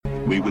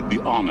We would be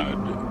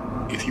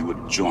honored if you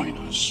would join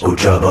us.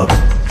 Ojaba.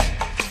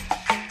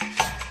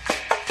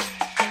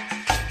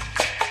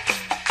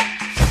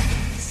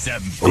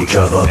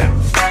 Ojaba.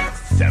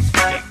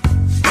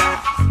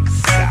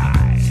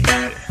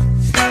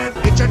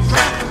 It's a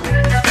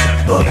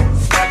trap!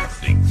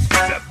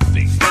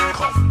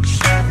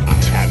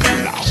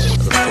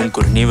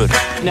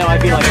 Now I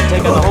feel like I'm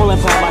taking the whole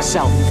empire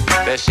myself.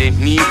 Þessi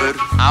hnífur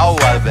á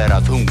að vera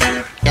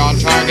tungur. Stay on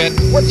target.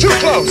 We're too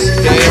close!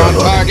 Stay on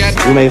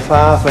target. You may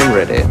fire when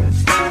ready.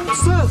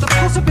 Sir, the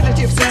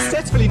possibility of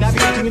successfully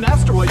navigating an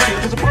asteroid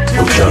field is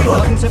approximately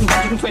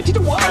 3,720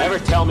 to 1. Never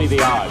tell me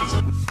the odds.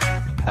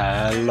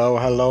 Hello.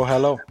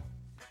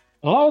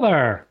 Hello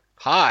there.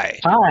 Hi.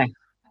 Hi.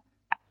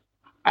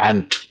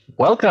 And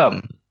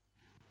welcome.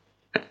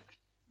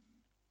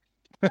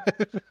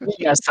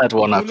 Yes, that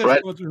one up, right?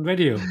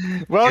 Radio.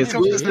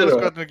 Welcome to It's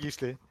Squadron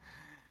Gisli.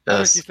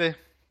 Yes. Gisli.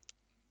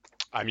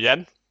 I'm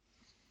Jen.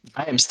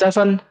 I am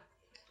Stefan.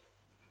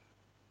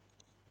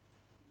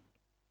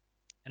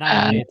 And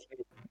I'm And-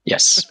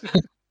 Yes.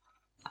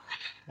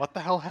 What the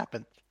hell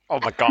happened? Oh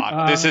my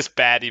god, this is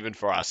bad even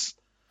for us.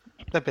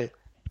 Steppe,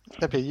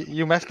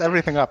 you messed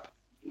everything up.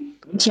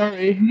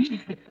 Sorry.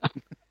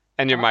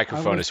 And your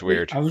microphone is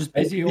weird. I was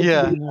busy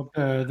Yeah. opening up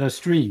the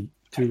stream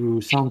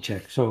to sound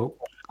check, so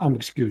I'm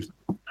excused.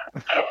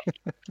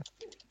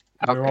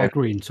 We're all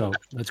green, so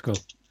let's go.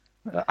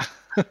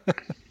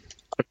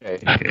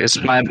 Okay.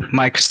 Is my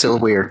mic still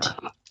weird?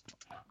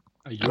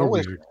 You're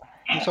Always. weird.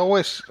 It's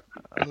always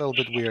a little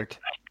bit weird.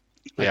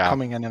 Like Yeah.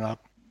 coming in and out.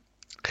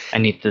 I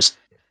need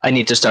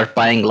to start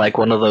buying like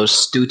one of those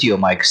studio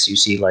mics you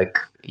see, like,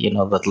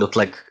 that look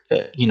like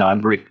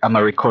I'm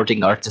a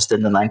recording artist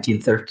in the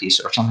 1930s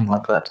or something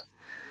like that.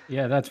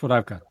 Yeah, that's what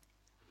I've got.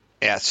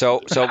 Yeah,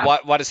 so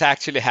what is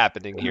actually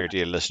happening here,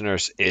 dear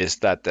listeners, is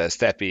that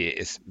Steffi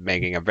is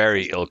making a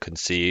very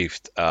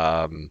ill-conceived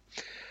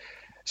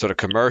sort of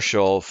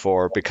commercial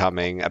for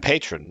becoming a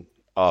patron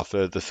of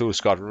the Thule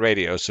Squadron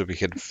Radio so we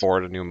can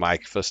afford a new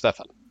mic for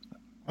Stefan.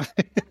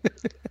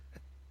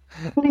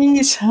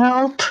 Please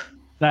help.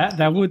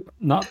 That would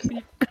not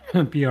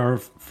be our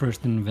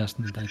first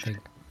investment, I think.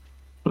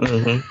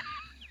 Mm-hmm.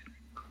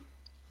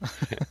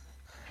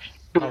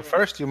 Oh,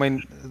 first, you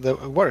mean the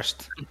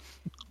worst?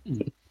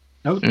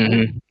 No,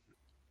 Mm-hmm.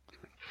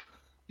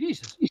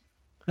 Jesus.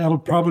 That'll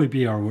probably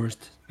be our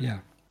worst. Yeah.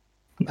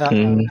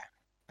 Mm.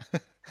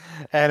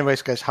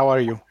 Anyways, guys, how are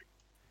you?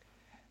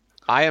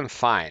 I am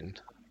fine.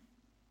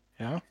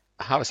 Yeah,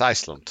 How is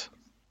Iceland?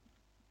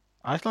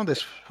 Iceland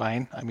is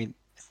fine. I mean,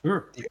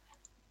 Sure.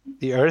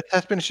 the Earth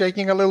has been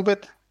shaking a little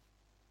bit,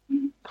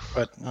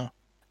 but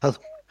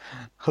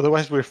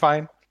otherwise we're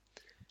fine.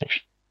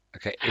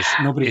 Okay,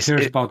 Nobody is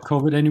cares it- about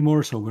COVID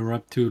anymore, so we're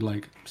up to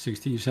like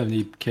 60,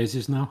 70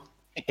 cases now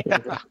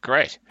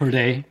Great. per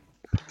day.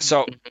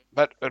 So,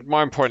 but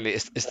more importantly,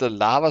 is the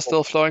lava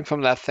still flowing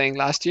from that thing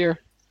last year?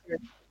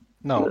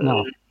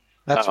 No,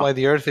 that's why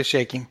the Earth is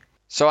shaking.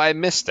 So I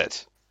missed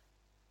it.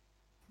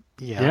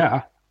 Yeah.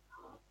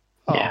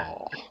 Yeah.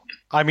 Oh.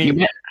 I mean,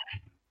 You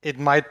it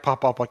might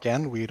pop up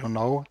again. We don't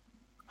know.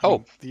 I Oh.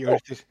 mean,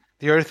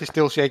 the Earth is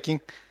still shaking.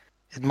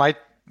 It might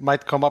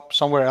come up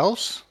somewhere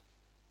else.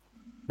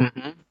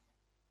 Mhm.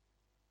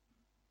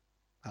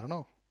 I don't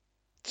know.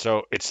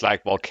 So it's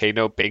like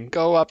volcano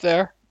bingo up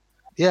there?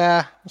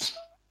 Yeah,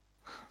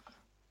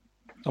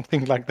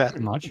 something like that.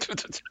 Pretty much.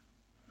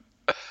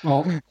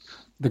 Well,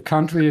 the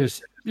country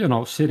is,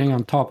 sitting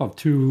on top of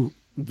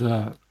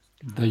the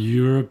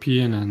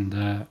European and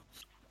the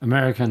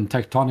American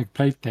tectonic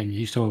plate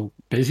thingy. So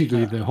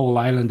basically, the whole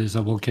island is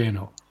a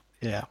volcano.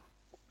 Yeah.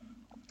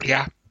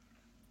 Yeah.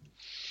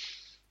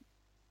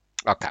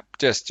 Okay,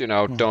 just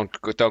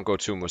don't go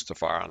too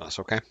Mustafar on us,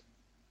 okay?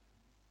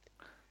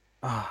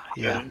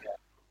 Yeah.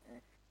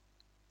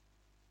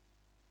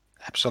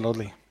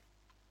 Absolutely.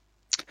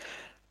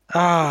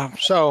 I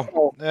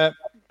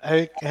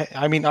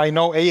mean, I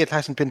know Ayat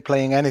hasn't been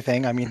playing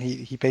anything. I mean,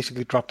 he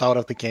basically dropped out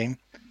of the game.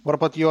 What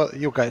about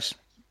you guys?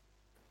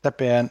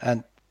 Tepe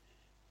and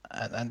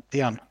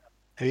Dion?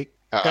 Have you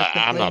guys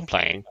been I'm not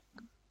playing.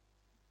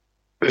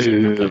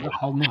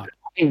 How not?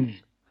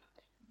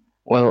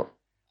 Well,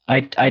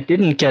 I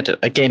didn't get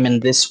a game in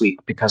this week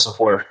because of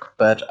work,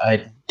 but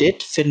I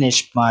did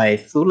finish my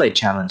Thule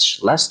challenge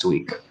last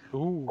week,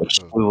 Ooh, which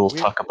we will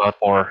talk about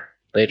more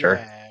later.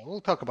 yeah, we'll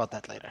talk about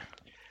that later.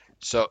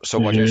 So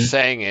what you're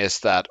saying is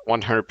that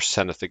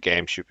 100% of the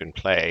games you've been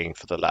playing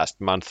for the last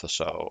month or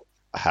so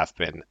have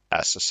been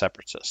as a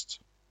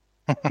separatist.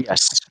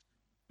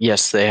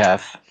 Yes, they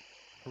have.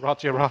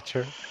 Roger.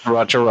 Roger.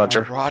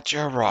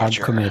 Hard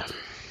commit.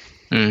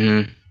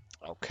 Mm-hmm.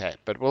 Okay,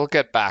 but we'll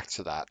get back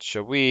to that.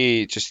 Shall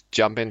we just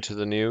jump into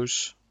the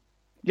news?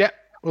 Yeah,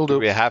 we'll do. Do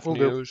we have We'll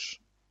do. news?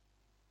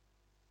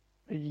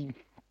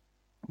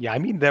 Yeah, I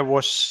mean, there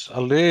was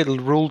a little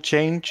rule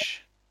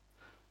change.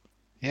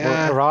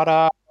 Yeah.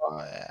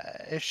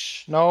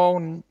 Errata-ish.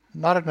 No,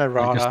 not an Like a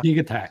errata. sneak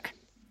attack.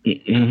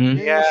 Mm-hmm.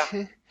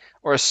 Yeah.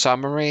 Or a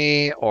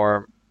summary,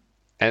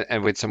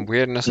 and with some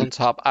weirdness on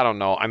top. I don't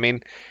know. I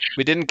mean,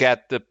 we didn't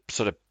get the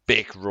sort of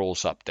big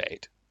rules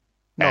update.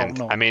 No, and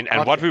no. I mean, and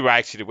not what yet. we were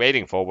actually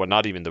waiting for were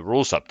not even the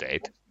rules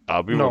update.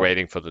 We No. were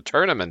waiting for the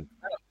tournament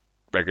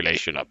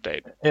regulation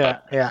update.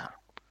 Yeah.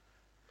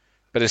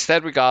 But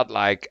instead, we got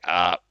like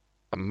a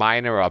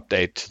minor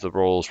update to the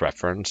rules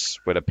reference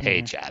with a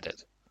page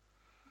added.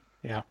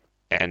 Yeah.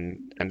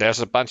 And there's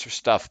a bunch of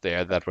stuff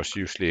there that was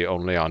usually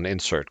only on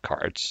insert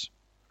cards.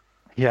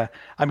 Yeah.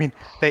 I mean,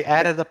 they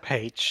added a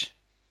page,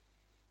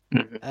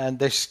 and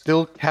they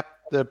still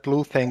kept the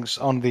blue things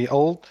on the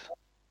old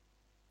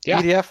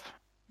PDF.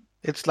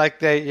 It's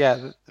like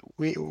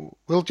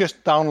we'll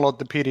just download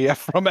the PDF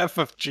from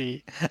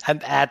FFG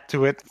and add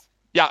to it.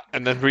 Yeah,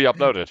 and then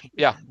re-upload it.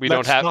 Yeah, we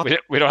don't have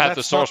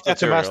the source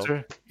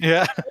material.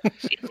 Yeah.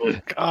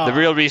 The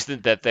real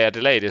reason that they are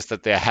delayed is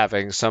that they're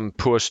having some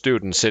poor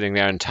student sitting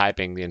there and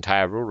typing the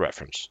entire rule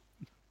reference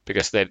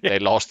because they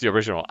lost the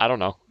original. I don't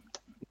know.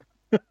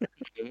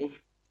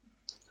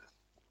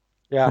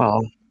 Yeah.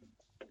 Well,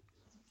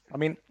 I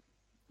mean,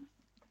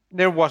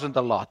 there wasn't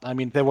a lot. I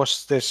mean, there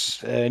was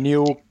this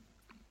new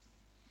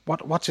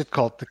what's it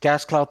called? The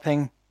gas cloud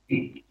thing.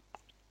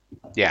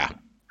 Yeah,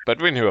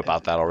 but we knew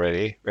about that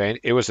already, right?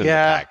 It was in the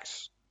Yeah.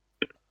 packs.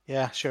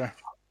 Yeah, sure.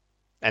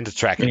 And the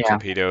tracking Yeah.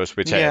 torpedoes,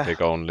 which are Yeah.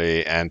 epic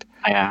only, and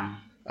yeah.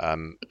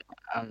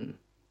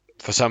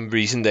 for some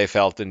reason they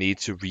felt the need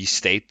to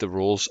restate the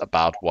rules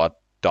about what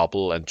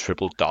double and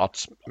triple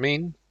dots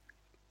mean,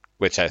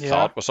 which I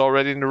thought was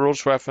already in the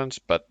rules reference,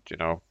 but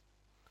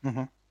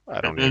Mhm.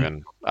 I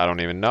don't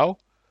even know.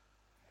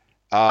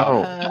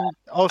 And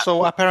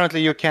also,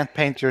 apparently, you can't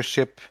paint your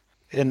ship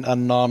in a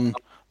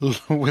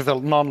with a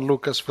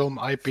non-Lucasfilm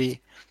IP.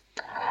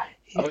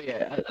 Oh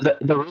yeah.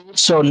 The rule's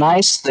so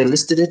nice they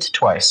listed it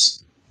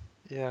twice.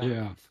 Yeah.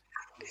 Yeah.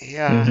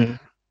 Yeah, Mhm.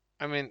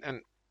 I mean,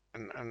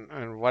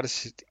 and what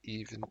is it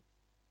even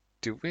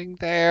doing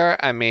there?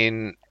 I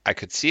mean, I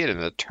could see it in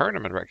the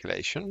tournament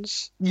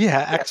regulations,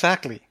 Yeah,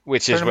 exactly.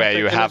 which is Tournament where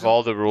you have regulations.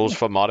 all the rules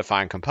for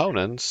modifying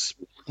components.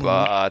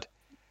 But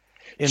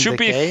In to the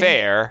be game,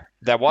 fair,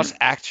 there was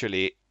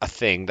actually a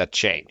thing that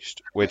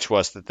changed, which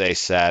was that they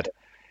said,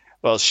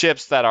 well,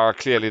 ships that are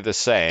clearly the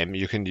same,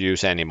 you can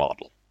use any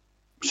model.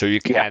 So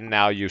you can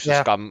now use a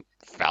Yeah. Scum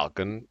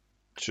Falcon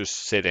to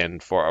sit in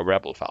for a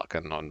Rebel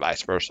Falcon and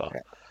vice versa.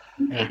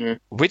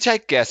 Which I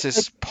guess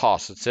is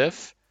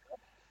positive.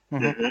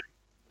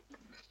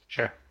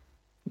 Sure.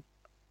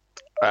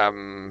 But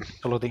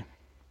Absolutely.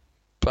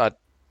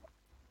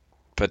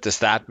 does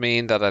that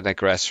mean that an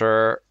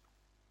aggressor,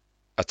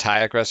 a TIE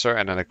aggressor,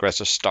 and an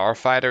aggressor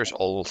starfighter is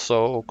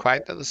also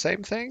quite the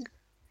same thing?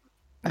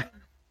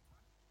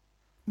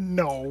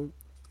 No.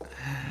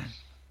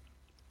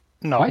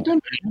 Why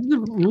don't you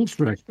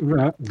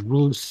have the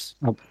rules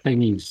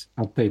thingies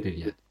updated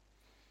yet?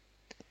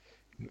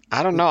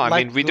 I don't know. I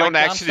Like- mean, we like don't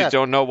Jan actually said.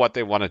 don't know what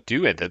they want to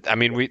do with it. I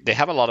mean, they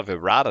have a lot of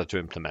errata to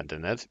implement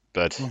in it,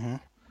 but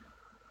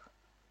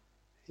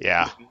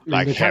yeah,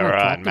 like They kinda Hera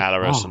dropped and the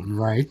Malorus. bomb,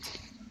 right?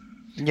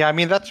 Yeah, I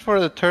mean, that's for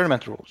the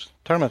tournament rules,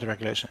 tournament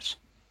regulations,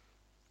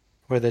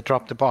 where they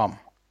drop the bomb.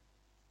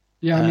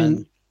 Yeah,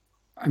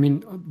 I mean,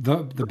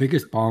 the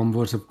biggest bomb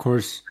was, of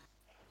course,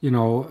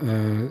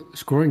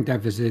 scoring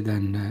deficit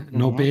and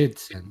no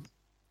bids. And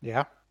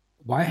Yeah.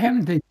 why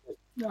haven't they?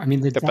 I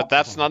mean, But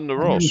that's not in the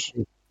why haven't rules.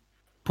 they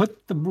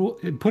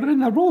put it in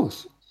the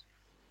rules.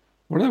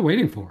 What are they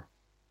waiting for?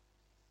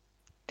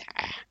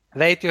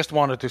 They just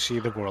wanted to see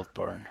the world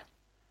burn.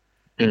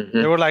 Mhm.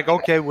 They were like,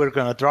 okay, we're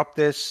going to drop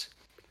this.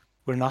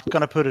 We're not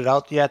going to put it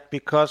out yet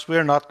because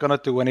we're not going to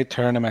do any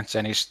tournaments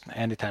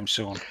anytime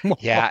soon.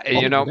 Yeah,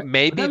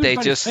 maybe they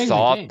everybody's just playing the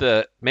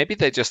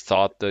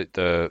thought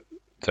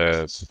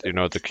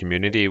game. the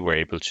community were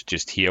able to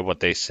just hear what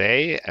they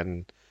say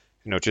and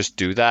just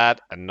do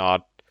that and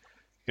not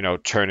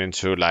turn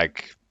into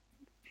like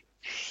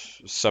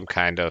some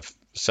kind of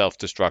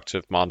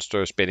self-destructive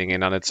monster spinning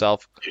in on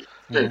itself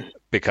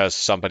because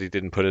somebody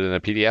didn't put it in a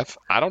PDF.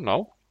 I don't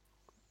know.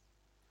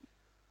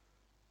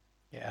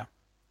 Yeah.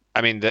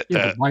 I mean, Yeah,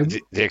 but why-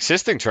 the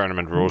existing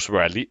tournament rules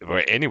were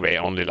anyway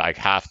only like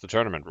half the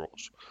tournament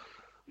rules.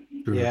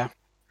 Sure. Yeah,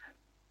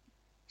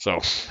 So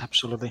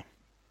absolutely.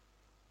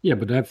 Yeah,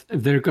 but if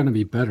they're going to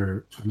be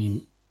better, I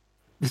mean,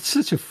 it's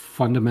such a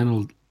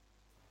fundamental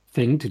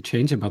thing to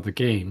change about the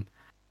game.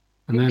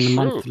 And then a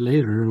month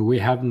later, we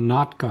have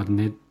not gotten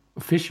it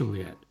official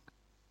yet.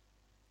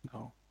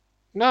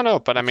 no,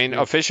 but I mean,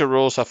 official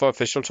rules are for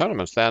official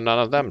tournaments. There are none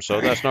of them, so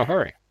there's no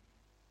hurry.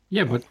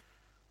 Yeah, but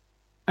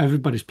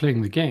everybody's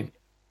playing the game.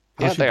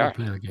 How Yeah, should they are.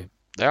 play the game?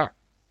 They are.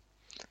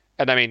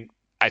 And I mean,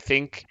 I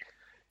think,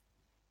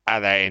 are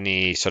there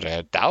any sort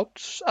of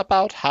doubts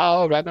about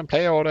how random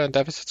player order and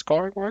deficit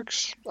scoring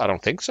works? I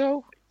don't think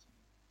so.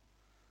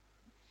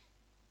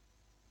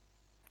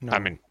 No. I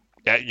mean,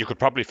 yeah, you could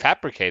probably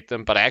fabricate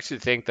them, but I actually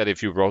think that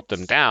if you wrote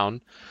them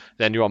down,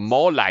 then you are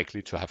more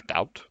likely to have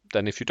doubt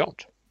than if you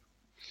don't.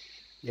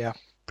 Yeah.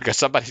 Because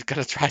somebody's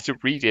going to try to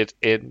read it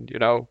in,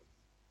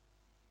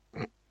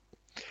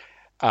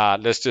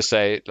 let's just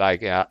say,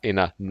 like, in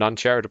a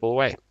non-charitable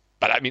way.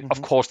 But I mean,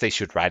 of course, they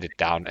should write it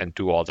down and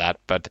do all that.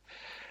 But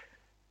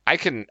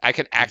I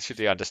can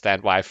actually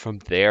understand why, from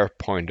their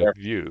point of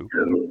view,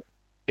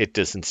 it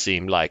doesn't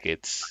seem like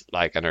it's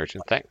like an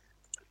urgent thing.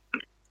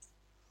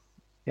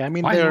 Yeah, I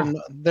mean, Why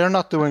they're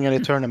not doing any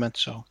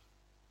tournaments, so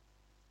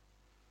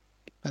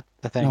that's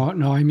the thing.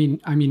 No. I mean,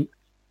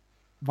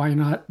 why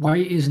not? Why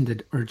isn't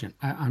it urgent?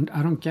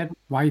 I don't get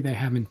why they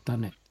haven't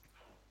done it.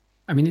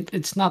 I mean,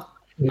 it's not.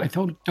 I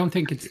don't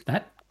think it's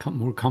that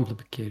more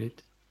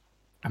complicated.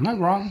 Am I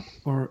wrong?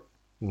 Or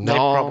They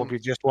probably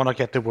just want to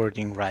get the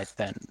wording right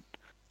then.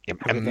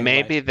 And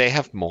maybe they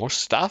have more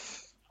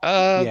stuff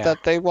that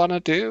they want to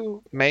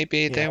do.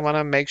 Maybe they want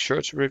to make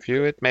sure to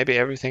review it. Maybe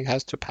everything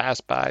has to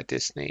pass by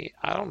Disney.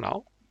 I don't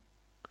know.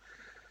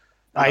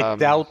 I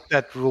doubt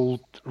that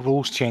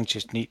rules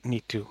changes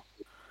need to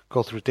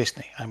go through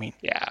Disney. I mean,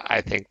 yeah, I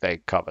think they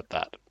covered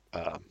that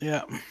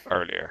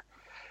earlier.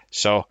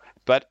 So,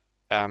 but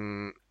I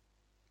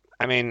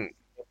mean,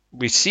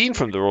 we've seen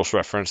from the rules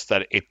reference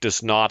that it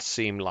does not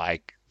seem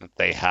like that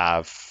they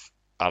have.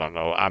 I don't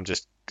know. I'm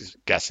just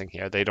guessing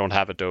here. They don't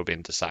have Adobe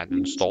InDesign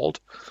installed,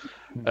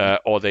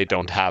 or they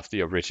don't have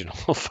the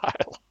original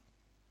file.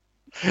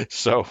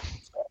 So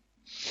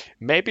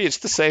maybe it's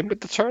the same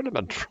with the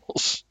tournament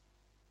rules.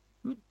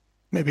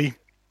 maybe.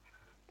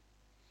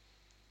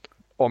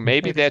 Or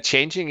maybe they're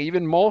changing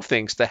even more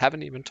things they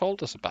haven't even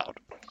told us about.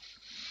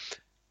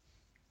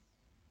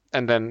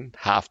 And then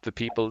half the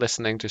people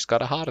listening just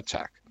got a heart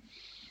attack.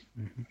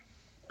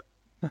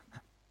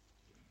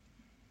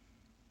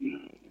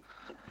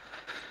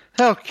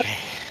 Okay.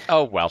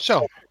 Oh, well.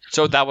 So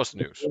that was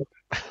news.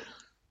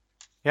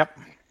 Yep.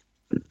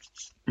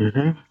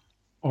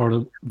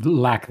 or the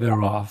lack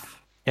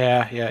thereof.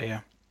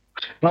 Yeah.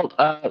 Well,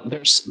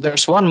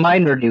 there's one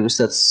minor news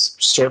that's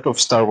sort of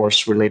Star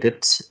Wars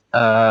related.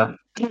 Have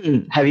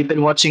you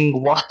been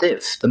watching What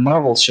If, the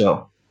Marvel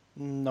show?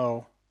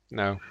 No.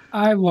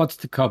 I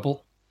watched a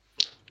couple.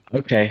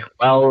 Okay.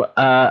 Well,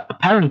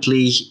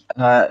 apparently,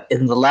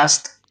 in the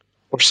last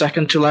or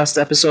second to last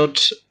episode,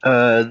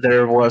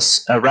 there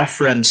was a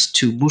reference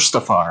to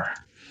Mustafar.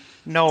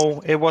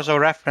 No, it was a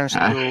reference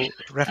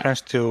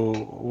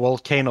to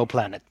Volcano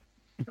Planet,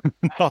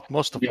 not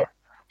Mustafar.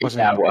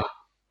 Yeah.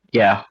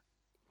 Yeah.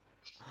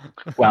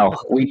 Well,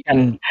 we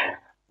can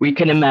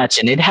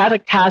imagine it had a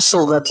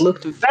castle that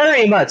looked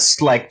very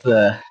much like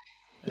a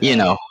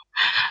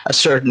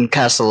certain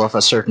castle of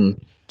a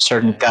certain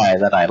guy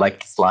that I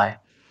like to fly.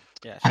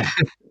 Yeah.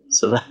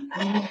 So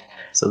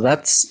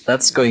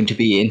that's going to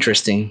be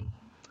interesting.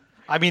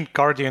 I mean,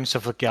 Guardians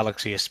of the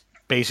Galaxy is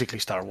basically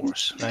Star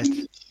Wars, right?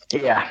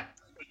 Yeah.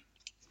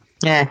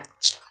 Yeah.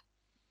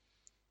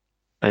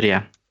 But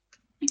yeah.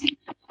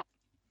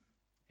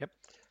 Yep.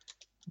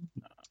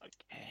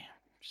 Okay.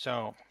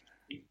 So,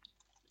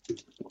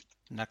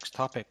 next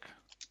topic.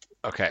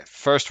 Okay,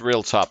 first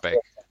real topic.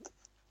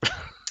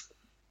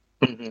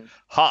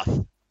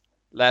 Hoth.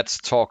 Let's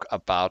talk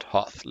about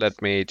Hoth.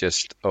 Let me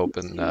just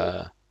open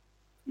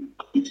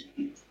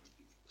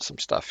some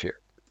stuff here.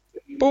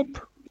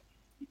 Boop.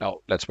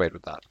 No, let's wait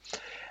with that.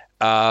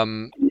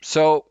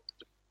 So,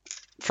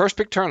 first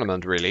big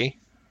tournament, really,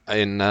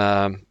 in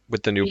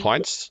with the new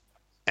points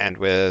and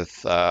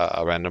with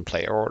a random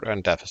player order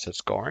and deficit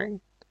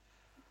scoring.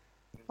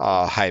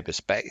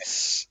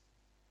 Hyperspace.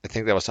 I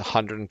think there was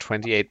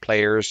 128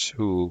 players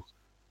who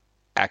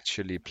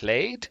actually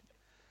played,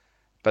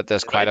 but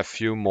there's quite a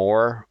few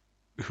more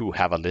who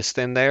have a list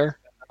in there,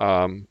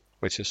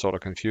 which is sort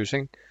of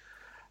confusing.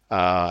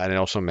 And it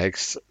also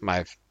makes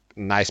my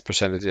nice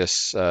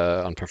percentages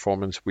on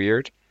performance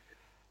weird.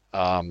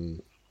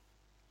 Can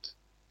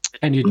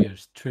you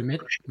just trim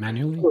it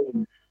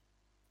manually?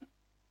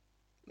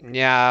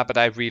 Yeah, but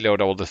I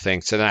reload all the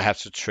things, and I have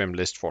to trim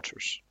list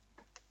filters.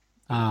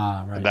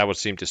 Right. And that would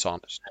seem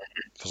dishonest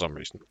for some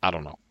reason. I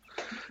don't know.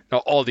 Now,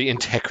 all the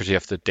integrity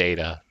of the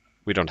data,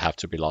 we don't have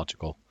to be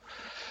logical.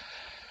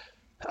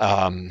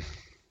 But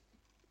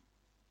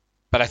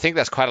I think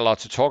that's quite a lot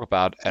to talk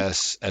about,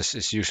 as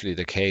is usually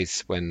the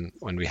case when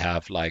we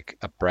have like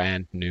a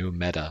brand new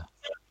meta,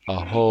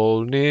 a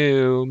whole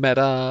new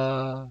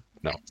meta.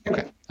 No,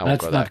 okay, I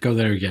won't Let's not go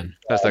there again.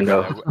 Let's not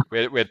go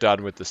there. We're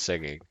done with the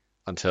singing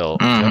until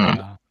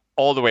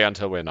all the way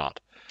until we're not.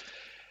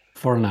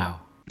 For now.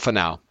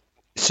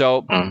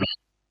 So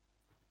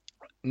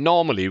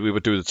normally we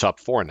would do the top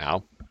 4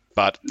 now,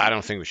 but I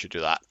don't think we should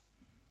do that.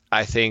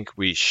 I think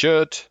we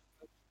should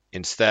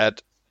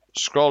instead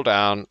scroll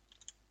down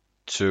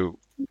to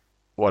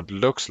what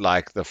looks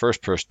like the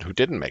first person who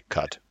didn't make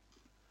cut,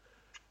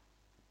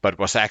 but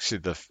was actually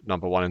the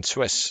number 1 in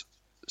Swiss,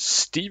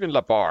 Stephen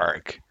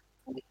Labargue,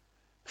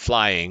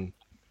 flying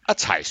a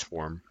TIE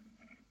Swarm.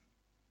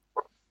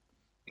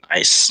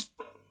 Nice.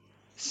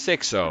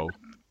 6-0.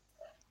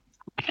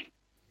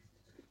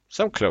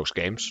 Some close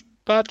games,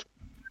 but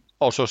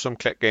also some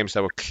games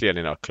that were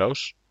clearly not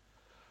close.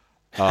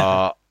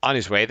 On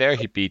his way there,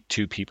 he beat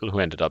 2 people who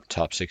ended up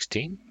top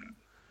 16.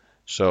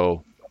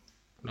 So,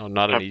 no,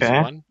 not an easy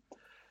one.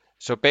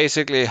 So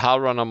basically,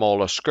 Howlrunner,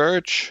 Mauler,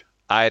 Scourge,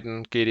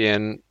 Iden,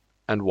 Gideon,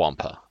 and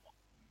Wampa.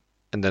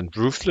 And then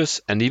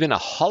Ruthless, and even a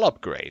hull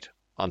upgrade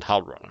on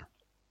Howlrunner.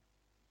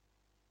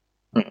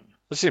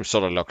 It seems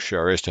sort of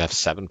luxurious to have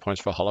 7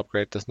 points for hull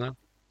upgrade, doesn't it?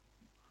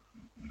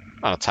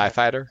 On a TIE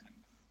fighter.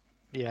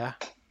 Yeah.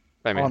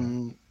 I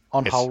mean,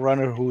 on Hull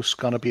Runner, who's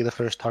gonna be the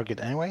first target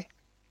anyway.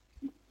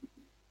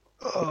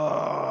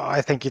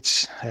 I think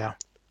it's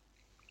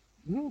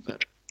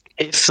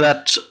If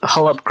that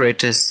hull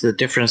upgrade is the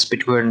difference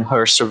between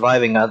her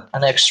surviving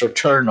an extra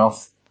turn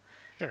of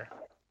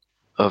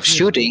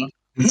shooting,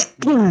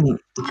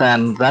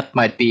 then that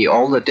might be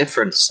all the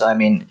difference. I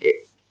mean,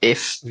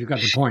 if You got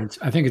the points.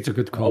 I think it's a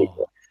good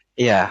call.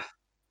 yeah,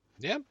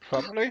 yeah,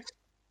 probably.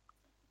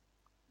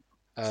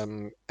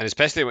 And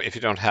especially if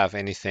you don't have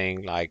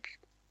anything like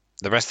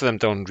the rest of them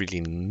don't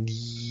really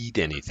need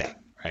anything,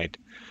 right?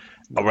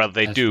 Or well,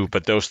 they do,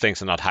 but those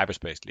things are not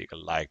hyperspace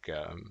legal. Like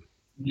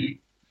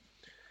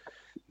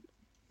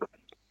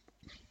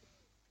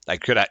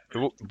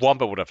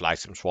Wampa would have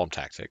liked some swarm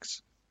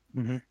tactics,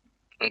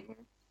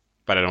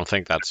 but I don't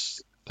think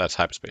that's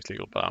hyperspace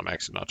legal. But I'm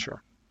actually not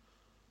sure.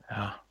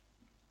 Yeah.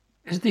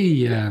 Is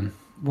the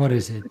what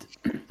is it?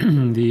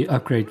 The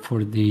upgrade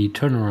for the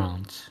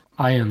turnarounds?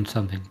 Ion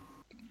something.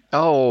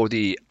 Oh,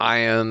 the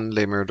Ion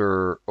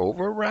Limiter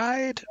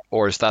Override?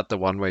 Or is that the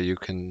one where you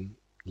can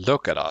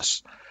look at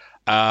us?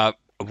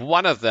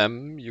 One of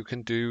them you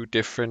can do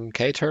different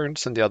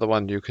K-turns, and the other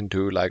one you can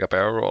do like a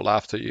barrel roll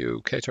after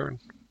you K-turn.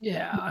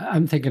 Yeah,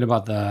 I'm thinking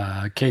about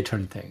the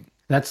K-turn thing.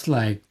 That's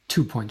like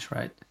 2 points,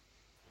 right?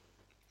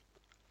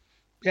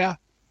 Yeah.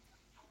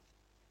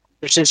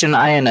 precision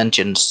ion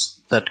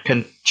engines that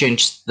can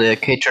change the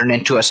K-turn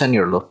into a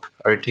senior loop.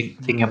 Are you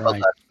thinking about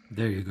that?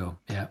 There you go.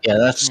 Yeah. Yeah,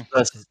 that's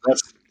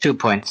 2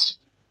 points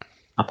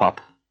a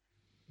pop.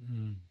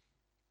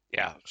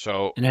 Yeah,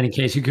 so... In any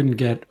case, you couldn't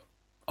get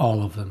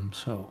all of them,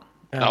 so...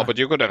 No, but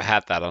you could have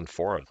had that on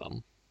 4 of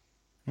them.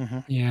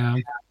 Yeah.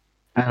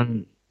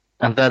 And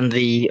then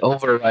the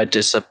override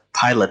is a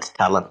pilot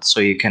talent,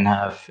 so you can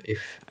have,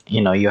 if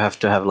you have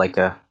to have like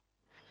a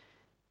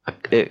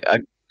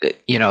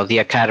the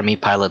academy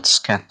pilots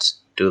can't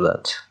do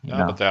that.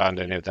 No, but there aren't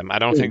any of them. I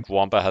don't think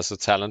Wampa has a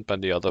talent,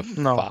 but the other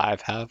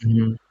 5 have.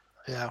 Mm-hmm.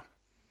 Yeah.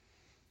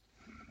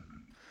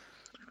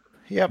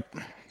 Yep.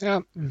 Yeah.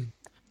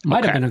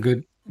 Might have been a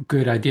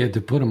good idea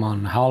to put them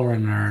on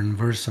Howlrunner and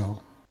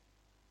Verso.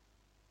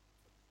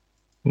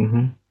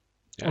 Mm-hmm.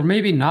 Yeah. Or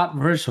maybe not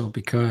Verso,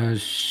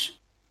 because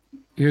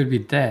he would be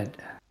dead.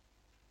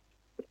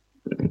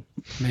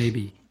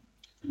 Maybe.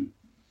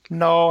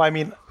 No, I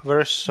mean,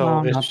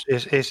 Verso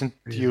isn't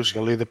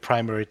usually the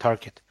primary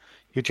target.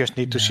 You just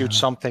need to shoot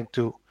something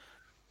to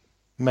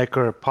make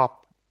her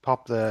pop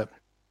the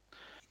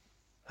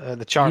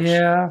charge.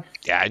 Yeah.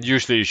 Yeah, and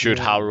usually you shoot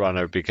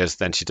Howlrunner because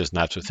then she doesn't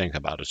have to think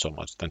about it so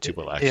much. Then she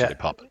will actually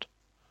pop it.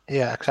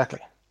 Yeah, exactly.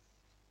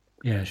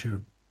 Yeah,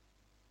 sure.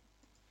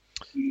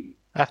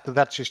 After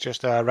that, she's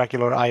just a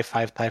regular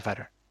I-5 TIE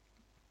fighter,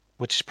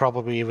 which is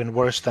probably even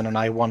worse than an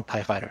I-1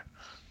 TIE fighter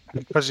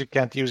because you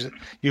can't use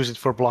it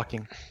for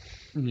blocking.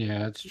 Yeah,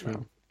 that's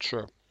true.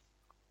 Sure.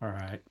 All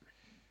right.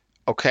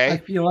 Okay. I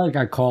feel like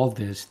I called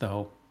this,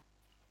 though.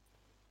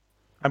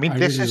 I mean, I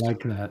this really is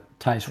like that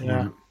TIE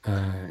Swarm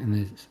in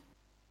this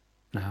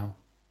now.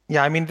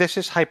 Yeah, I mean, this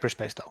is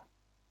hyperspace, though.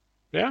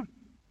 Yeah.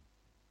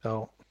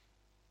 So.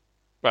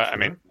 But I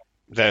mean,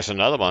 there's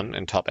another one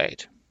in top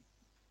 8.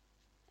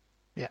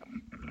 Yeah.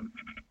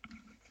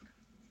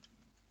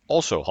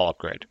 Also hull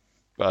upgrade,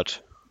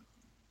 but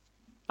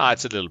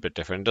it's a little bit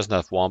different. It doesn't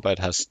have Wampa, it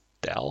has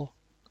Dell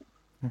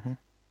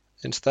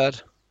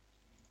instead.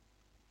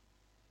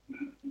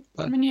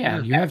 But, I mean,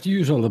 you have to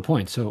use all the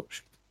points, so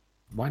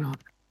why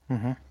not?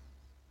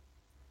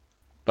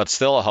 But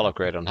still a hull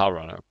upgrade on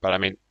Howlrunner. But I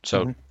mean,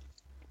 so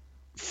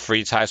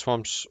 3 TIE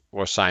Swarms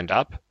were signed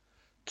up.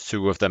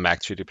 2 of them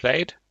actually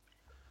played.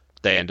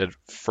 They ended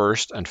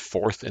 1st and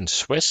 4th in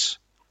Swiss.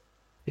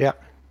 Yeah.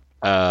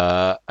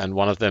 And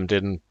one of them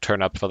didn't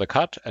turn up for the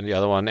cut, and the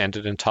other one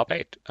ended in top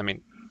 8. I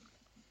mean,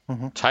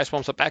 TIE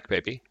Swarms are back,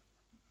 baby.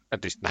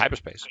 At least in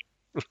hyperspace.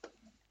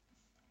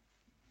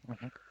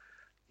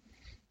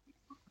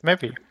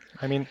 Maybe.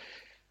 I mean,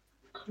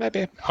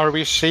 maybe. Are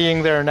we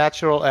seeing their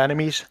natural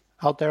enemies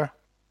out there,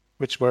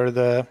 which were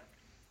the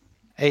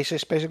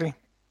aces, basically?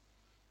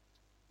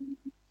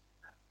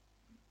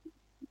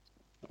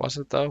 Was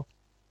it, though?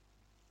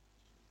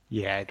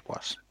 Yeah, it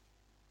was.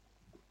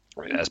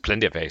 I mean, there's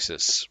plenty of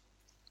aces.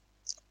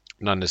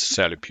 Not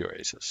necessarily pure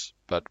aces,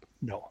 but...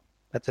 No,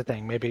 that's the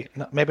thing. Maybe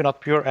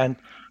not pure. And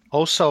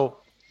also,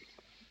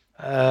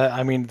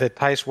 I mean, the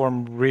TIE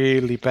Swarm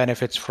really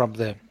benefits from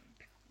the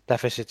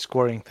deficit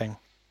scoring thing.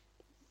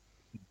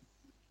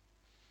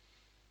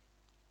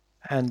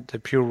 And the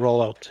pure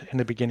rollout in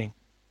the beginning.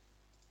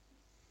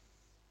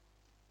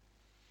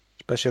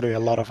 Especially a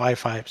lot of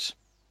I-5s.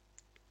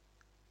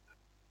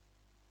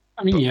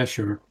 I mean, yeah,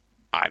 sure.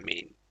 I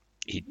mean,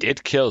 he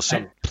did kill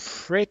some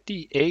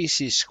pretty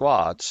acy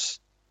squads.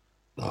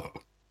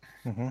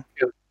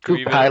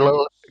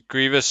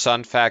 Grievous,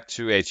 Sunfac,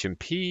 2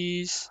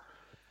 HMPs.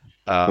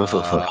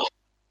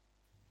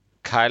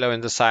 Kylo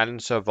in the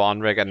Silencer,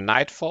 Vonreg and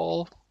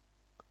Nightfall.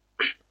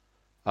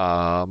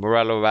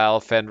 Morello, Val,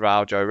 Fenn,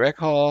 Rao, Joy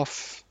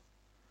Rekhoff.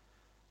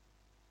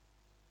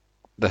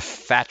 the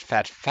fat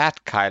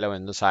Kylo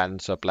in the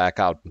Silence of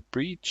Blackout and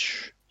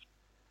Breach,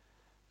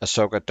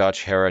 Ahsoka,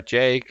 Dodge, Hera,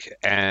 Jake,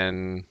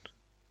 and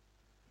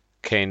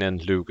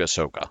Kanan, Luke,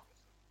 Ahsoka.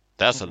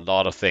 There's a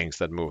lot of things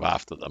that move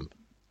after them.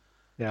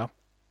 Yeah.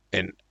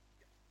 In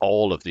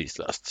all of these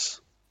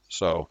lists.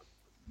 So.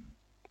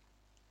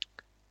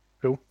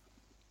 Cool.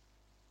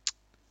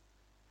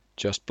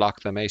 Just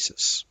block them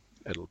aces.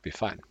 It'll be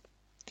fine.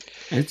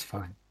 It's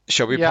fine.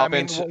 Shall we pop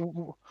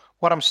into...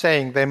 What I'm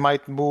saying, they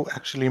might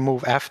actually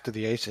move after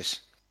the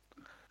aces.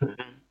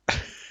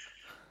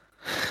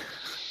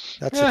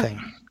 That's the thing.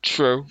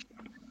 True.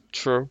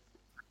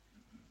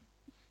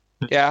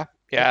 Yeah.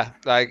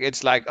 Like,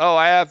 it's like, oh,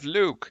 I have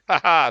Luke.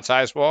 Haha,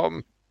 TIE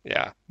Swarm.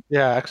 Yeah.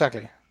 Yeah,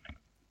 exactly.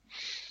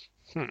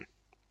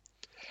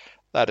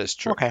 That is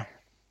true. Okay.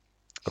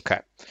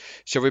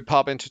 Shall we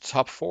pop into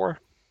top 4?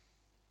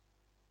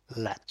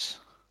 Let's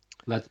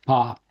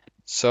pop.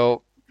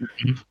 So,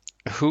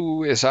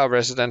 who is our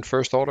resident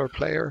First Order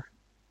player?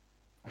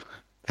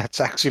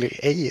 That's actually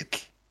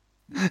Ayek.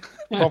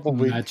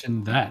 Probably.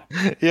 Imagine that.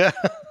 Yeah.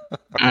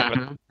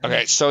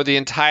 Okay, so the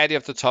entirety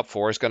of the top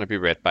 4 is going to be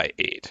read by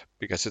 8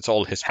 because it's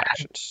all his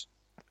factions.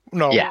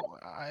 No. Yeah.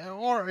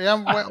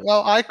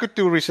 Well, I could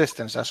do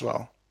resistance as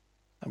well.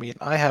 I mean,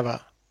 I have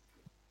a.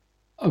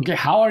 Okay,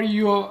 how are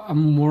you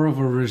more of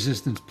a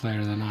resistance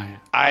player than I am?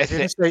 I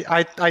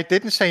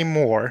didn't say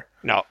more.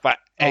 No, but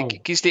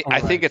Gisli, I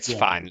think it's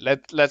fine.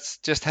 Let's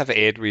just have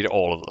Ed read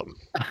all of them.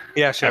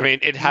 Yeah, sure. I mean,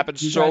 it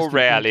happens so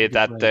rarely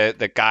that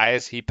the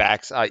guys he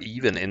backs are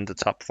even in the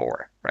top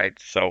 4, right?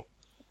 So.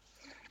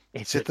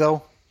 Is it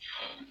though?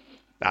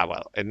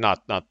 Well,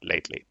 not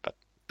lately, but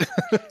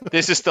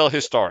this is still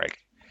historic.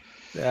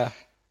 Yeah.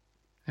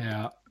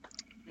 Yeah.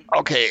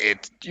 Okay,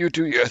 you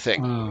do your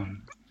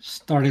thing.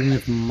 Starting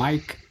with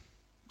Mike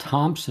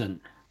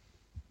Thompson.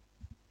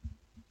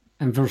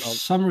 And for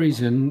some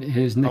reason,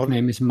 his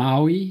nickname is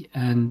Maui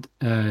and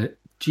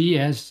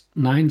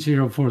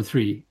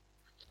GS9043.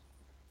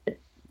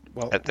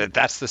 Well,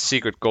 that's the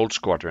secret Gold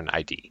Squadron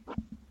ID.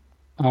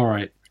 All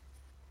right.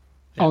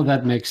 Yeah. Oh,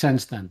 that makes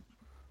sense then.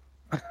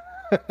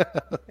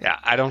 Yeah,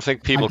 I don't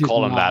think people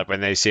call him that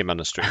when they see him on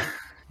the street.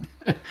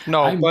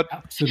 No, but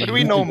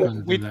we know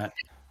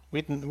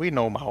we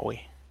know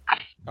Maui.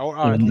 Or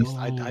at least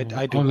I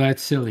do. Oh,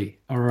 that's silly.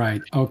 All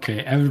right. Okay.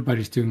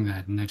 Everybody's doing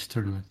that next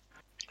tournament.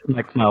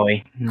 Like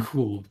Maui.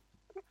 Cool.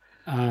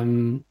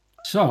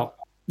 So,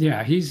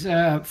 yeah, he's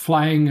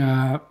flying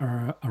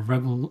a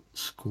rebel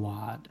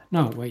squad.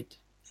 No, wait.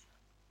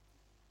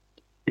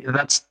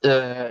 That's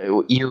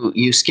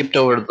you skipped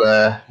over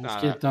the.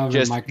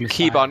 Just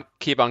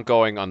keep on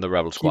going on the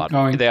rebel squad.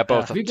 They are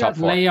both we top got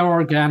 4. Leia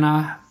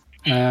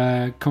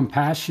Organa,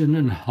 Compassion,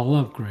 and Hull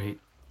Upgrade.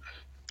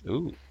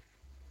 Ooh.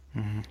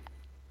 Mm-hmm.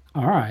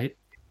 All right,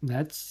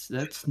 that's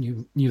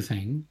new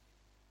thing,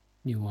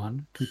 new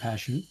one,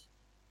 Compassion,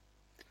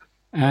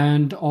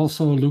 and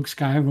also Luke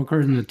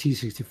Skywalker in the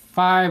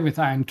T-65 with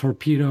iron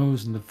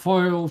torpedoes and the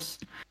foils,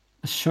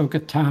 Ahsoka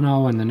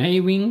Tano and an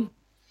A-wing,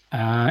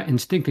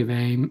 instinctive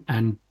aim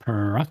and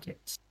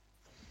rockets.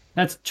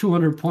 That's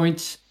 200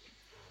 points.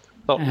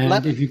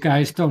 And if you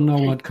guys don't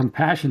know what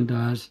Compassion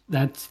does,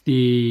 that's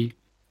the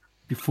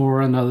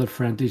before another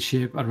friendly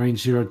ship at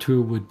range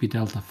 02 would be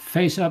dealt a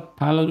face-up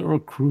pilot or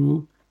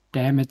crew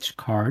damage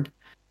card.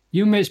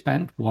 You may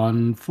spend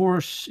 1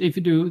 force. If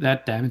you do,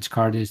 that damage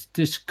card is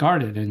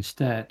discarded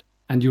instead,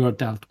 and you are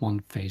dealt 1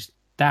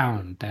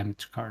 face-down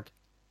damage card.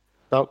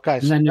 So,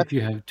 guys, and then if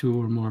you have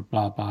 2 or more,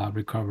 blah blah,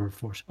 recover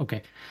force.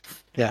 Okay.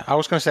 Yeah, I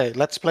was gonna say,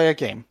 let's play a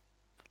game.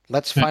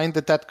 Let's find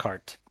the dead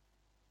card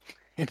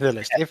in the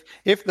list.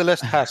 If the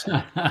list has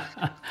one.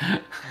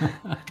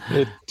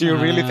 Do you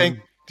really think?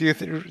 Do you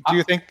think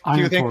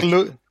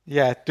Luke?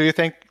 Yeah. Do you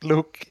think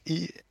Luke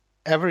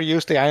ever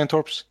used the Iron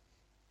Torps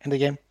in the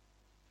game?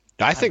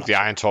 I think the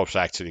Iron Torps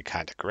are actually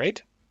kind of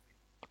great.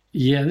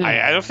 Yeah.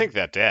 I don't think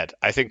they're dead.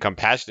 I think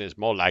Compassion is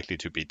more likely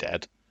to be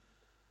dead.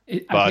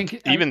 I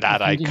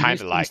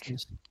kind of like.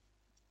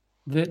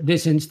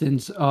 This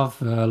instance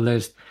of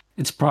list,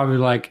 it's probably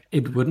like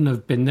it wouldn't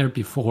have been there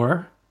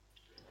before,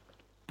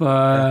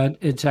 but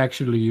it's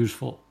actually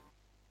useful.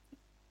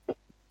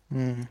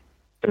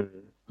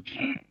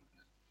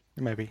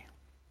 Maybe.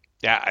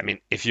 Yeah, I mean,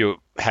 if you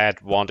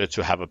had wanted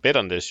to have a bit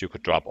on this, you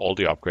could drop all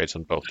the upgrades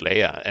on both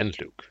Leia and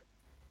Luke.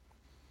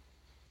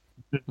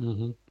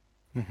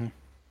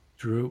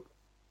 True.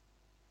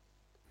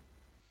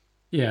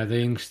 Yeah,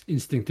 the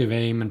instinctive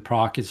aim and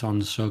prockets on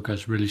the Ahsoka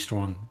is really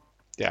strong.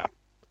 Yeah.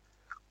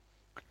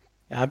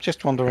 I'm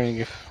just wondering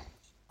if,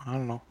 I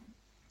don't know,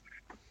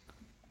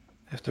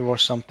 if there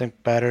was something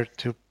better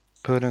to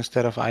put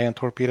instead of ion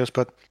torpedoes,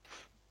 but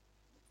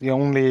the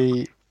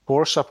only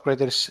force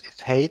upgrade is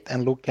hate,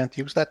 and Luke can't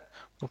use that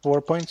for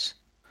 4 points.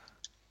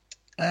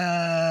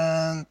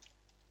 And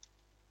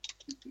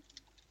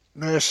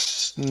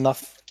there's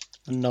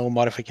no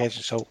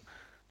modification, so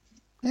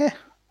I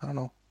don't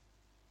know.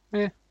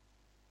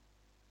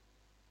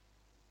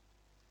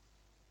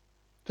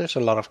 There's a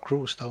lot of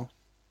crews though.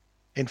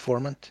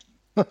 Informant.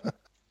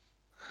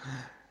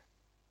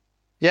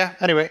 Yeah,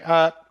 anyway,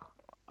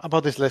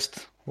 about this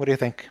list? What do you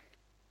think?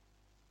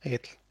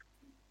 It's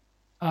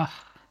I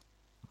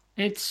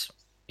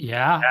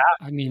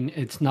mean,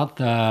 it's not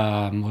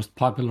the most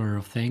popular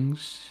of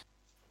things.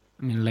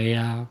 I mean,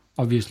 Leia,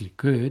 obviously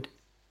good,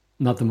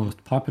 not the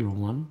most popular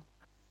one.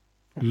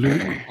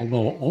 Luke,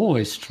 although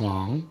always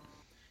strong.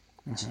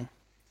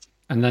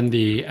 And then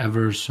the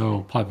ever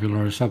so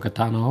popular Ahsoka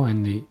Tano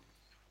and the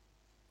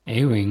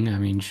A-Wing. I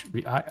mean,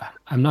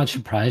 I'm not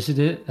surprised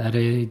that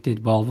it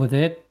did well with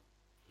it,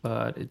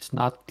 but it's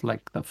not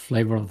like the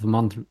flavor of the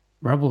month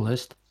Rebel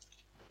list.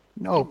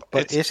 No,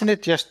 but isn't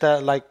it just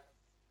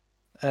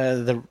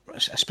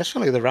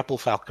especially the Rebel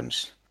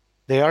Falcons?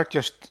 They're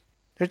just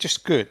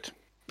good.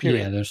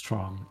 Period. Yeah, they're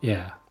strong.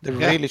 Yeah, they're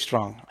really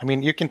strong. I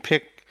mean, you can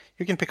pick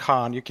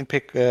Han, you can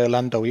pick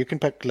Lando, you can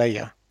pick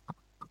Leia,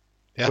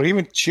 or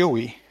even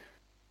Chewie,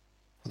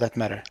 for that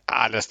matter.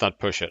 Let's not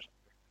push it.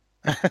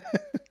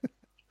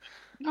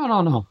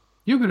 No.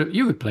 You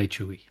could play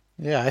Chewie.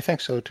 Yeah, I think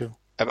so too.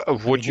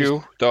 Would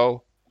you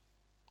though?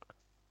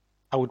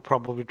 I would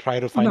probably try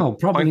to find. No,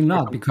 probably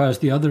not, because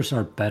the others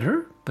are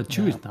better. But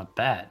Chewie's not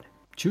bad.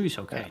 Chewie's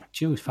okay. Yeah.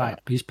 Chewie's fine.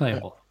 He's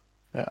playable.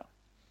 Yeah.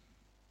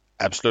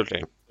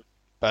 Absolutely.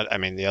 But I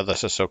mean, the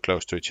others are so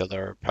close to each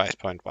other, price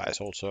point wise,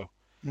 also.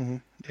 Yeah.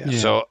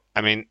 So I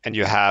mean, and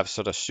you have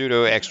sort of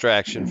pseudo extra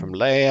action from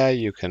Leia.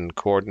 You can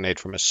coordinate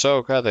from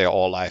Ahsoka. They're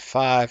all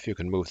I5. You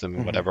can move them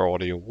in whatever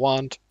order you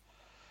want.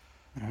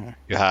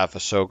 You have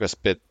Ahsoka's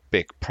big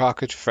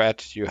rocket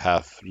threat. You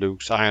have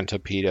Luke's ion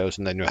torpedoes,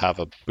 and then you have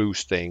a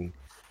boosting,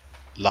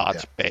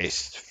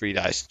 large-based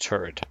 3-dice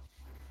turret.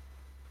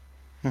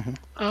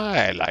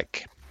 I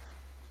like.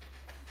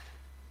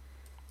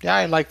 Yeah,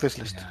 I like this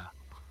list. Yeah.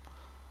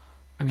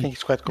 I think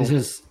it's quite cool.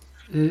 This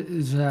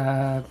is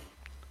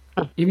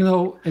even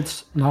though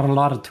it's not a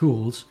lot of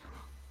tools,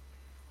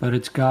 but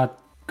it's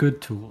got good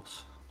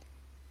tools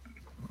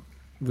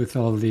with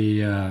all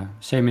the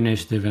same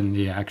initiative and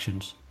the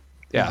actions.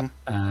 Yeah.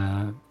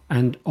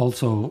 And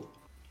also,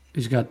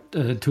 it's got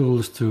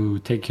tools to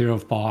take care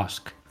of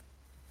Bosk,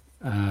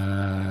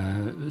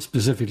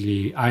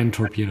 specifically ion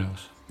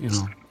torpedoes. You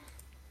know.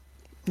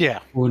 Yeah.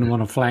 You wouldn't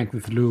want to flank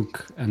with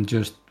Luke and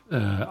just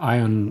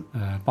ion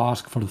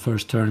Bosk for the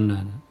first turn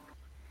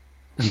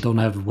and don't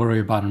have to worry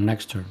about him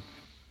next turn.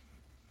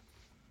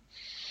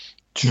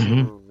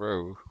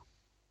 True.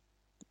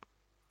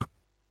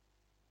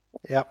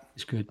 Yeah.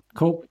 It's good.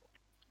 Cool.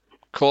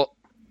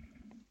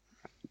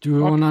 Do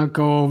we want to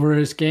go over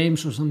his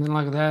games or something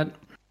like that?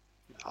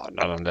 Oh,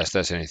 not unless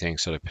there's anything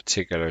sort of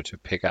particular to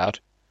pick out.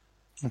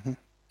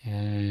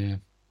 Yeah.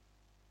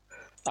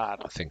 I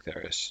don't think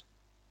there is.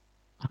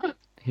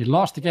 He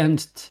lost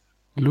against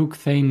Luke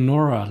Thane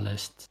Nora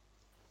list.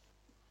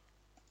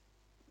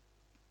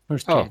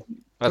 First game.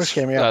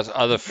 That's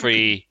other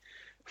free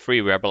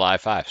Rebel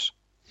I5s.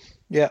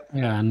 Yeah.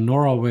 Yeah, and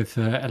Nora with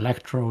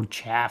electro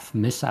chaff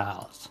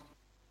missiles.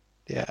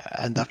 Yeah,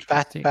 and the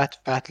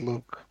fat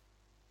Luke.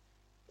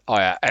 Oh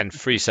yeah, and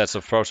 3 sets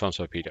of proton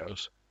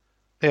torpedoes.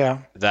 Yeah.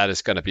 That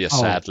is going to be a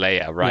sad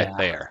Leia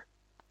there.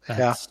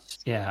 That's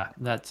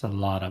a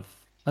lot of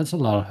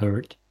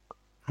hurt.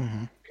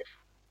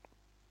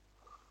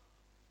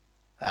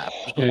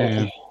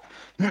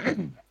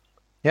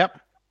 Yep.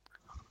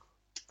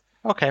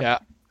 Okay. Yeah.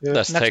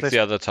 Let's take the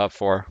other top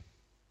 4.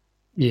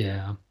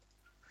 Yeah.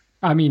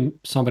 I mean,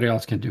 somebody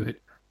else can do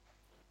it.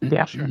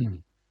 Yeah, sure.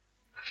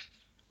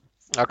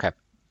 Okay.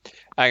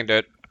 I can do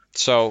it.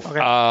 So,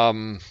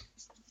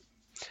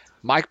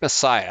 Mike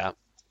Messiah,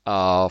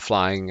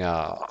 flying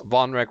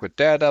Von Reg with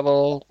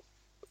Daredevil,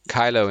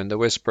 Kylo in the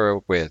Whisper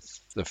with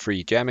the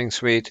free jamming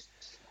suite,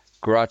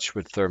 Grudge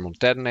with thermal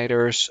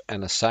detonators,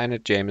 and a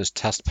Cyanide Jameis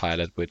test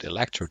pilot with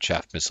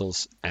electrochaff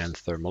missiles and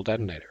thermal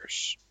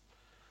detonators.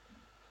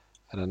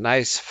 And a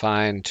nice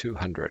fine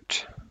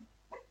 200.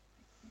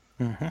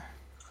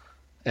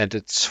 And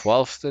it's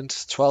 12 in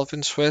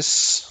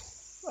Swiss.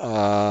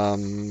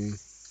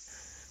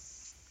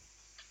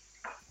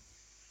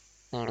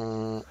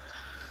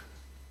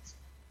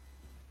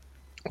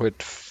 With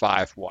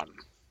 5-1.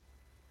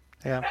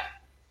 Yeah.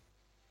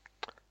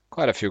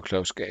 Quite a few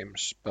close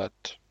games,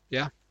 but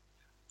yeah.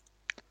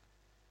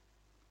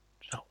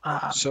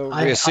 So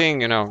we're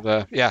seeing,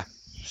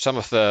 some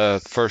of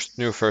the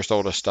first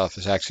order stuff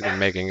is actually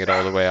making it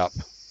all the way up.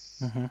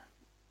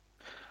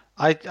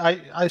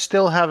 I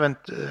still haven't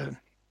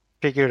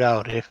figured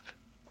out if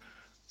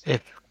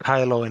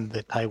Kylo in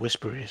the TIE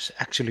Whisper is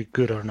actually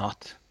good or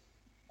not.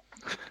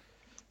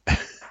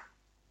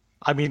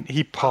 I mean,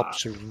 he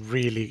pops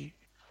really,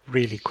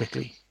 really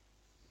quickly.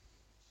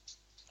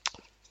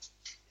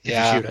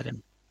 Yeah, you shoot at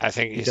him. I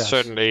think he's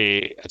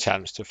certainly a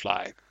challenge to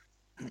fly.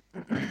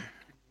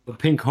 The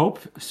Pink Hope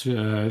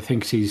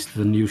thinks he's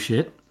the new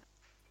shit.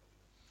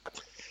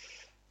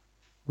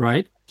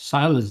 Right?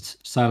 Silence,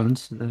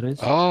 that is.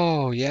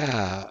 Oh,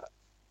 yeah.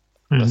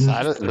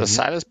 The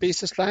Silas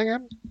Beast is flying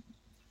him?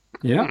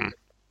 Yeah.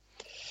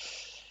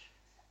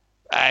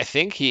 I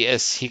think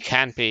he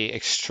can be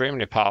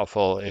extremely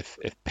powerful if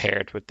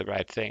paired with the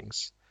right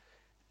things.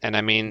 And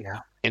I mean,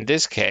 in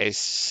this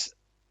case,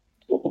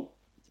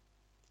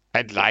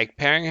 I'd like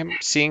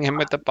seeing him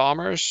with the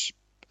bombers,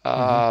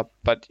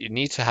 but you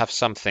need to have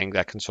something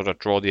that can sort of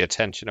draw the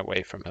attention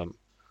away from him.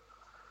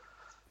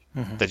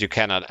 That you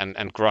cannot,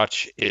 and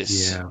Grudge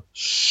is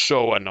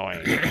so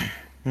annoying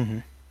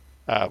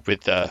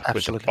with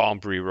the bomb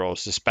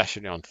rerolls,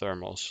 especially on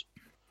thermals.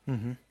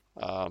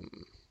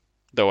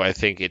 Though I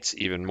think it's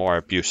even more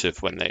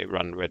abusive when they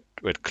run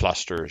with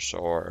clusters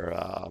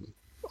or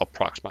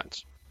prox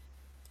mines.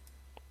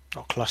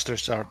 Oh,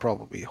 clusters are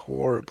probably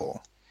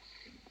horrible.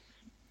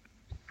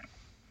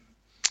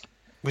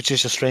 Which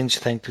is a strange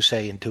thing to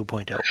say in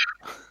 2.0.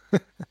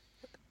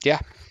 Yeah,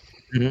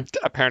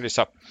 apparently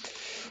so.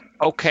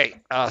 Okay,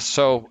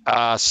 so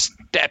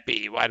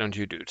Steppy, why don't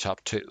you do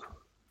top 2?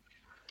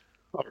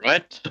 All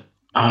right.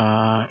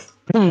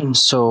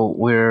 So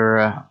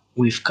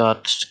we've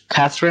got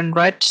Catherine,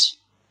 right?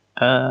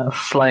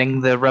 Flying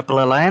the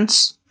Rebel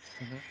Alliance.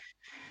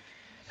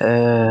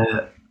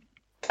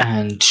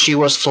 And she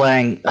was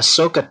flying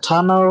Ahsoka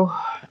Tano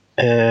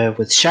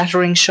with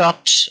Shattering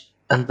Shot,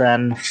 and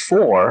then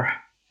 4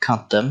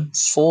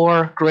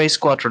 Grey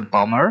Squadron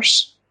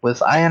bombers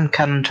with Ion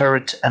Cannon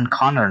Turret and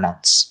Connor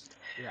Nets.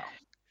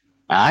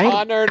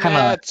 Connor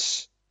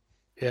Nets!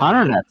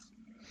 Connor Nets.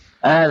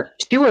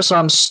 She was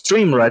on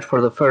stream, right,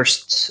 for the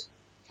first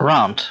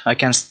round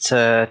against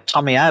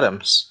Tommy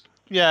Adams.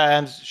 Yeah,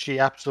 and she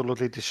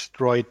absolutely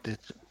destroyed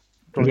it.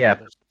 Yeah,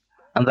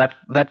 and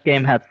that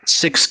game had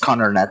 6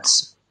 Connor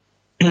Nets.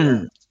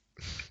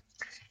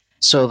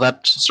 So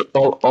that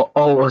all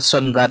of a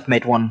sudden that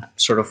made one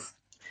sort of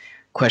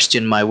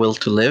question my will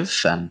to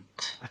live, and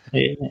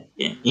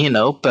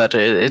but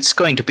it's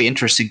going to be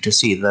interesting to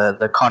see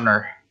the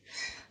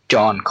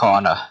John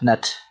Connor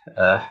net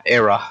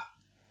era.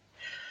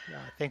 Yeah,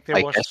 I think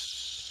there was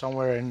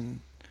somewhere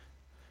in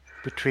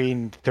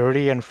between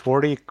 30 and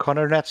 40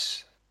 Connor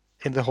nets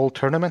in the whole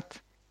tournament,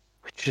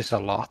 which is a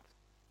lot.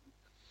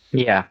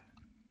 Yeah.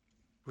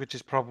 Which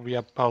is probably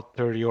about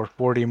 30 or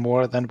 40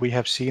 more than we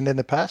have seen in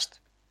the past.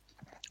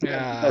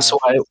 Yeah, so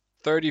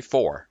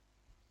 34.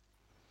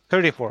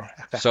 34.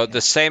 Exactly. So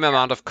the same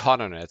amount of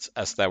Connor nets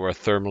as there were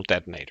thermal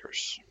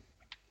detonators.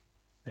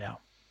 Yeah.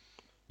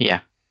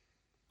 Yeah.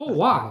 Oh,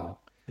 wow.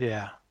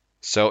 Yeah.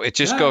 So it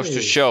just goes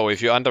to show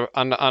if you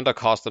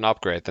undercost an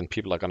upgrade, then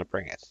people are going to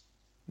bring it.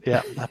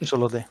 Yeah,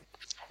 absolutely.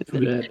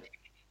 Did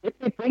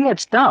they bring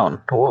it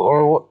down?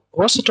 Or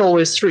was it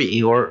always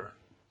 3? Or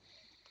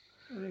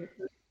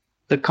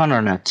the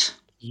Connor net?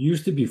 It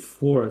used to be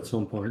 4 at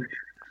some point.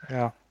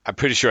 Yeah. I'm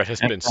pretty sure it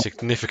has been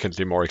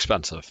significantly more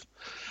expensive.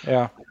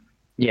 Yeah.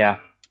 Yeah.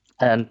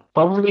 And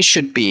probably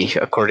should be,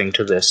 according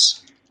to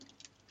this.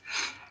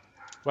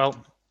 Well,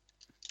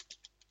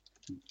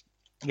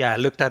 yeah, I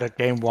looked at her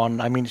game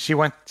 1. I mean, she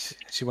went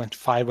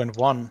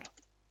 5-1.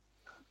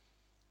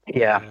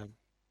 Yeah.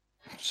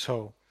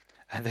 So,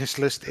 and this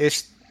list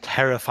is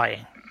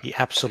terrifying. He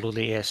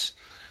absolutely is.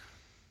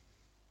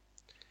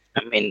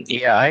 I mean,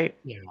 yeah,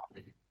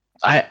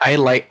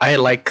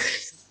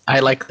 I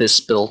like this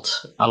build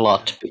a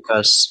lot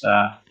because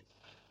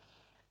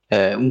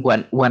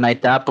when I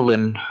dabble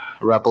in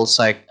Rebels,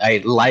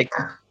 I like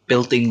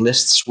building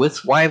lists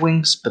with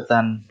Y-wings, but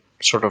then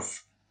sort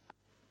of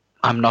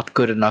I'm not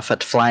good enough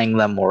at flying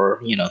them,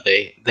 or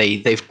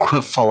they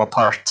fall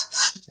apart.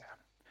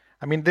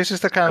 I mean, this is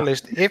the kind of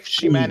list. If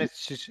she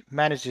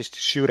manages to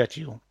shoot at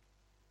you,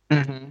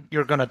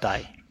 you're gonna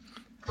die.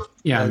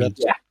 Yeah,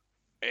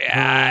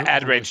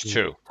 at range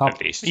 2, at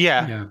least.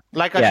 Yeah.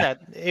 Like I said,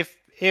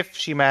 if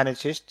she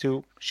manages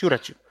to shoot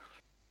at you,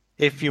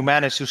 if you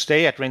manage to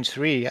stay at range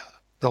 3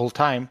 the whole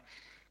time,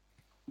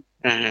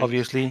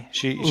 obviously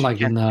she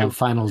like in the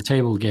final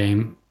table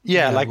game.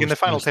 Yeah, like in the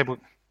final table.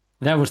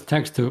 That was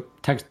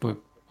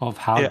textbook of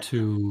how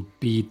to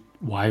beat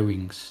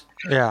Y-wings.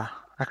 Yeah,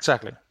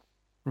 exactly.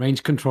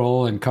 Range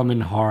control and come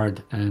in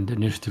hard and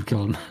initiative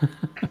kill them.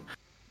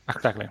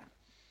 Exactly.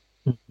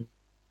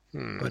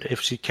 But if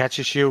she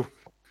catches you,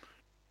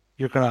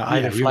 you're gonna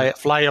either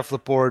fly off the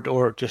board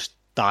or just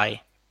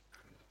die,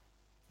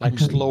 like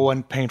slow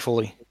and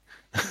painfully,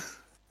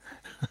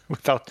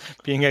 without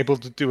being able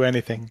to do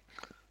anything.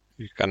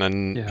 You're gonna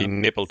be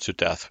nibbled to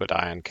death with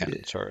ion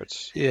cannon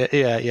turrets.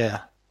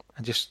 Yeah,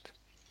 and just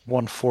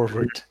one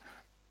forward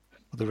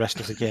for the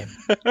rest of the game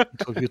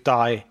until you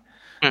die.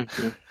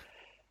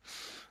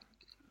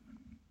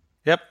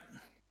 Yep.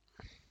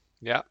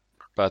 Yeah,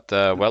 but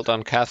well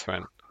done,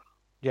 Catherine.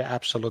 Yeah,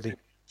 absolutely.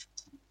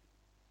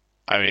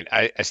 I mean,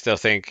 I still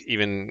think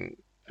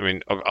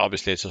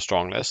obviously it's a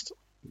strong list,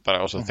 but I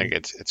also think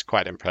it's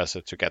quite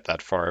impressive to get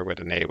that far with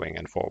an A-wing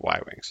and 4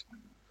 Y-wings.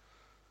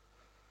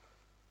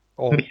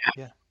 Oh,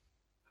 yeah.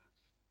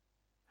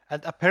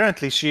 And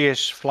apparently she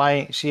is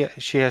flying. She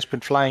has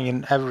been flying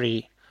in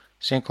every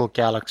single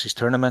Galaxies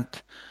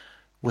tournament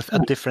with a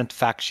different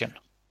faction.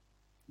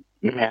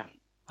 Yeah.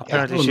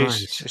 Apparently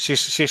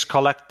she's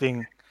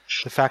collecting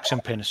the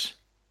faction pins.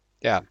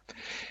 Yeah.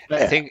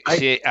 I think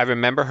I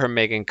remember her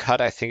making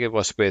cut. I think it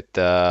was with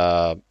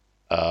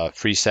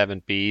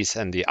 37Bs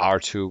and the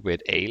R2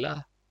 with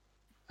Ayla.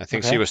 I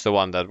think she was the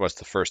one that was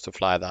the first to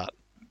fly that.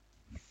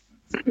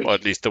 or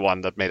at least the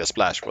one that made a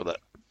splash with it.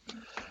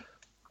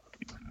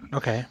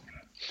 Okay.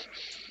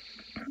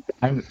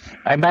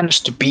 I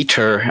managed to beat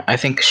her. I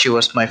think she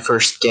was my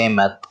first game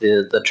at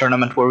the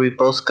tournament where we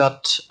both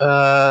got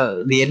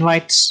the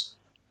invites.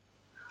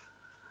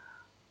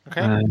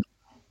 Okay.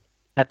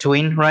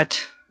 Tatooine, right?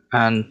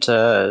 And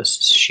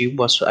she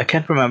was, I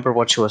can't remember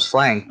what she was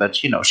flying, but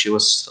she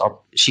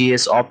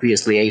is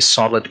obviously a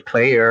solid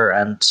player,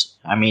 and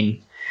I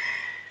mean,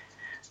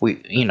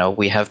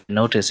 we have been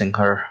noticing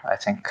her, I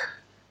think,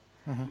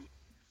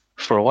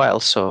 for a while.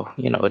 So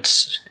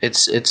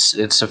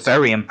it's a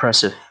very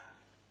impressive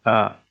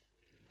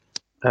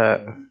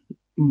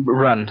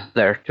run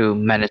there to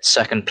manage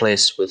second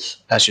place with,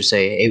 as you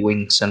say,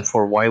 A-wings and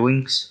 4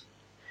 Y-wings.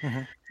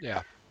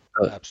 Yeah.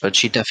 But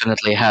she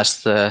definitely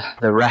has the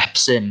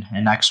reps in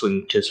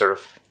X-wing to sort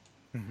of.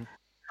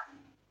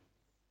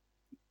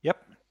 Yep.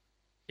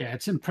 Yeah,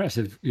 it's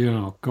impressive,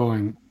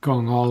 going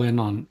all in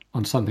on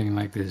something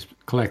like this,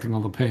 collecting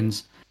all the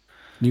pins,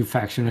 new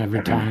faction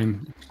every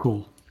time.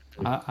 Cool.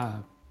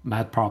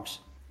 Mad props.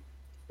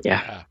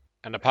 Yeah.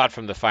 And apart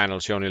from the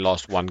finals, she only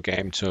lost one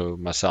game to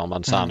Marcel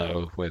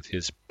Manzano with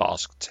his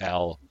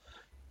Bossk-Tel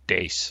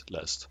Dace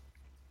list.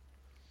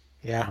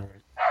 Yeah.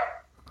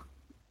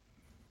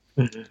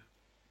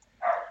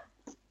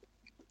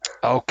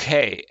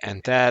 Okay,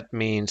 and that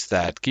means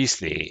that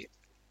Gisli,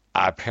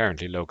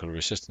 apparently local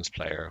resistance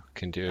player,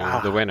 can do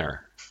the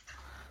winner.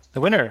 The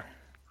winner.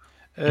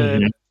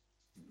 The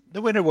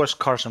winner was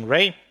Carson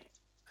Ray.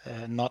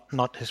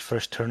 Not his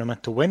first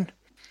tournament to win.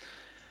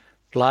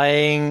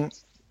 Flying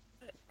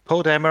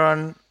Poe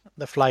Dameron,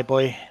 the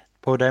Flyboy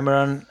Poe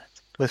Dameron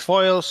with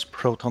foils,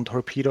 proton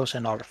torpedoes,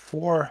 and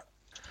R4.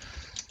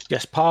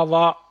 Jess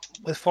Pava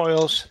with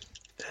foils,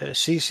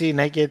 CC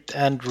naked,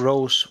 and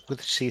Rose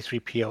with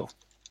C3PO.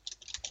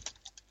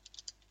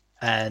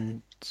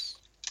 And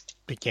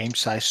the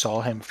games I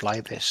saw him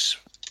fly this,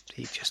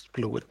 he just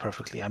blew it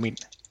perfectly. I mean,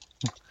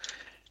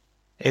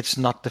 it's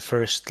not the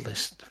first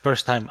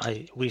time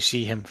we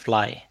see him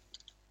fly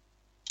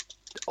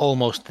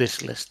almost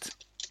this list.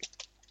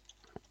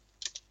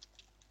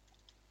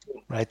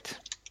 Right?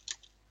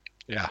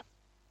 Yeah.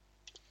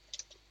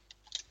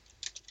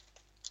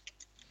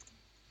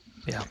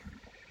 Yeah.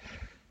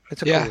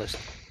 It's a cool list.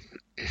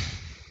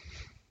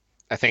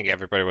 I think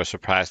everybody was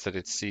surprised that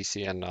it's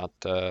CC and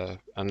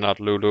not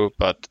Lulu,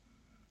 but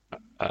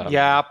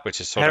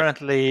which is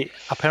apparently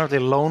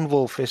Lone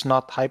Wolf is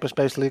not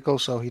hyperspace legal,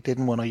 so he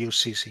didn't want to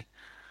use CC.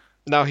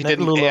 No, he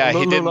didn't.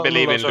 He didn't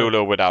believe in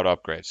Lulu without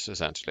upgrades,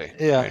 essentially.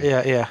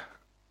 Yeah, yeah.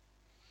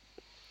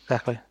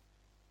 Exactly.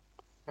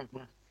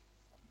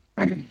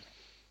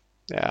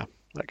 Yeah,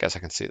 I guess I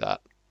can see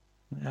that.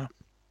 Yeah.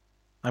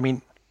 I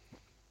mean,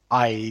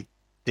 I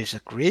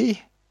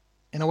disagree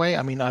in a way.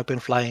 I mean, I've been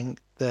flying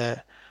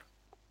the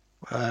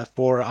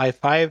 4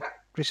 I-5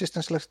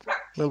 resistance list a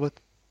little bit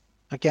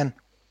again.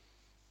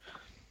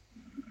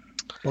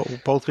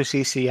 Both with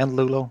CC and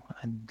Lulo,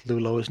 and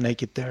Lulo is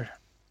naked there,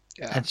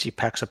 and she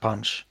packs a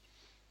punch.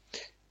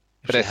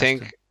 But I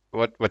think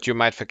what you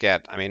might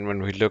forget, I mean,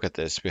 when we look at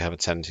this, we have a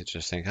tendency to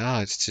just think,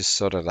 it's just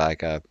sort of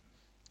like a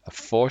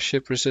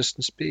 4-ship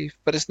resistance beef,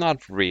 but it's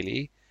not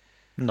really.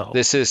 No.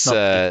 This is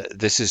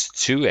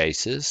 2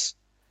 aces,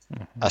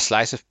 a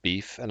slice of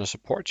beef, and a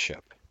support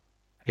ship.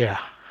 Yeah.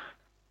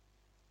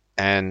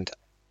 And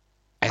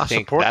I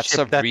think that's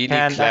a really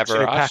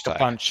clever pack a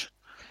punch.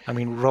 I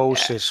mean,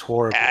 Rose is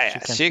horrible.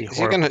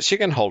 She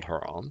can hold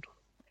her own.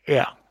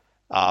 Yeah.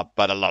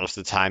 But a lot of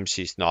the time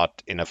she's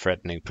not in a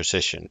threatening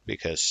position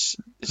because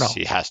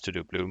she has to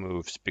do blue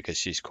moves because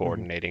she's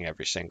coordinating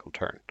every single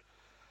turn.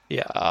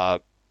 Yeah.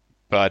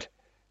 But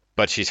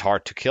she's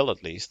hard to kill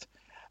at least.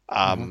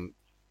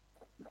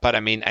 But I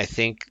mean, I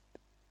think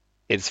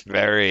it's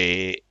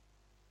very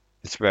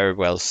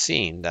well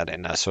seen that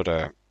in a sort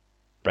of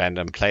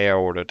random player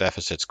order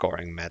deficit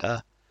scoring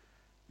meta,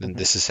 then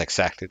this is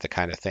exactly the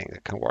kind of thing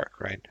that can work,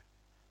 right?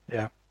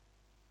 Yeah.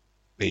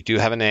 You do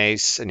have an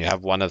ace, and you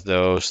have one of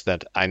those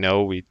that I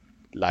know we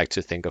like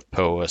to think of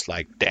Poe as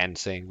like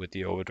dancing with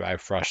the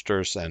overdrive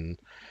thrusters, and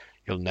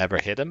you'll never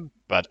hit him.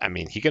 But I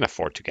mean, he can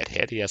afford to get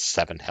hit. He has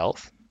 7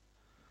 health.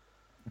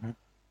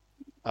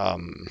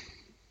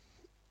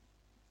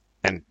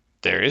 And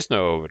there is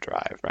no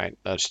overdrive, right?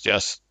 That's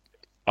just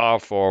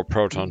R4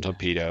 proton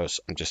torpedoes.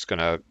 I'm just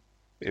gonna,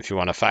 if you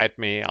want to fight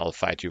me, I'll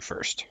fight you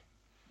first.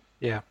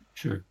 Yeah,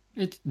 sure.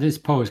 This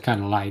Poe is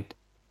kind of light.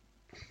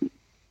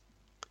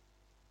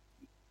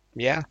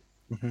 Yeah.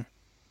 I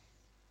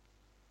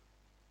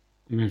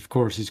mean, of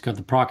course, he's got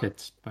the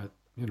prockets, but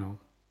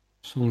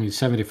it's only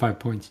 75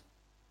 points.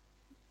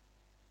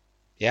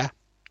 Yeah,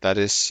 that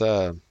is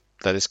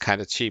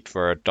kind of cheap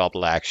for a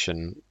double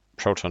action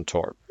proton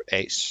torp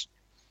ace.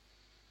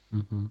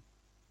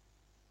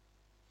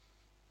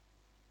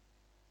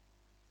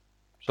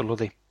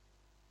 Absolutely.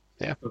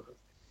 Yeah. All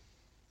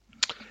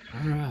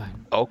right.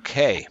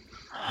 Okay.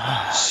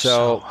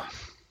 So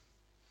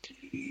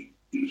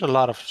there's a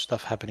lot of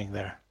stuff happening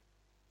there.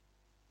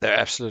 There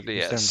absolutely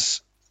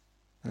is.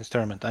 In this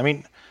tournament. I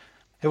mean,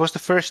 it was the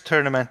first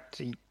tournament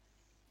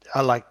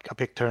like a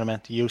big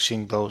tournament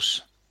using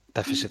those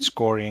deficit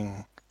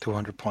scoring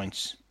 200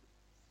 points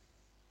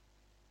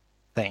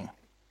thing,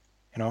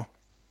 you know?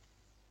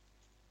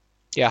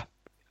 Yeah.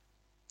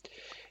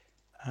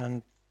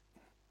 And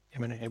I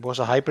mean, it was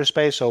a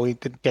hyperspace, so we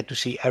didn't get to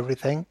see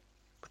everything,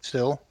 but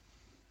still.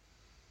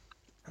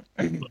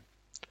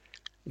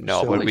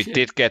 No, but we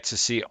did get to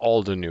see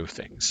all the new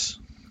things.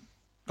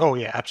 Oh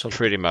yeah, absolutely.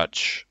 Pretty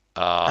much.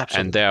 Absolutely.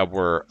 And there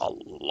were a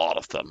lot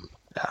of them.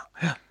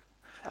 Yeah.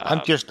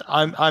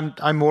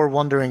 I'm more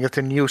wondering if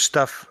the new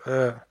stuff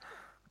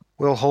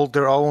will hold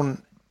their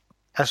own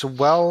as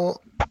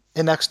well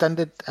in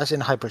extended as in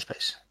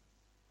hyperspace.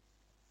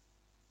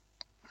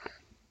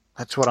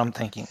 That's what I'm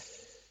thinking.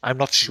 I'm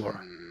not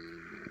sure.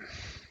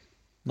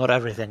 Not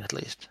everything, at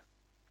least.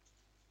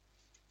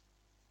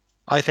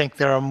 I think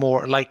there are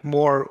more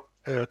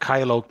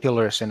Kylo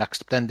killers in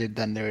extended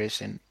than there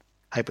is in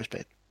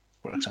hyperspace,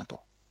 for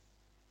example.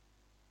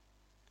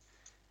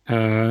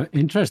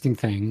 Interesting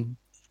thing.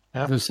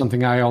 Yeah. There's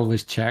something I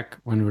always check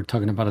when we're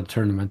talking about a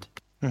tournament.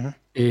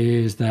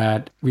 Is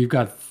that we've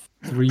got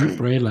 3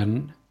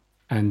 Braylon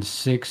and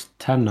 6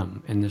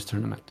 Tandem in this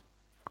tournament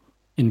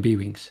in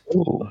B-Wings.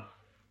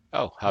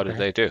 Oh, how did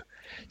they do?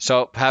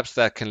 So perhaps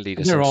that can lead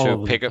us They're all into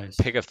over the place.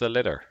 pick of the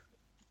litter.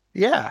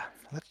 Yeah,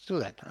 let's do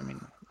that. I mean,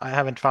 I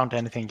haven't found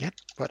anything yet,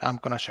 but I'm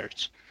gonna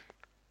search.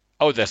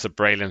 Oh, there's a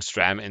Braylon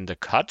Stram in the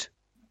cut.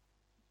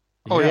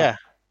 Oh yeah.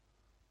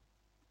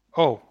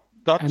 Oh,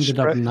 Dutch Ended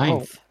up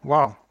 9th. Oh,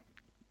 wow.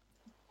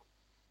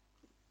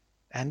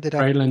 Ended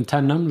up Braylon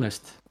Tandem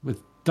list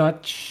with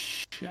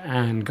Dutch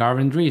and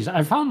Garvin Dries.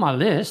 I found my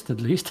list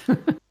at least.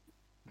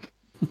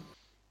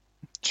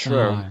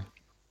 True.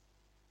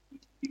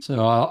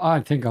 So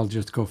I think I'll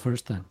just go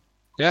first then.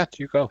 Yeah,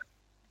 you go.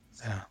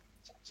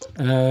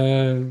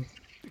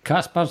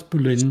 Kaspars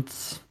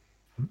Bulins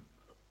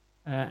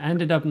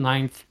ended up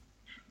 9th.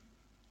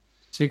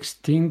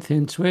 16th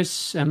in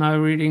Swiss. Am I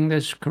reading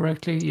this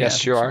correctly?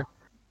 Yes, you are.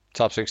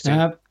 Top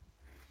 16.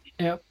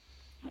 Yep.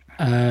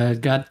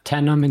 Got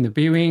Tandem in the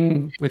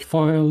B-Wing with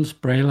foils.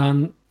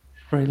 Braylon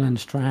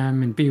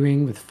Stram in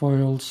B-Wing with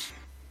foils.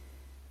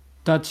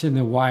 Dutch in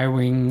the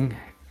Y-Wing.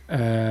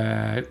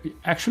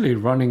 Actually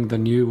running the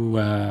new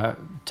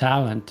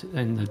talent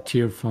in the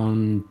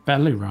Tyrfon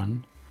belly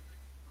run,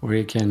 where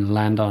you can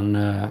land on.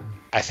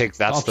 I think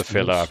that's the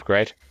filler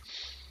upgrade.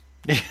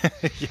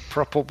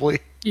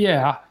 Probably.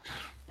 Yeah,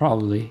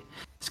 probably.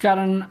 It's got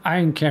an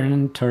Iron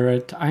Cannon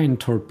turret, Iron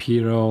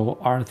Torpedo,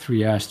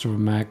 R3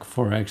 Astromech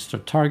for extra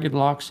target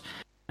locks,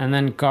 and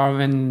then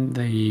Garvin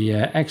the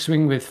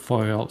X-Wing with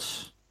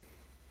foils.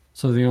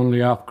 So the only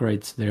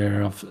upgrades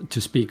there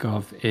to speak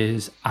of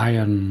is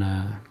iron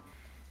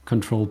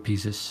control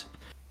pieces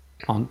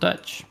on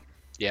Dutch.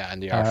 Yeah,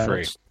 and the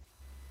R3.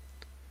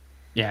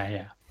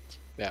 Yeah.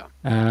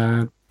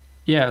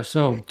 Yeah.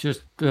 So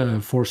just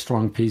 4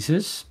 strong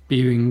pieces.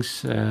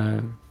 B-Wings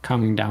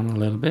coming down a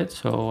little bit,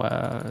 so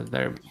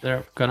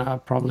they're gonna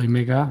probably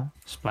make a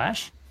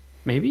splash,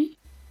 maybe.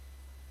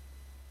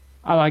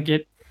 I like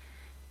it.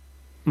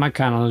 My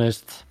kind of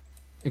list,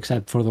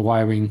 except for the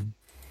Y-Wing.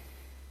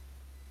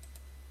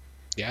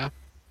 Yeah.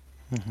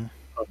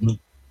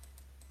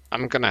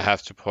 I'm gonna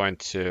have to point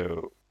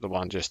to the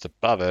one just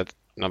above it,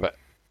 number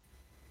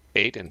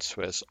 8 in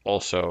Swiss,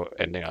 also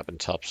ending up in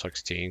top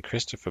 16.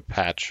 Christopher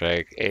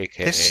Patrick,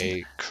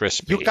 aka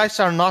Crispy. You guys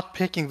are not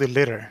picking the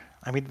litter.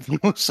 I mean,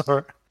 those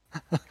are.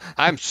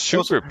 I'm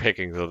super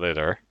picking the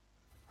litter.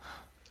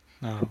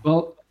 No.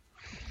 Well,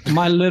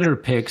 my litter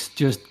picks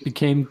just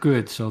became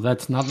good, so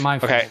that's not my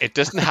fault. Okay, it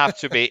doesn't have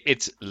to be.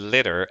 It's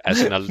litter,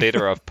 as in a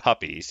litter of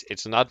puppies.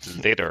 It's not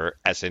litter,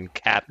 as in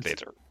cat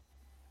litter.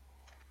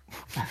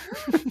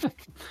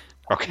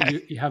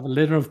 Okay. You have a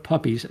litter of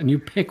puppies, and you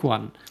pick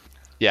one.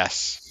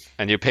 Yes,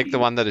 and you pick the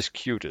one that is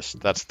cutest.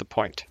 That's the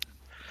point.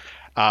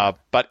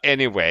 But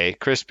anyway,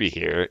 Crispy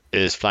here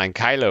is flying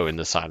Kylo in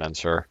the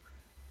Silencer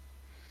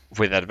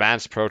with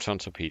advanced proton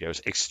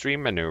torpedoes,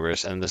 extreme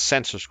maneuvers, and the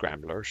sensor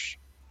scramblers.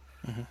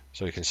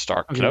 So he can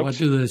start cloak. What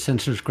do the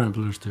sensor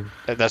scramblers do?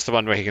 That's the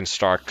one where he can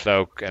start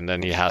cloak, and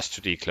then he has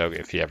to decloak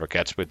if he ever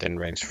gets within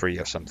range 3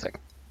 or something.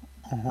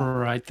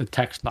 Right, the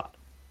tech slot.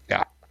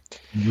 Yeah.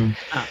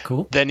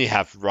 Cool. Then you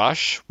have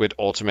Rush with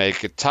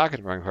automated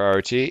target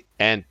priority,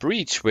 and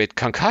Breach with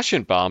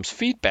concussion bombs,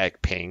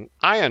 feedback ping,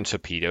 ion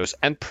torpedoes,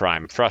 and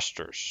prime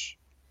thrusters.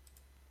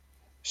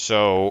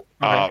 So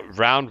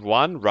round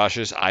 1, Rush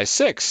is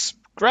I6.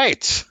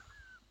 Great.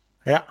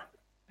 Yeah.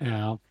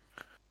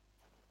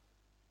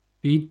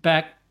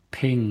 Feedback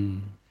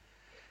ping.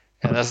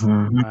 And that's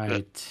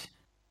Right.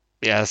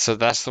 Yeah, so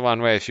that's the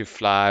one where if you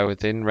fly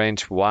within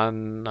range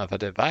 1 of a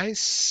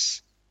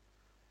device,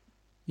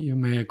 You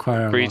may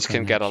acquire a Breach lock can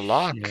on get a edge.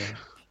 lock. Yeah.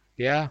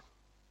 Yeah.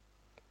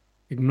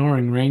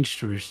 Ignoring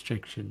range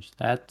restrictions.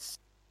 That's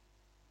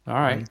all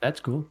right.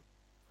 That's cool.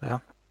 Yeah.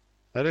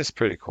 That is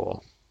pretty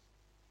cool.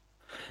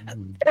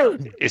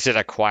 Is it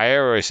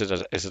acquire or is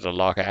it a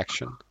lock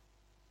action?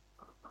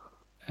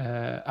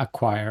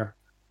 Acquire.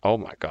 Oh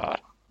my god.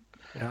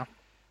 Yeah.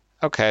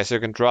 Okay, so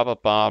you can drop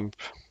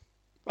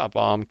a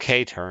bomb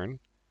K turn.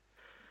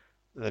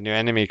 Then your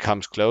enemy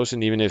comes close,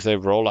 and even if they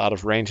roll out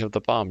of range of the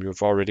bomb,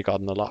 you've already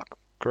gotten the lock.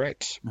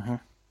 Great. Mm-hmm.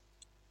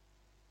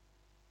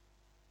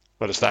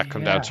 But does that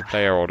come down to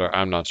player order?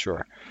 I'm not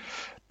sure.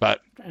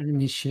 But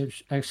enemy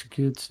ships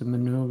executes the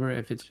maneuver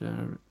if it's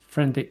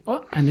friendly.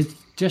 Oh, and it's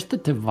just a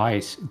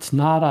device. It's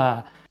not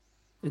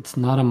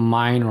a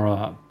mine or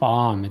a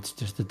bomb. It's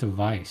just a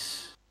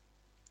device.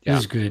 Yeah.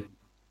 This is good.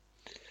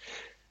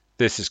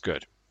 This is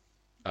good.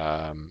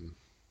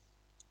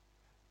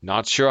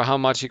 Not sure how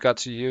much you got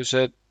to use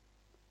it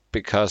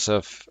because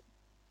of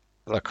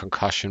the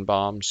concussion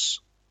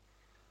bombs.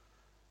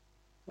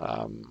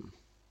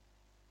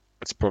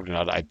 It's probably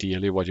not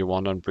ideally what you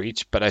want on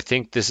Breach, but I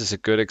think this is a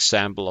good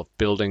example of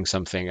building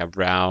something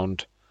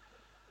around.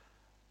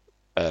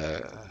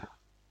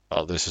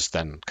 Well, this is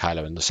then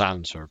Kylo in the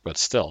silencer, but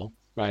still,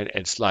 right?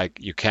 It's like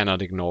you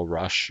cannot ignore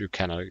Rush, you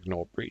cannot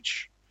ignore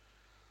Breach.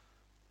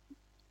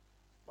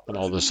 And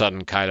all of a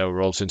sudden, Kylo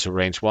rolls into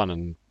range 1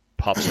 and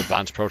pops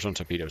advanced proton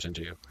torpedoes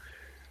into you.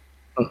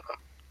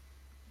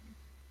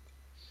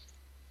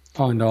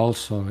 Oh, and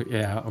also,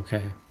 yeah,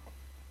 okay.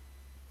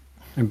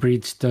 And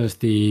Breach does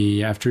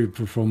after you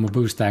perform a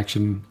boost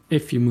action,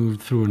 if you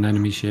move through an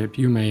enemy ship,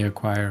 you may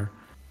acquire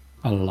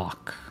a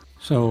lock.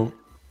 So,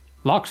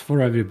 locks for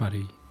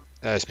everybody.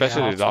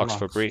 Especially locks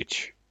for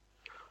Breach.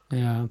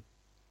 Yeah.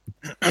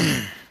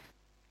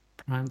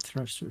 Prime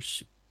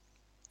thrusters.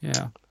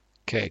 Yeah.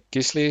 Okay,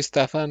 Gisli,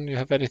 Stefan, you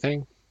have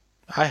anything?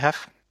 I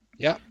have.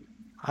 Yeah.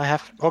 I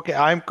have. Okay,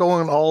 I'm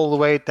going all the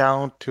way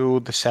down to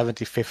the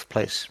 75th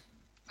place.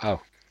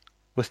 Oh.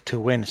 With 2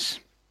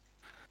 wins.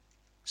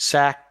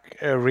 Zach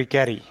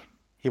Rigetti.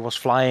 He was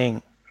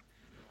flying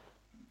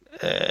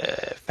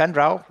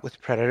Fendrau with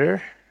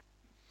Predator,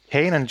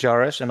 Kanan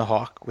Jarrus and a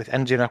Hawk with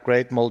engine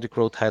upgrade,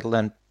 multi-crew title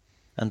and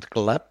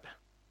Gleb,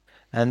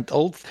 and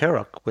Old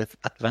Therok with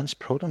advanced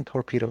proton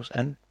torpedoes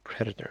and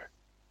Predator.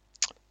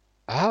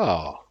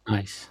 Oh,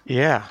 nice.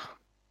 Yeah,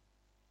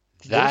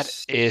 that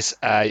is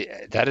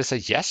a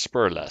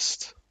Jesper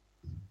list.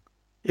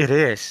 It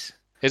is.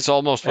 It's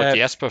almost what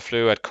Jesper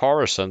flew at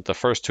Coruscant, the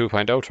first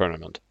 2.0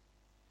 tournament.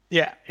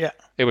 Yeah.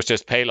 It was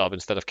just Paylob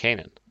instead of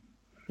Kanan.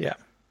 Yeah.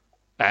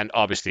 And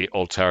obviously,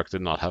 Old Therok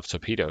did not have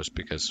torpedoes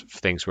because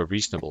things were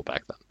reasonable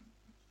back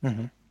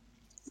then.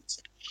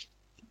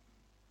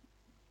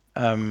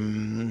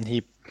 Mm-hmm.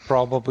 He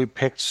probably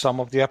picked some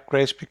of the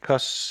upgrades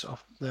because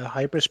of the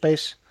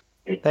hyperspace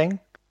thing.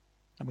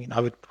 I mean,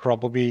 I would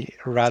probably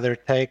rather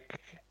take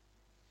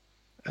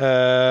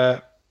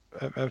a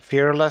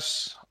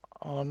Fearless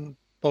on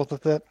both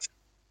of the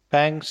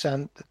bangs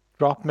and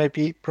drop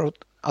maybe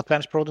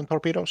advanced proton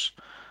torpedoes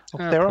of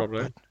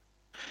Therok,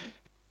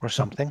 or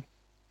something,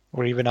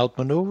 or even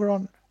outmaneuver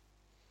on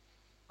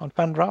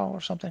Fendrau or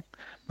something.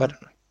 But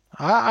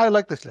I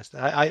like this list.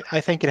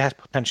 I think it has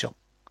potential.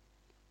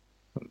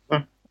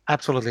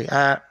 Absolutely.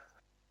 I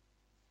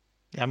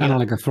mean, kind of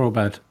like a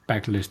throwback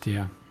backlist,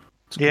 yeah.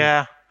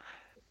 Yeah.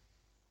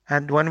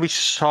 And when we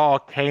saw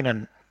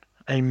Kanan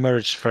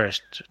emerge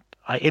first,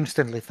 I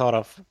instantly thought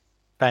of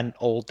Ben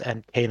Old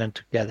and Kanan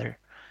together.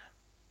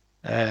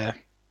 I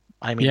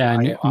mean, yeah,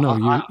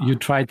 you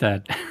tried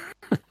that.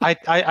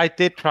 I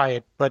did try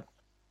it, but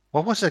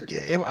what was it?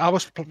 I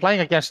was playing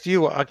against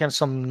you against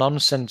some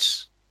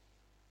nonsense,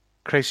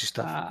 crazy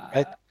stuff,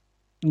 right?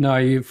 No,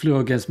 you flew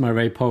against my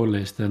Ray Poe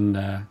list, and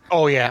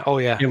oh yeah,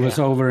 it was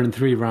over in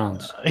 3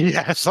 rounds.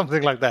 Yeah,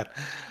 something like that.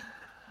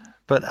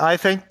 But I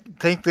think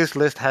this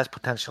list has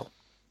potential,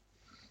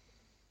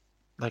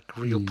 like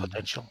real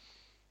potential.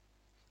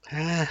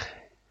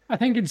 I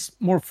think it's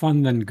more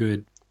fun than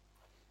good.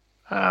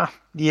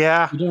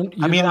 Yeah. You don't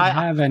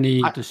have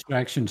any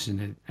distractions in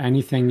it.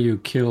 Anything you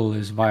kill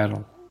is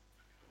vital.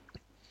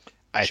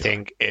 I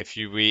think if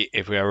we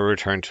ever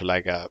return to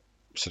like a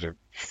sort of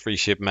free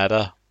ship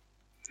meta,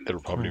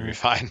 it'll probably be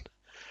fine.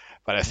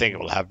 But I think it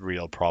will have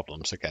real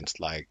problems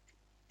against like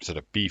sort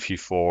of beefy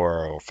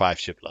 4 or 5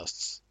 ship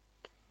lists.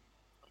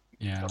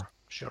 Yeah.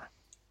 Sure.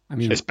 I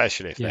mean,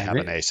 especially if they have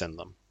an ace in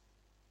them.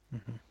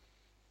 Mm-hmm.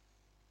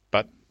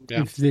 But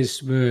yeah. If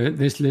this were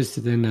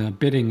listed in a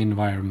bidding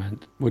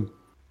environment, would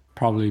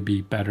probably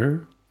be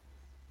better.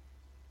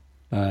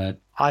 But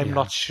I'm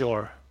not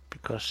sure,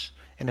 because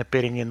in a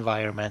bidding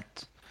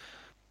environment,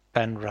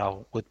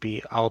 Fendrau would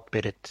be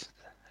outbidded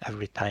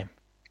every time.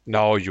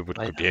 No, you would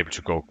be able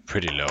to go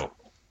pretty low.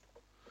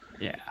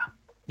 Yeah.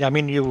 Yeah, I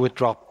mean, you would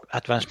drop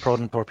advanced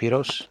proton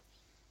torpedoes.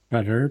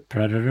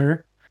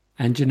 Predator,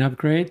 engine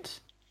upgrade,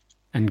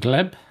 and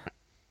Gleb.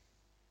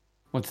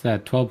 What's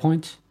that, 12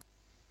 points?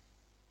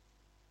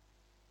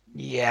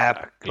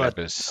 Yeah, Gleb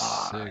is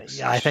 6.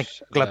 Yeah, I think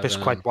Gleb is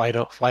quite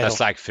vital. That's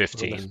like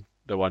 15,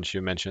 the ones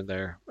you mentioned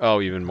there. Oh,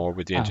 even more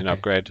with the engine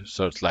upgrade,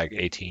 so it's like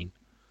 18.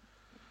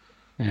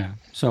 Yeah,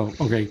 so,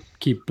 okay,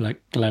 keep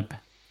Gleb,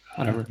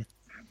 whatever.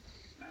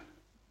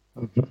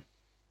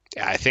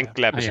 Yeah, I think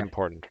Gleb is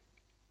important.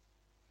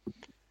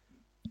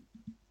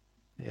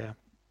 Yeah.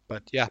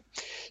 But yeah.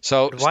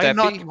 So why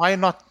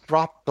not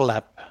drop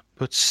Gleb,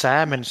 put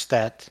Sam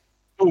instead,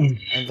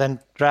 and then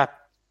drop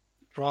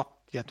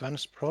the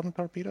advanced proton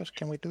torpedoes?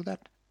 Can we do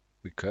that?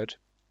 We could.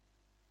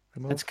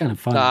 That's kind of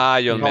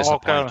fun. You'll miss a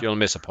point. Okay. You'll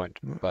miss a point.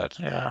 But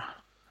Yeah.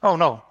 Oh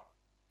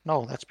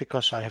no, that's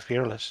because I have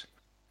Fearless.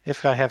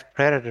 If I have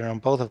Predator on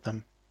both of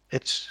them,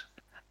 it's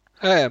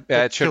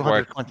it should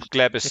work. 220.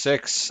 Gleb is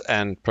 6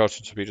 and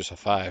Proton Torpedoes are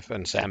 5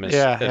 and Sam is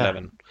Yeah,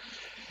 11.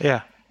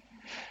 Yeah.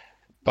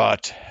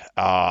 But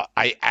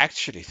I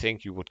actually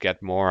think you would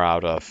get more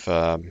out of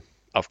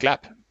Gleb,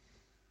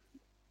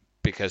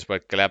 because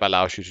what Gleb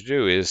allows you to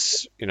do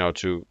is,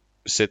 to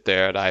sit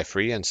there at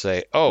I3 and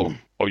say, oh,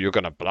 you're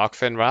gonna block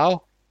Finn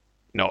Rao?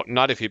 No,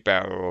 not if he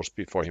barrel rolls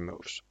before he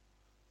moves,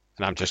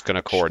 and I'm just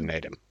gonna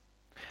coordinate him.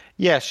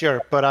 Yeah,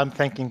 sure, but I'm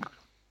thinking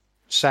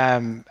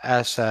Sam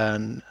as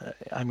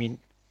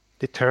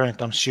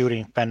deterrent on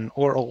shooting Fenn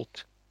or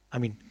Ult. I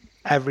mean,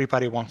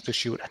 everybody wants to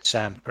shoot at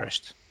Sam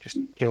first. Just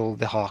kill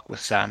the Hawk with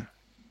Sam.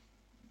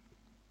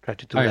 Try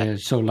to do that. Yeah,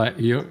 so like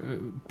you're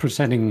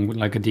presenting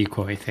like a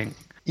decoy thing.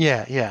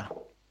 Yeah.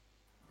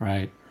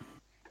 Right.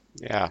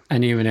 Yeah.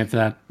 And even if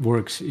that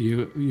works,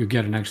 you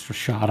get an extra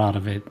shot out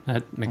of it.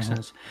 That makes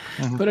sense.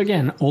 But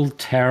again, old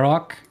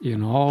Tarok,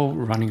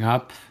 running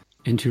up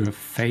into your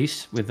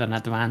face with an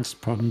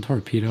advanced proton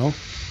torpedo,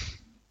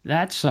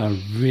 that's a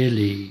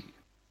really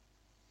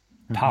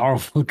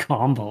powerful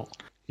combo.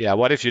 Yeah,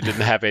 what if you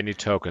didn't have any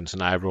tokens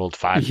and I rolled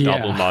 5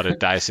 double modded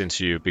dice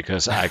into you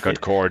because I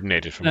got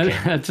coordinated from King?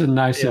 That's a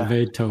nice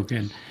evade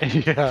token.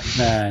 Yeah.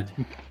 Bad.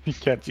 You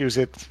can't use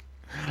it.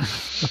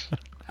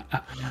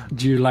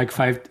 Do you like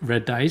 5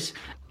 red dice?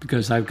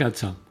 Because I've got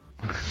some.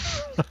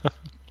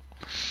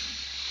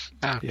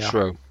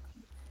 True.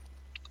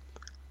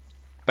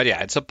 But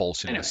yeah, it's a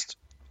ballsy list.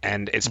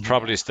 And it's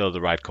probably still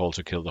the right call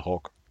to kill the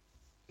Hawk.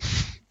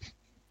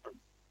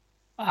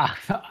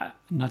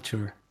 Not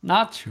sure.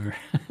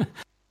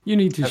 You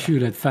need to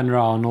shoot at Fenrir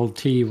and Old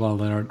T while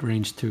they're at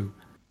range 2.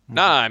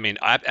 No, I mean,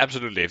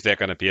 absolutely. If they're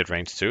going to be at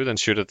range 2, then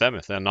shoot at them.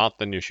 If they're not,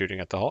 then you're shooting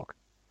at the Hawk.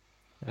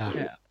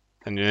 Yeah.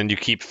 And then you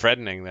keep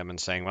threatening them and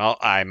saying, well,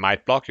 I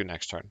might block you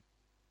next turn.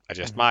 I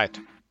just might.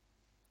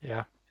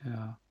 Yeah.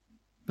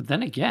 But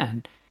then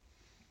again,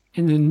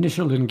 in the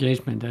initial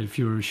engagement, if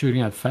you were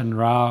shooting at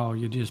Fenrir,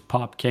 you just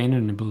pop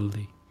Kanan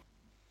ability.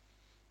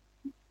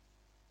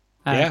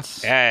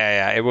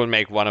 Yeah. It will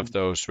make one of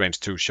those range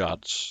 2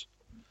 shots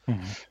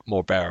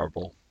more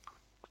bearable.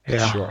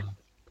 Yeah. Sure.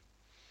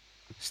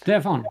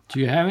 Stefan, do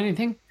you have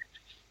anything?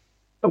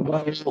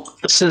 Well,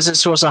 since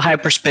this was a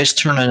hyperspace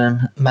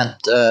tournament,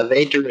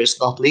 Vader is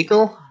not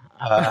legal,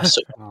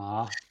 so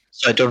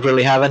I don't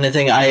really have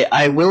anything.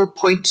 I will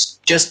point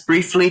just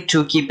briefly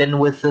to keep in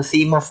with the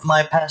theme of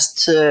my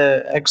past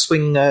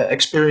X-Wing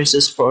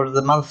experiences for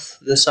the month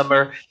this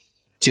summer,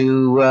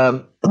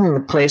 to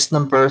place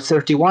number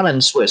 31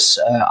 in Swiss,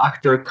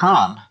 Akhtar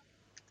Khan.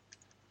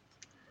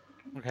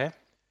 Okay.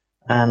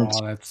 And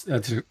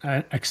that's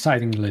an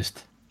exciting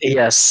list.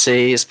 yes,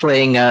 he's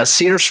playing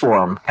Seer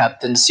Swarm,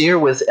 Captain Seer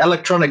with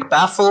Electronic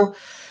Baffle,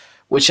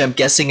 which I'm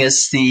guessing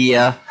is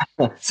the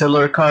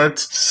filler card,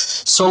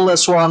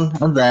 soulless one,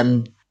 and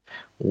then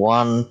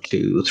 1,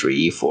 2,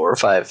 3, 4,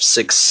 5,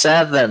 6,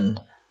 7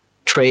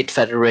 Trade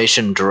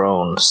Federation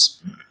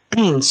drones.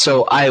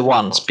 So I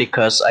won,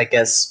 because I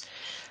guess,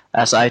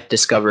 as I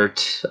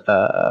discovered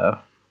a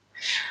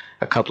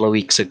couple of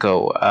weeks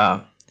ago,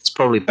 it's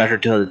probably better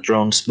to have the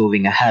drones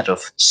moving ahead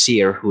of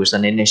Seer, who is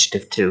an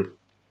initiative 2.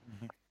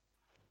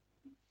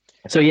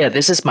 So yeah,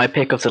 this is my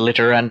pick of the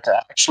litter, and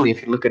actually,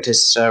 if you look at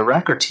his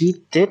record,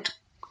 he did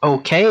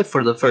okay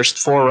for the first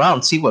 4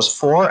 rounds. He was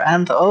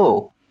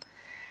 4-0,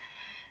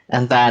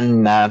 and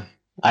then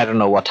I don't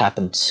know what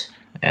happened.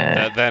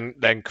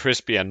 Then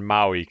Crispy and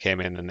Maui came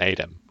in and ate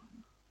him.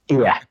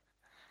 Yeah.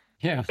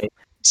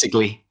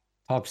 Basically.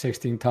 Top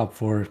 16, top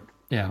 4.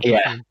 Yeah.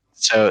 Yeah.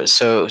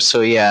 So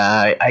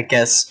yeah, I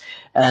guess,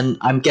 and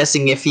I'm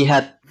guessing if he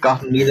had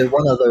gotten either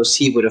one of those,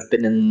 he would have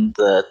been in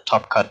the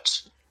top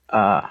cut.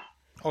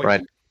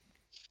 Right.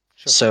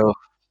 Sure.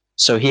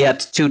 So he had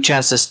 2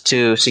 chances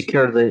to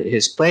secure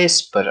his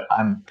place, but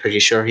I'm pretty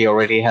sure he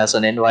already has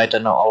an invite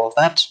and all of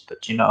that. But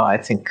I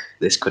think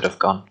this could have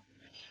gone.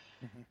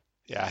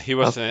 Yeah, he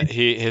was.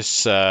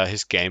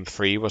 His game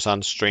 3 was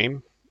on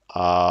stream,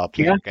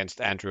 playing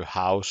against Andrew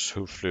House,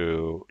 who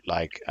flew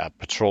like a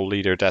patrol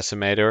leader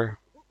decimator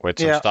with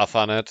some stuff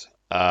on it.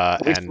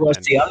 Which was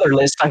the other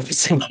list I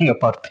was thinking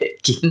about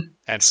picking.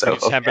 And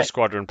Tempest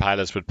Squadron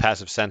pilots with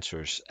passive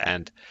sensors,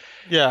 and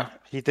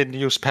he didn't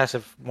use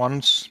passive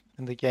once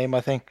in the game,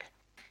 I think.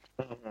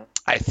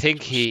 I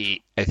think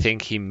he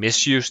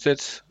misused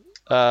it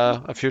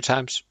a few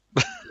times,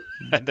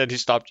 and then he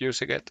stopped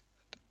using it.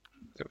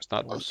 It was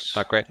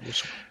not great.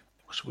 It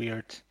was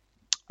weird.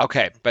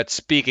 Okay, but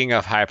speaking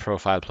of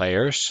high-profile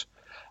players,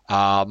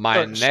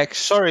 next.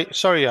 Sorry,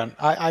 Jan.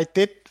 I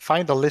did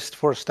find a list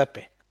for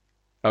Steppe.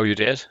 Oh, you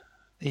did?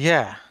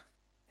 Yeah.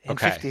 In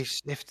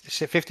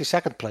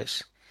 52nd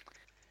place.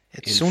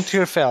 It's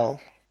Soontir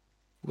Fel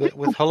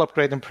with hull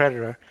upgrade and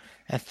Predator,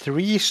 and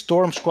 3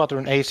 Storm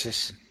Squadron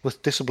aces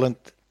with disciplined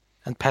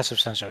and passive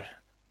sensor,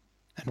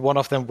 and one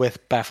of them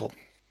with baffle.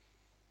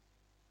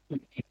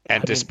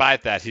 And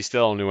despite that, he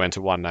still only went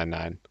to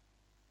 199.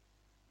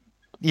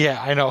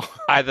 Yeah, I know.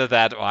 Either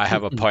that, or I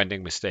have a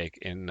pointing mistake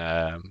in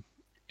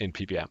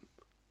PPM.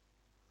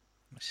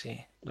 Let's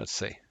see. Let's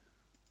see.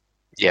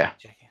 Yeah.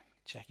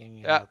 Checking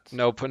it Yeah, out.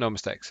 no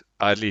mistakes.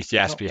 At least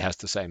Jaspi has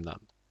the same then.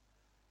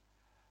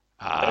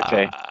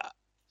 Okay.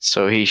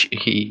 So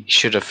he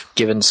should have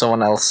given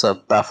someone else a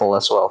baffle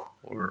as well.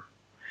 Or...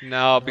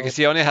 No, because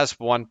he only has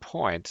 1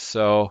 point.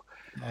 So,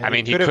 I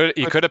mean, he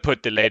could have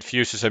put delayed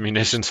fuses and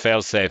munitions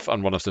failsafe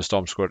on one of the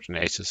Storm Squadron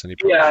aces, and he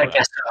I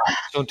guess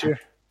so. Suntir.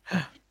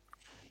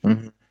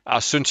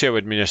 Suntir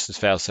with munitions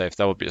failsafe,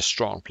 that would be a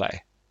strong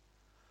play.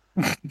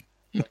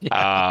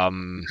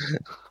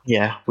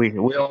 Yeah, we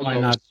all Why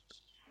know. not?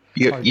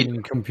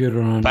 Targeting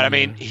computer on. But I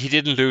mean, he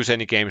didn't lose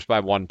any games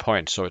by 1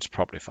 point, so it's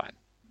probably fine.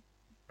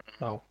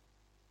 No.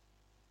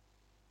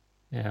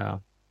 Yeah.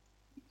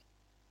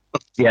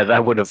 Yeah,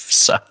 that would have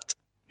sucked.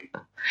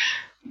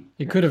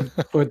 He could have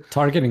put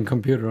targeting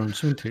computer on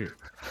Suntir.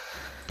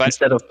 But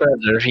instead of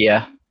further,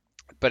 yeah.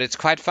 But it's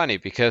quite funny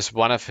because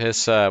one of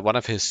his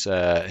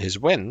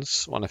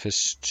wins, one of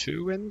his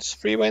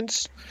 3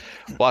 wins,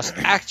 was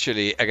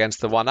actually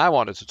against the one I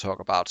wanted to talk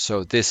about.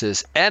 So this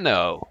is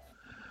Enno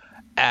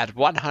at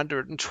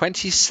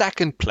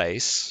 122nd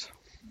place,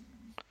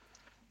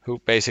 who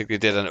basically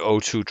did an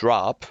 0-2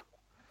 drop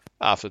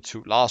after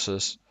 2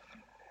 losses.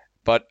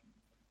 But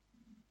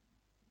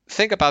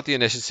think about the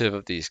initiative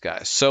of these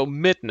guys. So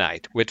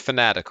Midnight with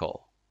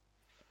Fanatical,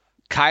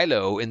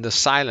 Kylo in the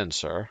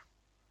Silencer,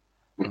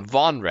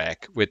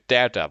 Vonrek with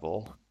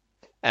Daredevil,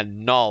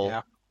 and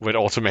Null with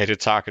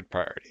Automated Target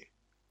Priority.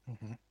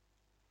 Mm-hmm.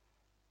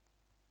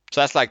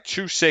 So that's like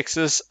 2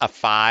 6s, a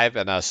 5,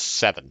 and a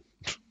 7.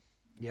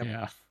 Yep.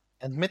 Yeah.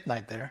 And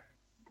Midnight there.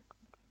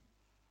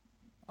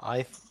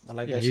 I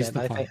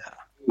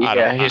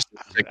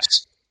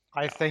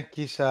think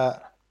he's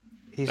a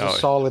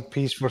solid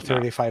piece for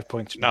 35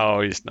 points. No,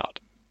 he's not.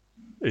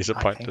 He's a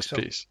pointless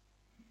piece.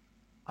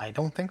 I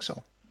don't think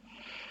so.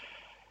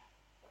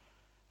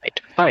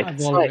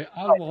 I've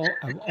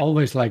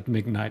always liked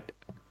Midnight,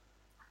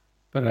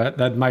 but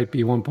that might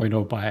be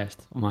 1.0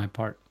 biased on my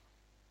part.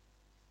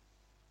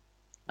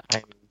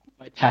 I'm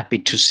quite happy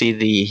to see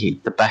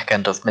the back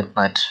end of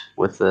Midnight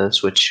with the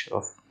switch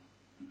of.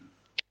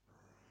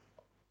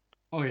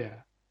 Oh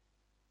yeah.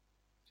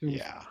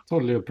 Yeah.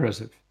 Totally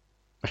oppressive.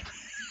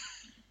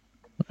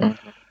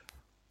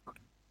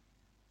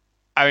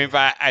 I mean,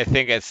 but I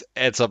think it's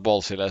a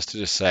ballsy list to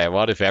just say,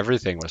 what if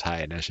everything was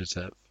high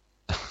initiative?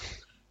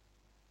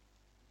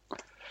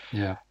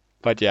 Yeah.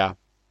 But yeah.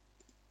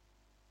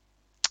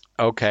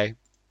 Okay.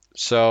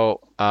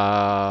 So,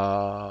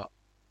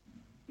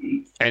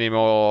 any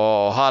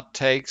more hot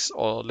takes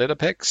or litter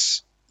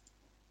picks?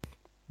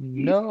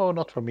 No,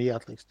 not for me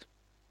at least.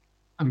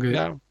 I'm good.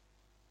 No.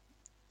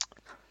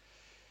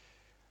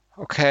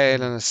 Okay,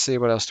 let's see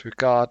what else we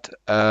got.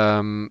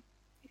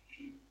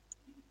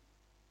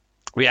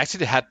 We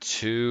actually had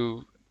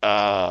 2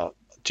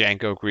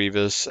 Django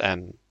Grievous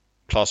and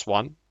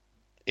 +1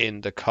 in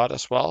the cut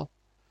as well.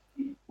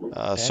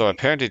 So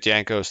apparently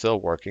Django is still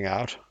working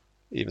out,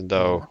 even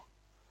though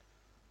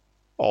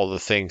all the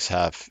things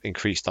have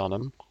increased on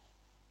him.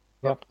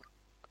 Yep.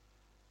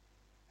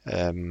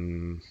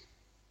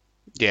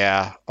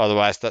 Yeah,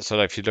 otherwise that's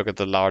sort of, if you look at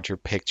the larger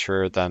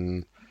picture,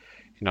 then,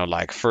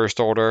 like First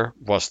Order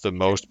was the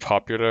most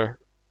popular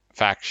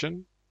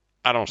faction.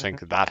 I don't think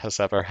that has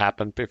ever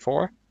happened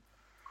before.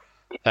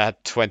 They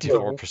had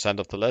 24%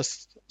 of the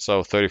list,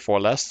 so 34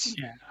 lists.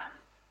 Yeah.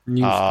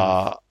 New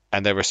stuff.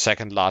 And they were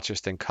second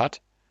largest in cut.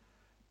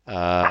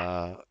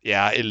 11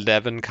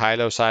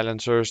 Kylo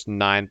silencers,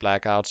 9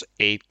 blackouts,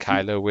 8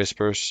 Kylo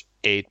whispers,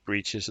 8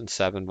 breaches, and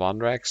 7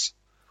 Vonreks.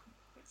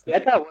 Yeah,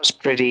 that was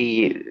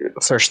pretty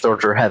First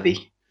Order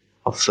heavy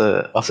of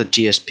the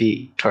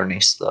GSP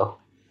tourneys, though.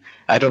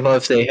 I don't know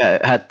if they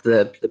had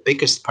the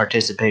biggest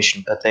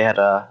participation, but they had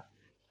a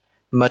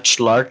much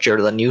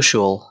larger than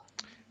usual.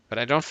 But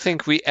I don't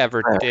think we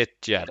ever did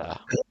Jeddah.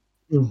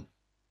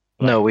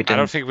 No, we didn't. I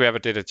don't think we ever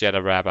did a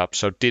Jeddah wrap up.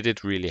 So did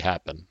it really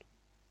happen?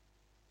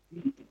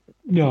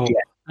 No,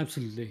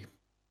 absolutely.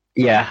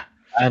 Yeah,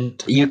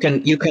 and you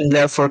can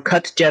therefore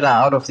cut Jeddah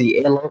out of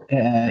the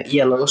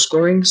ELO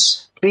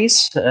scorings,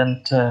 please,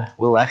 and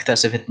we'll act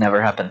as if it never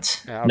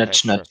happened. Yeah, okay,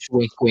 nudge, sure. nudge,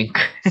 wink, wink.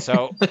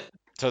 So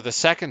the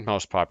second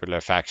most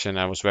popular faction,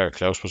 I was very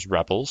close, was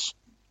Rebels,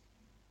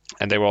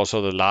 and they were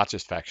also the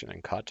largest faction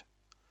in cut.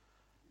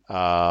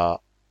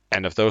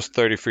 And of those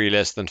 33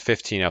 lists, then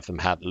 15 of them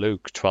had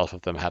Luke, 12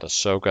 of them had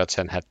Ahsoka,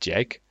 10 had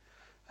Jake,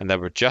 and there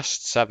were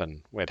just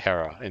 7 with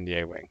Hera in the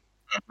A-Wing.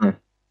 Mm-hmm.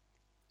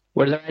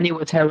 Were there any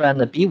with Hera in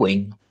the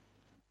B-Wing?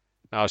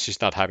 No, she's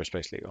not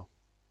hyperspace legal.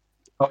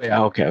 Oh,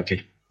 yeah,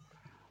 okay.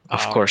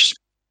 Of course.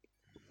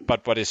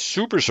 But what is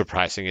super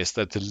surprising is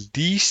that the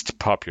least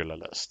popular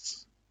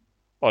lists,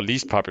 or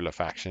least popular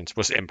factions,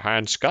 was Empire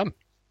and Scum.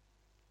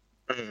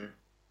 Mm.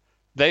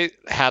 They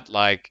had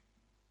like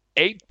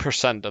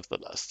 8% of the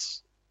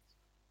lists.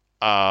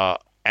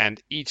 And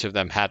each of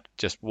them had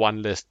just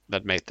 1 list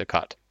that made the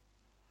cut.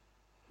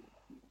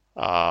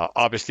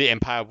 Obviously,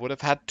 Empire would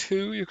have had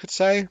 2, you could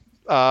say.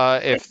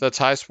 if the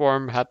TIE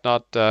Swarm had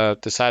not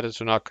decided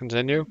to not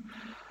continue.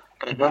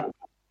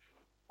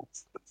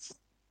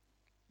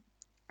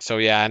 So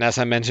yeah, and as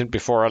I mentioned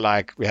before,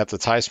 like we had the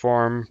TIE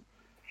Swarm.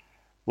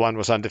 One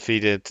was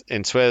undefeated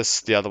in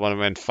Swiss. The other one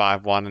went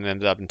 5-1 and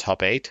ended up in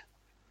top 8.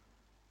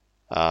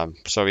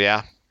 So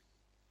yeah.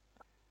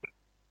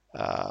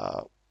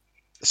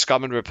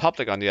 Scum and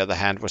Republic, on the other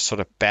hand, was sort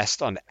of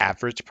best on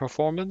average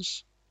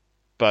performance,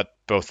 but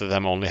both of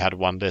them only had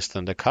one list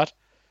in the cut.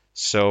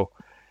 So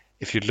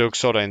if you look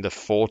sort of in the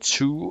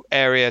 4-2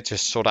 area,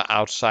 just sort of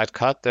outside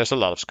cut, there's a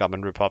lot of Scum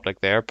and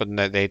Republic there, but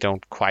they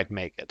don't quite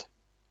make it.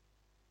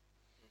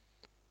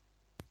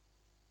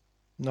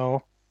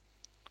 No.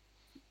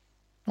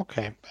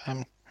 Okay.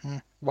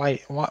 Why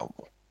is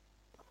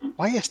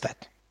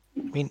that?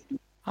 I mean,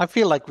 I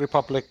feel like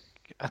Republic,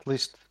 at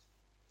least,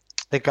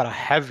 they got a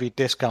heavy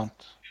discount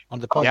on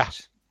the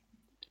points.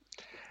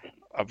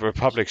 Yeah.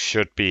 Republic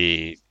should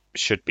be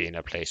in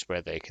a place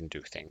where they can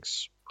do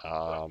things.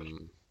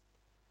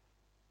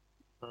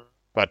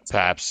 But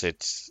perhaps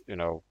it's,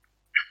 the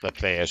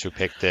players who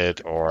picked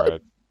it, or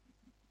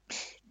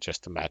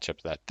just the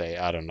matchup that day.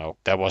 I don't know.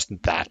 There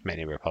wasn't that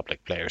many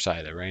Republic players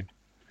either, right?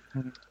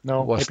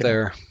 No. Was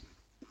there?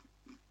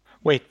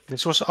 Wait,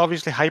 this was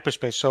obviously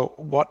hyperspace. So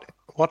what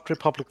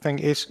Republic thing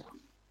is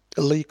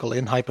illegal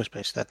in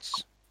hyperspace?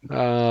 That's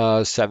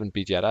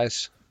 7B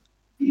Jedis.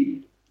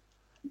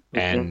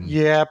 And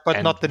yeah,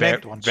 but not the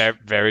named ones.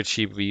 Very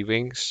cheap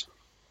V-Wings.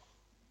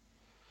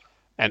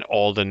 And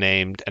all the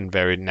named and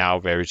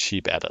very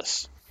cheap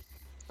Eddas.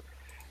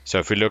 So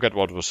if we look at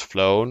what was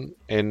flown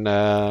in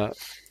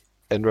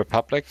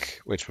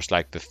Republic, which was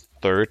like the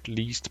third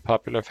least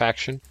popular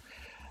faction,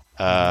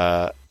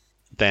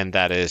 then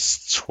that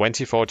is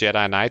 24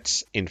 Jedi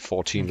Knights in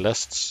 14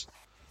 lists.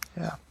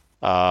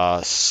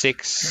 Yeah.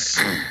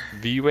 6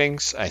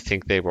 V-Wings. I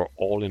think they were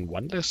all in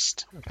one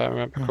list, if I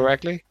remember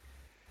correctly.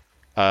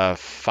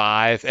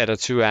 5 Edda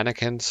 2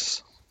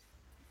 Anakins.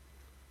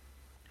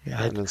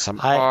 Yeah, and then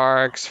some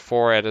ARCs,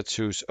 4 Edda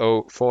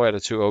 2s, 4 Edda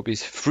 2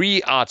 OBs,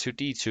 3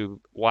 R2D2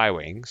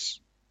 Y-Wings,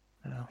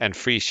 and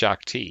 3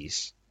 Shak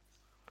Ts.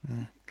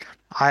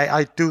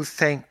 I do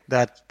think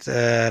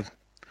that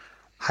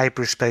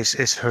hyperspace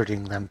is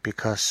hurting them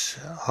because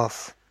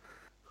of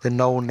the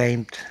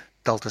no-named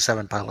Delta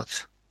 7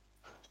 pilots.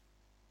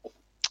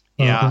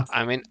 Yeah,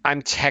 I mean,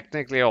 I'm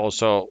technically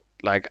also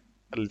like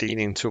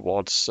leaning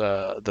towards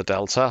the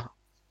Delta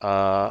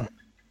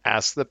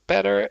as the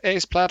better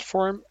ace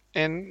platform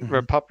in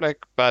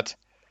Republic, but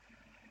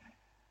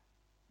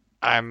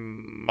I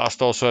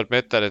must also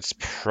admit that it's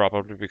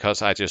probably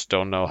because I just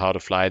don't know how to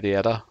fly the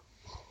Edda.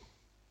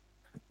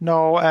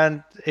 No,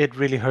 and it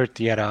really hurt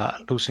the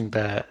Edda losing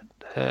the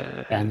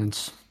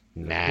cannons.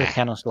 The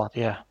cannon slot.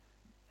 Yeah,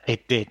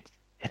 it did.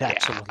 It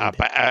absolutely did.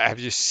 But have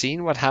you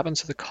seen what happened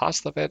to the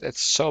cost of it?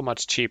 It's so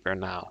much cheaper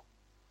now.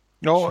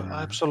 No,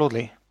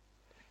 absolutely.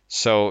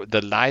 So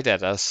the light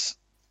Eddas,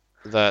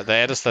 the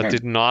Eddas that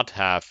did not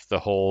have the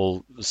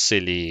whole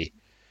silly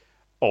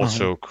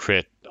also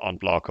crit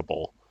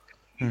unblockable,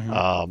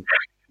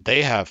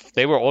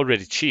 they were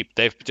already cheap.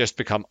 They've just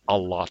become a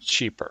lot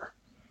cheaper.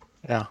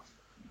 Yeah.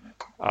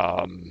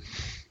 I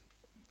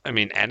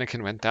mean,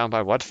 Anakin went down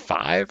by what,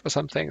 5 or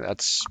something?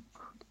 That's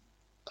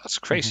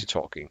crazy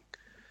talking.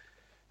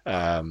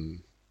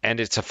 And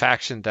it's a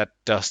faction that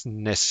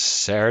doesn't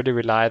necessarily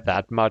rely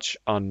that much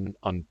on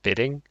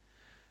bidding,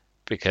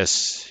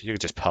 because you can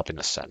just pop in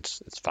a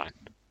sense. It's fine.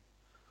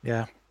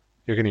 Yeah.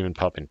 You can even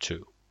pop in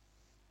 2.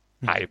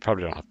 You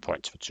probably don't have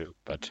points for 2,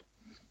 but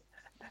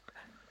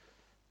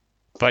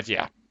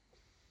yeah.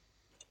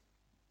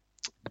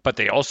 But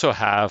they also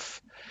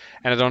have,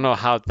 and I don't know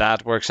how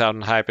that works out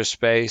in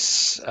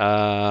hyperspace,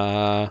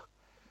 but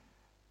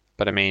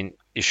I mean,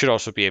 you should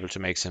also be able to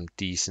make some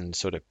decent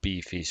sort of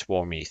beefy,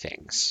 swarmy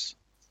things.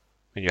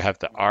 When you have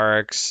the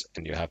ARCs,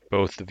 and you have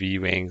both the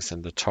V-Wings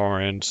and the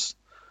Torrents,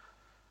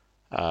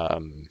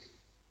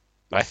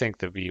 I think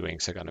the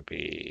V-Wings are going to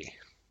be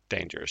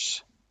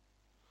dangerous.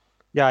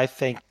 Yeah, I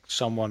think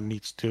someone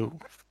needs to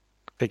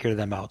figure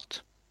them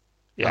out.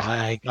 Yeah,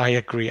 I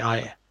agree.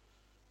 I'm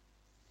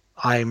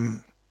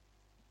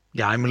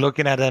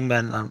looking at them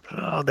and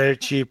they're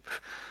cheap.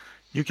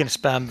 You can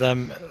spam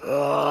them.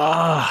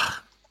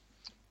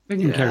 They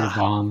can carry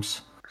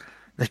bombs.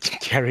 They can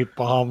carry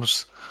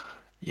bombs.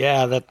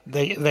 Yeah, that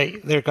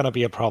they're gonna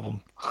be a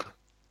problem.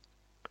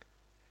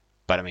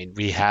 But I mean,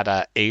 we had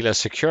a Ayla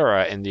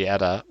Secura in the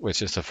Edda,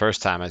 which is the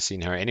first time I've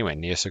seen her anywhere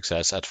near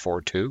success at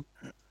 4-2.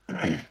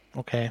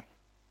 Okay.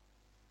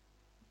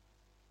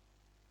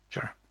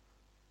 Sure.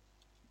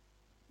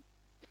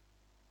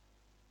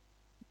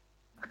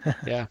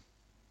 Yeah.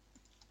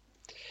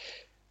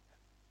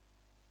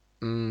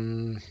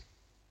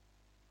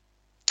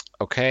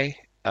 Okay.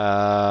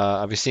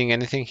 Are we seeing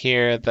anything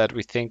here that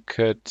we think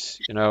could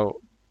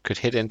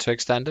hit into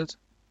extended?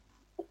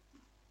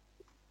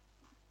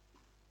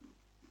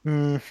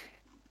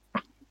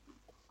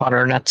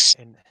 Water nets.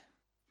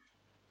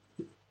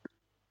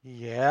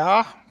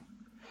 Yeah.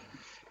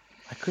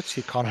 I could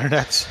see Connor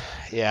nets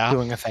Yeah.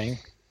 doing a thing.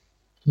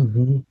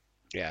 Mm-hmm.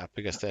 Yeah,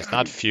 because there's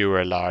not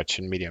fewer large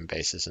and medium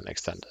bases in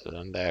Extended,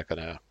 and they're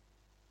gonna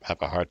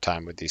have a hard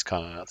time with these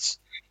Cononauts.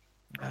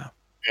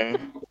 Yeah.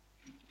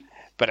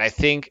 But I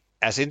think,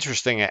 as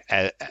interesting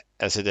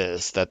as it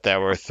is that there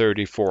were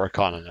 34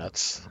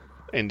 Cononauts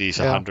in these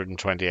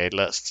 128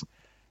 lists,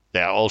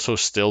 there are also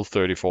still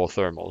 34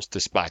 thermals,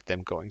 despite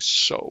them going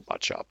so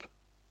much up.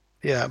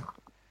 Yeah.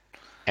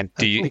 And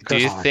do you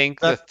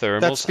think the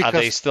thermals, are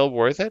they still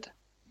worth it?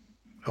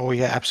 Oh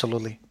yeah,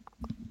 absolutely.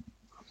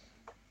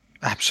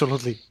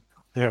 Absolutely,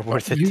 they're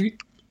worth it.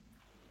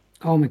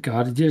 Oh my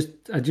god!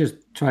 I just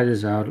tried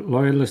this out.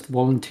 Loyalist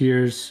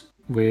volunteers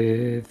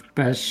with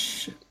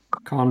Bash,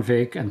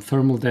 Config, and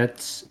thermal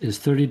debts is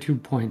 32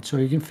 points, so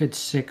you can fit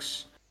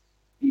 6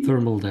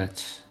 thermal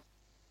debts.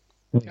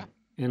 Yeah.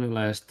 In a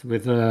list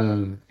with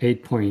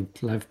 8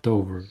 point left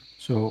over.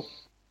 So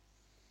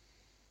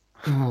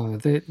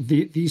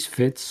these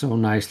fit so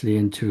nicely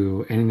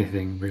into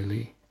anything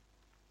really.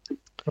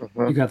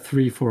 You got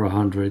 3 for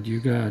 100. You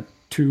got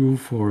 2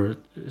 for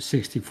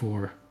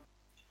 64.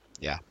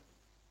 Yeah.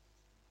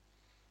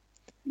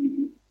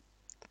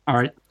 All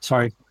right.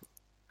 Sorry,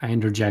 I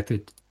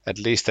interjected. At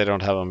least they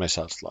don't have a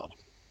missile slot.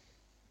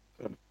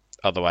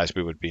 Otherwise,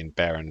 we would be in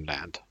barren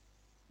land.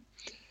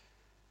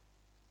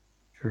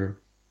 Sure.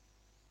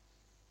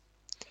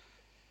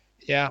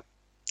 Yeah.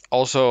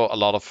 Also, a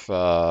lot of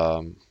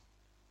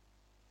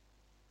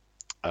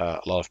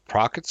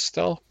prockets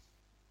still.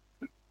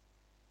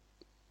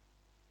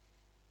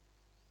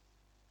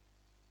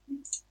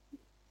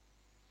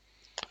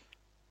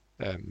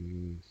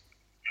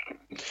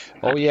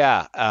 Oh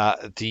yeah,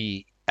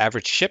 the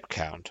average ship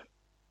count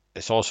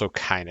is also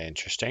kind of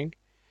interesting.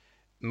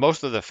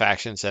 Most of the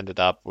factions ended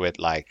up with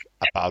like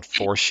about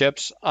 4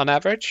 ships on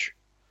average,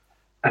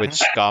 with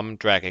Scum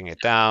dragging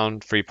it down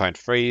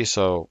 3.3,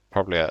 so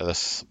probably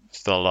there's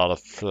still a lot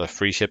of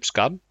free ship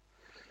Scum,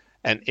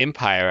 and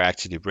Empire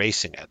actually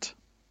racing it.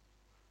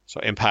 So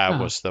Empire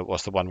was the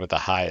one with the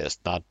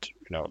highest, not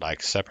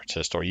like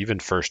Separatist or even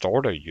First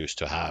Order used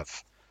to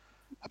have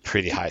a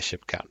pretty high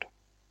ship count.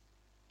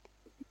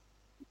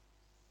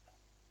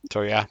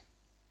 So yeah.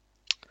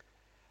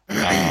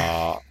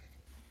 And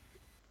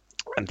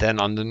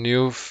then on the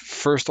new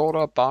First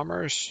Order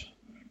bombers,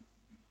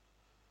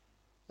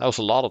 that was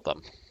a lot of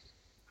them.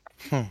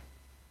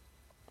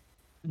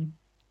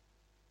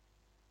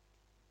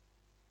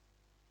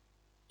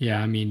 Yeah,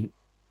 I mean,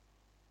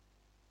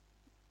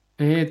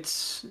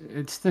 it's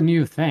the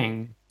new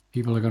thing.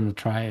 People are going to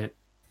try it.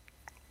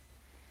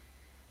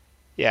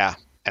 Yeah,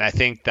 and I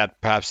think that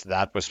perhaps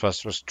that was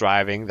what was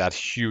driving that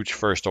huge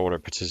First Order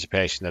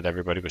participation, that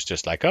everybody was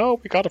just like,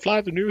 oh, we got to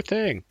fly the new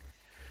thing.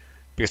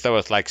 Because there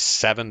was like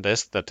 7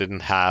 lists that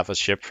didn't have a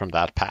ship from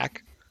that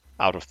pack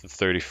out of the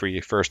 33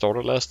 First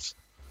Order lists.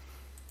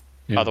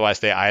 Yeah. Otherwise,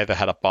 they either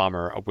had a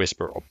bomber, a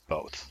Whisper, or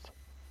both.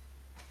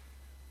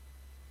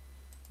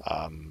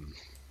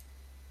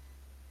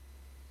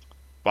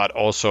 But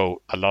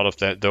also, a lot of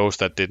those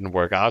that didn't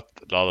work out,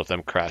 a lot of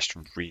them crashed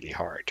really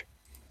hard.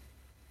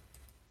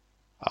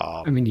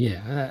 I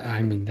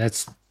mean,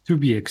 that's to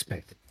be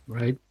expected,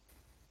 right?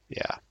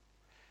 Yeah.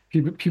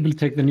 People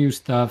take the new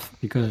stuff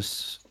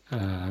because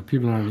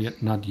people are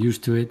not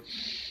used to it.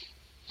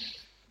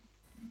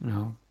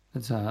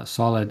 It's a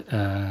solid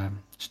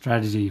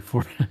strategy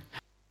for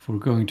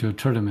going to a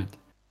tournament.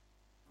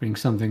 Bring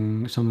some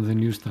of the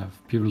new stuff.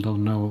 People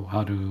don't know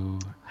how to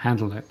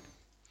handle it.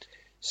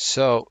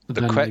 So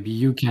then maybe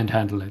you can't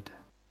handle it.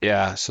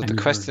 Yeah. So the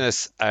question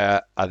is,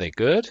 are they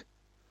good?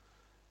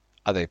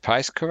 Are they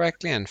priced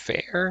correctly and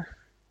fair?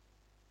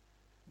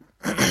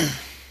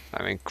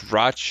 I mean,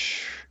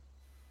 Grudge.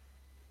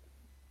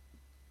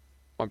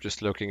 I'm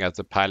just looking at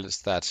the pilot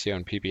stats here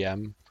on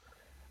PBM.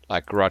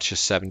 Like Grudge is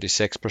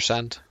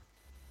 76%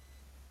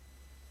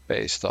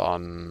 based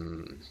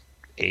on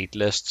 8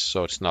 lists,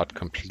 so it's not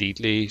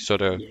completely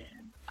sort of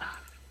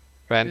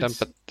random,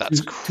 but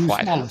that's too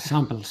small a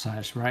sample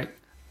size, right?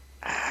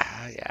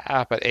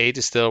 Yeah, but 8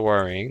 is still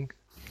worrying.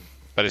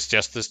 But it's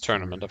just this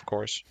tournament, of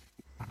course.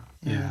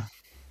 Yeah.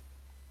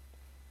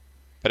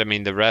 But I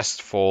mean, the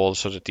rest fall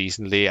sort of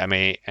decently. I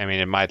mean,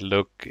 it might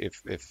look,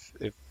 if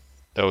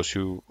those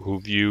who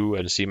view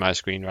and see my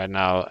screen right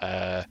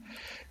now,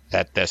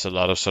 that there's a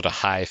lot of sort of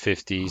high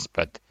 50s,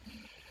 but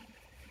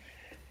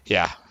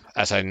yeah,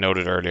 as I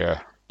noted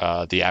earlier,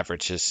 the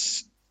average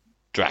is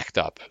dragged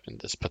up in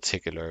this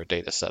particular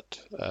data set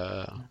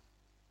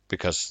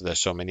because there's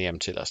so many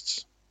empty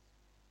lists.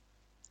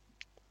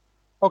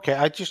 Okay,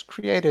 I just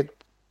created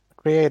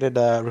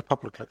a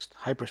Republic list,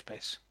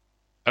 hyperspace.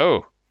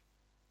 Oh.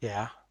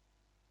 Yeah.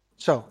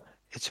 So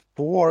it's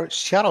 4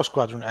 Shadow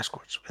Squadron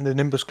escorts in the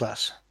Nimbus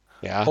class.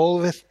 Yeah. All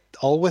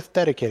with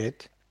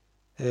dedicated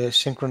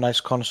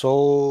synchronized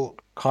console,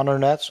 Connor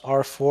Nets,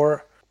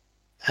 R4,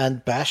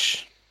 and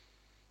Bash.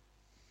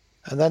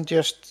 And then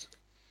just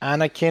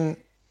Anakin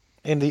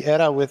in the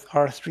era with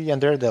R3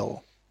 and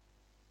Daredevil.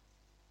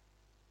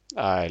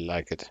 I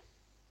like it.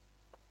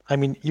 I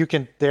mean, you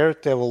can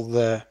Daredevil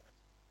the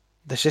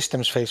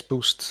systems phase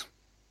boost.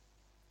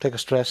 Take a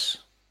stress.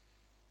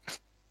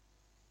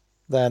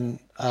 then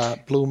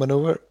blue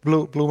maneuver,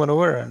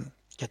 and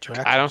get your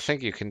actions. I don't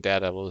think you can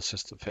daredevil the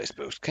system phase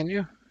boost, can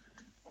you?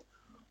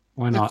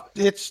 Why not?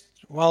 It's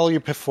while you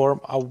perform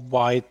a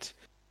white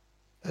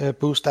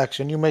boost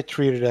action, you may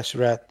treat it as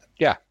red.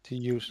 Yeah. To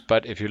use.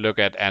 But if you look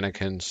at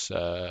Anakin's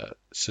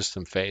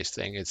system phase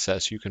thing, it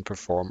says you can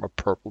perform a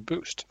purple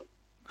boost.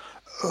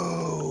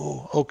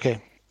 Oh,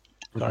 okay.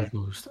 Sorry.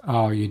 Boost.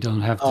 Oh, you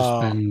don't have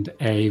to spend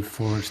a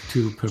force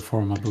to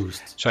perform a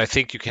boost. So I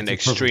think you can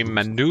extreme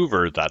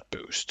maneuver that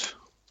boost.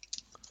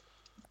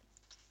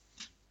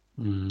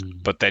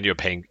 But then you're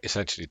paying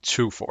essentially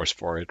 2 force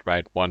for it,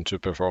 right? 1 to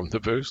perform the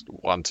boost,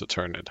 1 to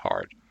turn it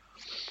hard.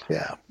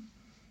 Yeah.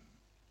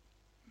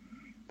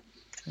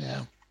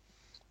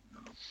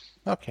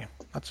 Okay,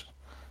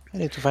 I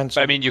need to find.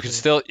 But I mean, you can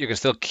still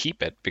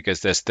keep it because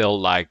there's still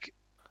like,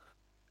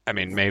 I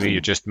mean, maybe you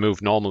just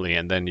move normally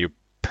and then you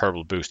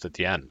purple boost at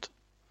the end.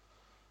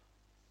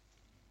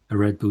 A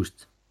red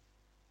boost.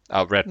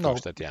 Oh, red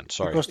boost at the end.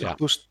 Sorry. Because the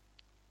boost.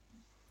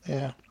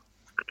 Yeah,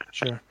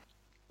 sure.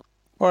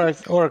 Or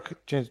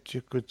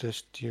you could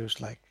just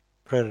use like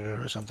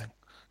Predator or something.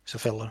 It's a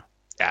filler.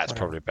 Yeah, it's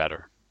probably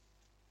better.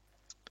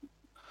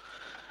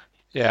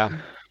 Yeah.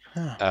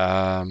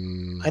 I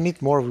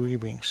need more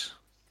V-wings.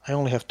 I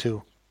only have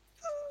 2.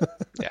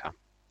 Yeah.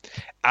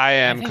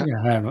 I think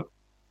I have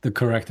the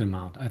correct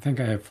amount. I think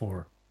I have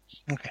 4.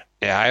 Okay.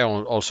 Yeah, I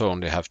also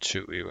only have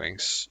 2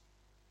 E-wings.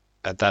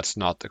 And that's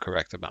not the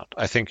correct amount.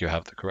 I think you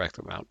have the correct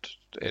amount.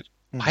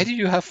 Why do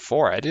you have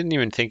 4? I didn't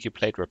even think you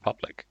played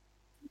Republic.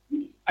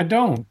 I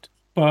don't,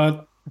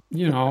 but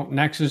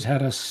Nexus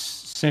had a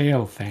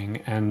sale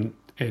thing and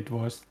it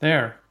was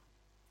there.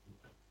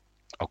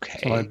 Okay.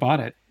 So I bought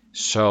it.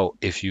 So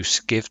if you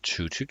give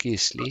 2 to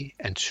Gisli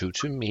and 2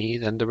 to me,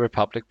 then the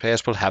Republic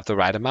players will have the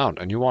right amount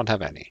and you won't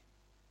have any.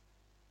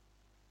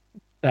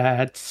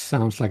 That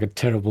sounds like a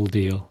terrible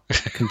deal.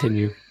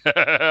 Continue.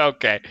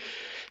 Okay.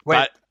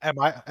 Wait, am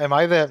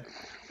I the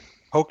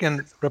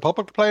Hogan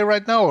Republic player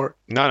right now, or?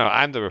 No,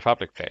 I'm the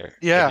Republic player.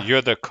 Yeah.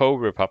 You're the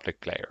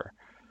co-Republic player.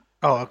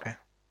 Oh, okay.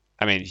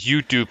 I mean,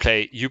 you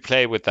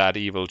play with that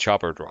evil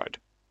chopper droid.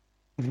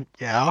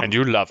 Yeah. And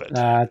you love it.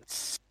 I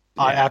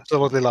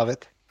absolutely love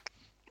it.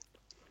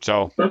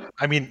 So,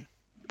 I mean,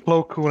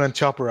 Plo Koon and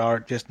Chopper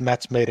are just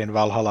match made in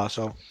Valhalla,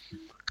 so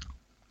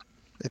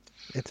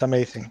it's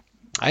amazing.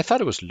 I thought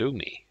it was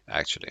Lumi,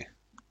 actually.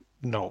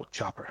 No,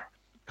 Chopper.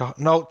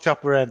 No,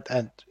 Chopper and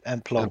Plo.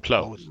 And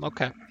Plo.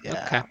 Okay.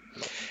 Yeah. Okay.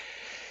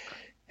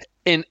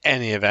 In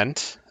any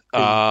event,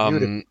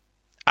 I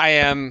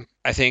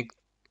think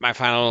my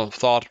final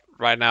thought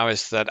right now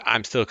is that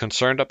I'm still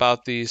concerned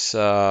about these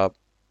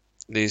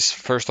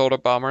first order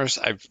bombers.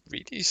 I'm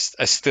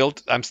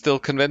still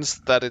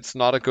convinced that it's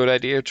not a good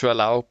idea to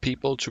allow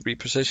people to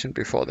reposition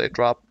before they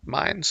drop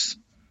mines.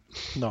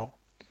 No,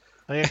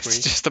 I agree.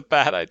 It's just a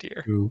bad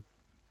idea. True.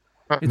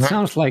 It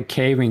sounds like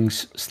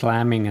cavings,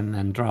 slamming, and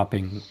then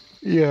dropping.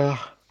 Yeah.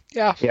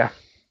 Yeah.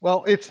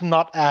 Well, it's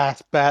not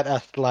as bad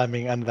as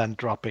slamming and then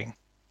dropping.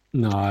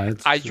 No,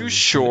 it's. Are you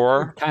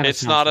sure it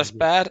it's not as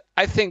bad?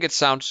 I think it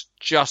sounds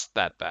just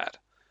that bad.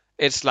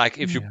 It's like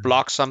if you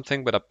block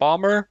something with a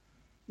bomber,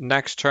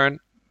 next turn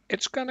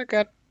it's gonna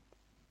get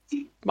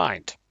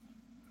mined.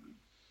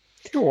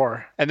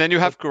 Sure. And then you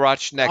have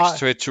Garage next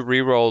to it to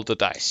re-roll the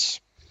dice.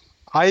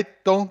 I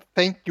don't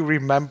think you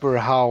remember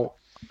how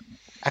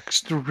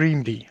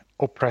extremely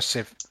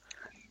oppressive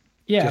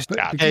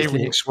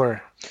A-wings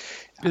were.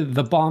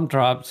 The bomb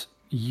drops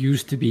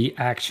used to be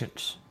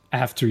actions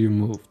after you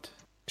moved.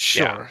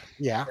 Sure.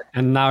 Yeah.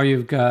 And now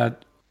you've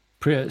got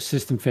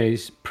system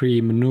phase,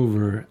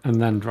 pre-maneuver,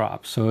 and then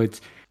drop. So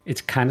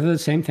it's kind of the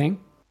same thing.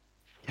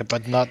 Yeah,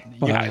 but not.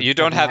 Yeah, you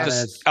don't have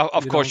this.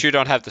 Of course, you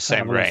don't have the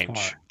same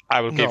range.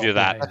 I will give you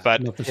that,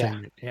 but not the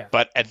same. Yeah.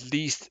 But at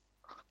least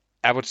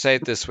I would say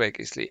it this way,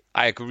 Gisli.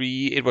 I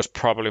agree, it was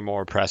probably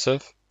more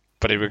impressive,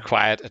 but it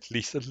required at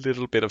least a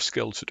little bit of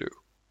skill to do.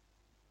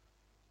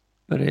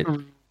 But it.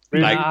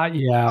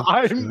 Yeah.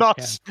 I'm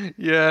not.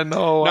 Yeah,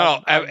 no.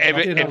 No,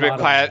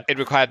 it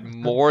required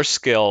more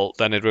skill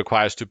than it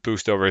requires to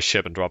boost over a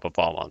ship and drop a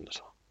bomb on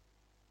it.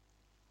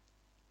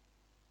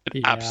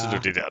 It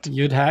absolutely did.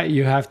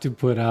 You have to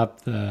put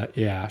up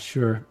the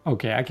sure.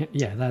 Okay, I can.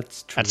 Yeah,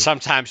 that's true. And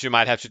sometimes you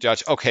might have to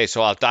judge. Okay,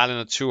 so I'll dial in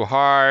a 2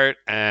 hard,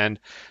 and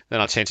then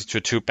I'll change it to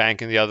a 2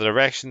 bank in the other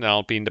direction. Then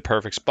I'll be in the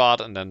perfect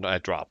spot, and then I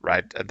drop.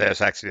 Right?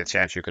 There's actually a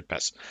chance you could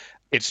miss.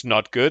 It's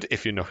not good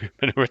if you know your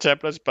maneuver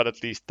templates, but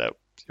at least you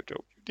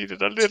need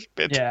it a little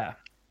bit. Yeah.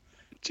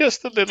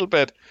 Just a little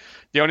bit.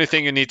 The only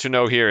thing you need to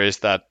know here is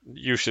that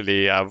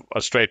usually a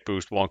straight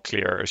boost won't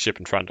clear a ship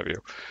in front of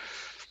you.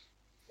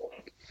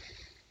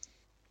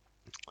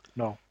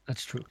 No,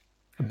 that's true.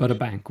 But a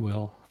bank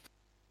will.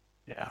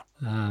 Yeah.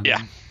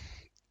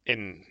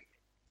 In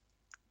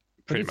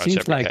pretty much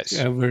every case. It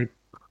seems like we're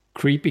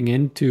creeping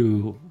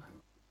into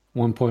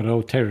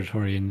 1.0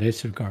 territory in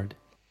this regard.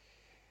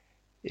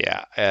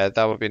 Yeah,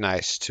 that would be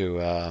nice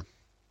to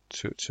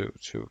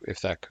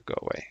if that could go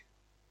away.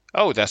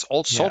 Oh, there's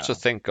all sorts of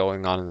things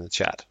going on in the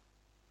chat.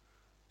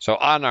 So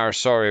Anar,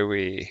 sorry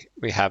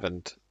we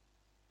haven't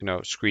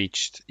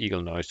screeched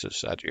eagle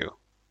noises at you.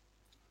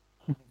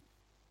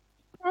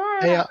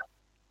 Hey,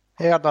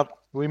 Arnold,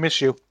 we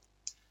miss you.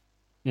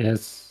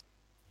 Yes.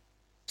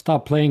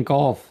 Stop playing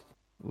golf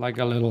like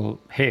a little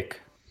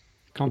hick.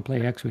 Can't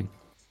play X-Wing.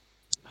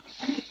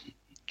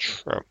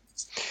 True.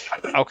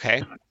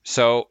 Okay,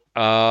 so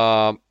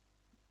I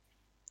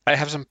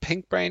have some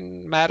Pink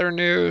Brain Matter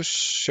news.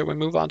 Should we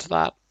move on to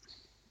that?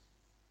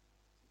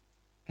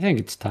 I think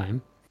it's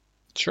time.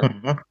 Sure.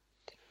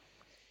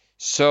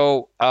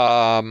 So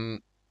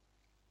I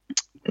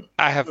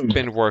have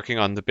been working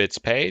on the bits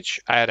page.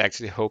 I had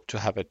actually hoped to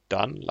have it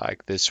done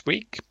like this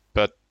week,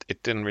 but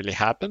it didn't really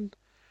happen.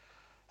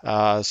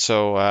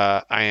 So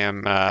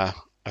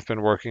I've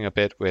been working a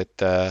bit with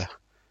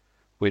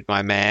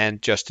my man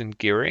Justin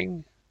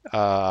Gearing,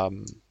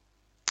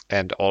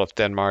 and all of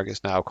Denmark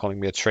is now calling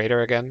me a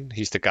traitor again.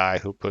 He's the guy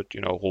who put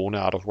Rune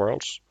out of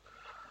Worlds.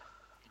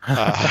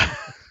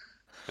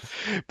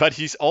 But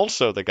he's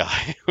also the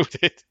guy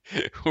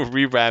who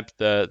revamped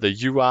the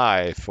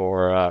UI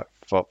for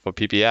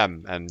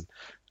PPM and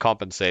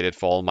compensated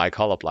for all my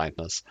color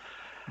blindness.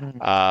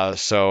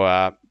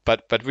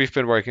 But we've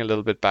been working a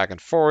little bit back and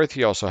forth.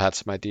 He also had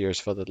some ideas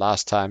for the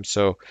last time,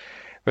 so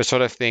we're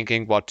sort of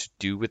thinking what to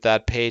do with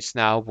that page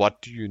now.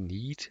 What do you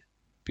need?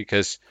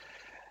 Because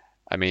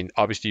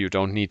obviously you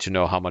don't need to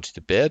know how much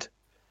to bid,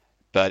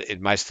 but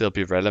it might still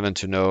be relevant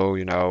to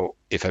know,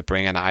 if I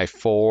bring an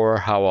i4,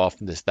 how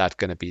often is that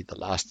going to be the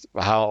last?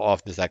 How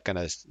often is that going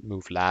to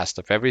move last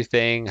of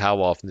everything?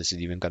 How often is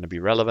it even going to be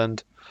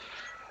relevant?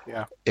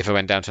 Yeah. If I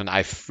went down to an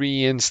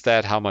i3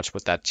 instead, how much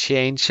would that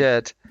change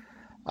it?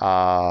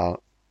 Et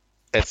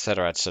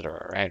cetera,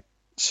 right?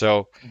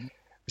 So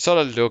sort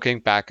of looking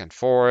back and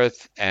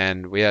forth,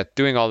 and we are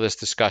doing all this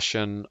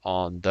discussion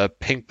on the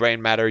Pink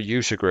Brain Matter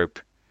user group,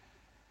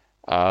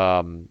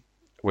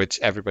 which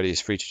everybody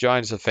is free to join.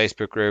 It's a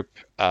Facebook group.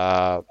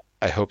 I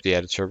hope the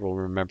editor will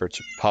remember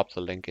to pop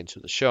the link into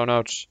the show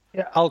notes.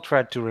 Yeah, I'll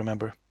try to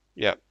remember.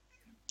 Yeah.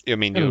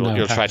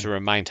 You'll try to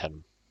remind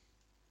him.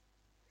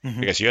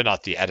 Because you're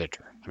not the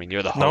editor.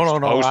 You're the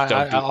host. No. Hosts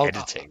don't do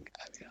editing.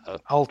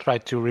 I'll try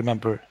to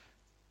remember.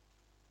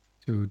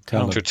 To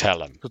tell him.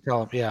 To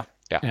tell him.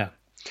 Yeah.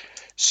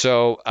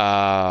 So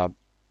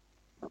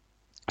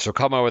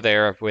come over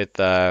there with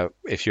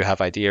if you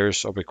have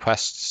ideas or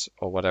requests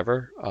or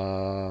whatever,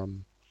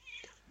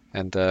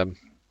 and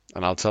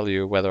I'll tell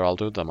you whether I'll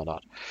do them or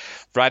not.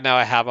 Right now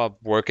I have a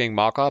working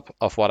mock-up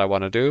of what I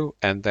want to do,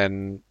 and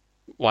then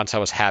once I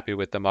was happy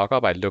with the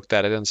mock-up, I looked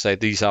at it and said,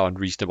 these are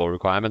unreasonable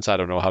requirements. I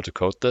don't know how to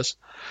code this.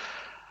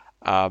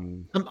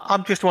 I'm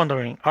just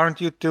wondering,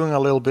 aren't you doing a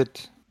little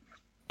bit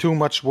too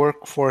much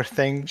work for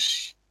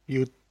things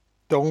you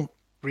don't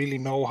really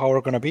know how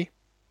are going to be?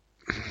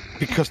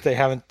 Because they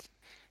haven't,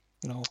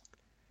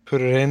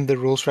 put it in the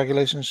rules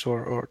regulations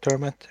or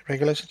tournament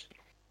regulations?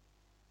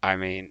 I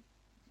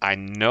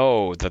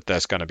know that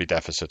there's going to be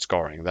deficit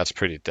scoring. That's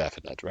pretty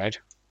definite, right?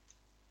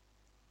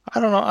 I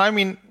don't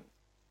know.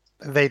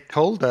 They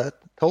told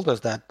us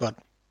that, but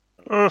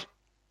I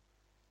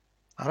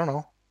don't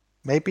know.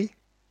 Maybe.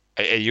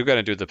 Are you going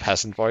to do the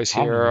peasant voice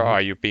here, or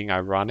are you being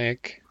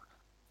ironic?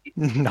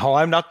 No,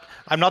 I'm not.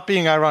 I'm not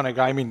being ironic.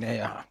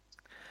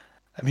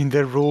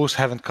 The rules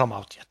haven't come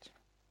out yet.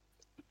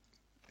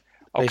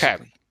 Okay,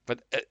 basically.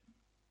 But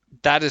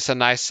that is a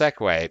nice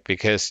segue,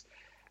 because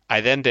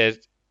I then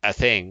did a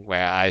thing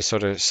where I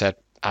sort of said,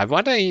 I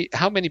wonder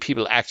how many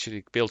people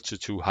actually built to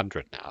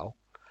 200 now.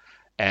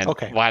 And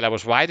while I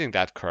was writing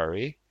that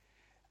query,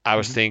 I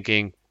was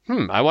thinking,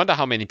 I wonder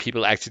how many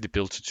people actually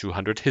built to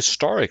 200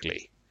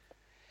 historically.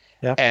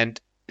 Yeah. And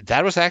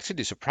that was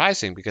actually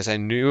surprising, because I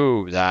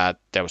knew that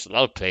there was a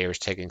lot of players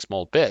taking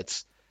small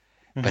bits,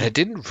 but I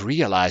didn't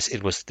realize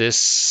it was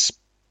this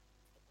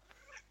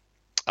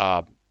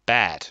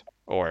bad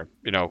or,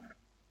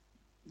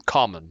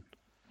 common.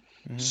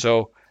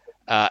 So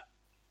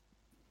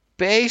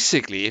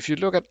basically, if you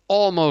look at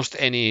almost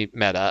any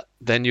meta,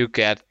 then you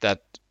get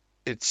that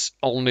it's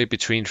only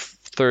between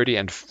 30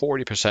 and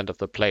 40% of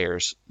the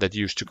players that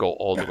used to go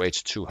all the way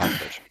to 200.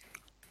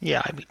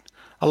 Yeah,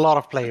 a lot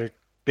of players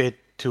bid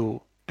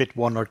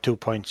 1 or 2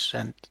 points,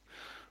 and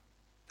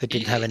they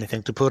didn't have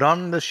anything to put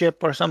on the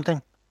ship or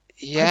something.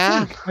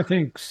 Yeah. I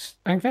think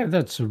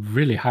that's a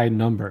really high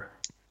number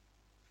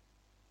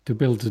to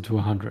build to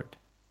 200.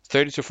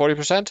 30 to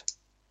 40%?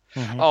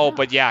 Oh,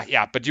 but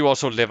yeah. But you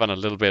also live on a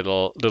little bit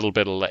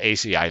of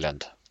AC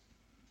island.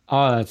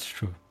 Oh, that's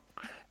true.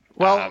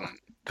 Well,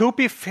 to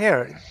be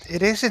fair,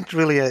 it isn't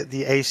really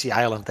the AC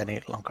island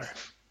any longer.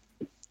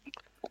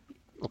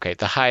 Okay,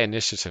 the high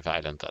initiative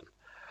island then.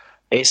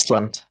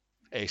 Iceland.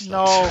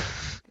 No,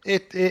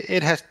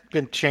 it has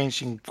been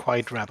changing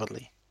quite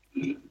rapidly.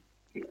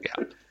 Yeah.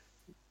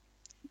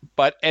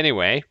 But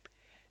anyway,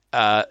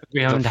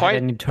 we haven't had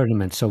any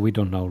tournaments, so we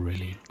don't know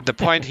really. The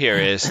point here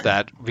is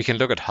that we can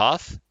look at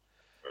Hoth,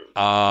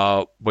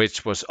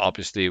 which was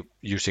obviously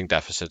using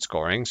deficit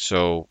scoring.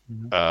 So,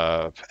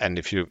 and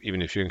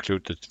even if you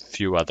include the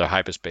few other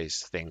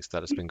hyperspace things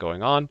that has been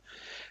going on,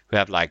 we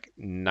have like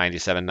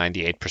 97,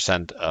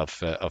 98%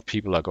 of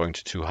people are going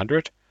to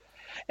 200.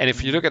 And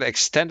if you look at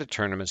extended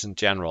tournaments in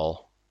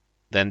general,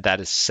 then that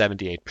is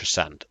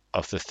 78%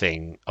 of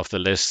the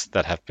lists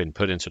that have been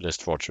put into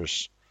List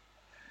Fortress.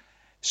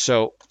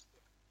 So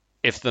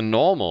if the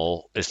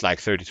normal is like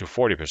 30 to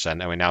 40%,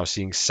 and we're now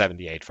seeing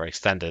 78 for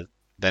extended,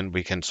 then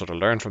we can sort of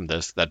learn from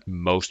this that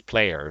most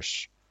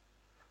players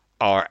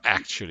are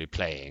actually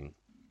playing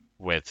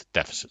with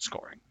deficit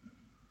scoring.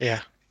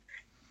 Yeah.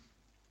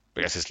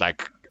 Because it's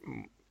like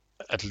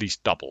at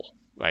least double,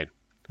 right?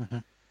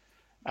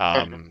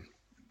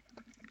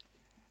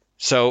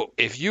 So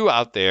if you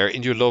out there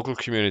in your local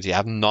community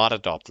have not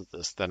adopted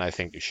this, then I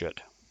think you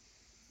should.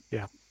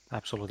 Yeah,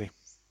 absolutely.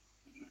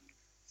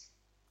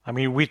 I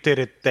mean, we did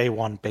it day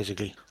one,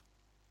 basically.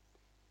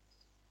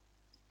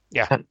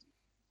 Yeah.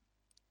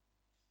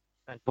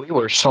 And we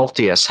were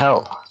salty as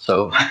hell.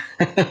 So,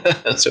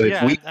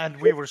 and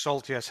we were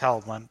salty as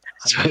hell, man.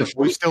 So mean, if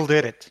we we- still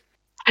did it.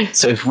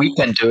 So if we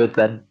can do it,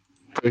 then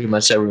pretty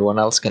much everyone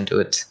else can do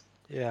it.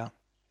 Yeah.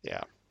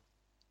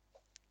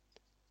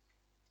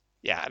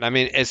 Yeah, and I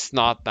mean, it's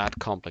not that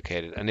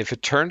complicated. And if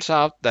it turns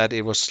out that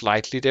it was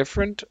slightly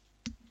different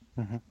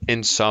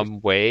in some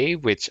way,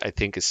 which I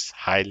think is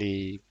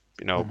highly,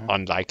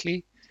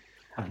 unlikely,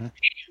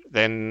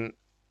 then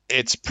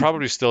it's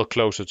probably still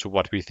closer to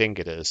what we think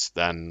it is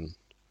than,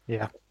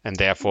 and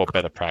therefore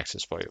better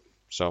practice for you.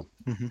 So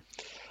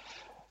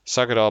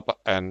suck it up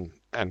and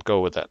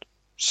go with it.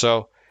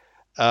 So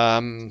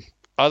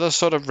other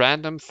sort of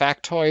random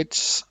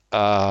factoids.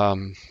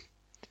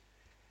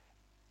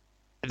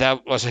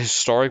 That was a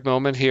historic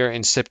moment here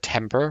in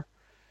September,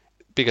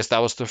 because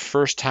that was the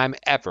first time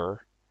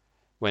ever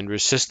when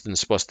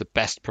Resistance was the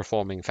best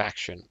performing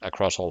faction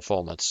across all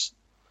formats.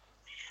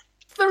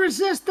 The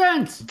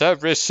Resistance! The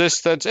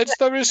Resistance! It's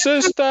the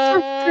Resistance!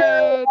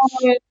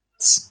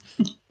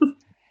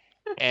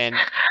 and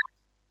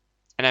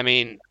I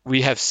mean,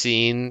 we have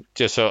seen,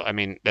 there's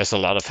a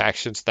lot of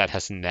factions that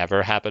has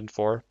never happened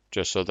for,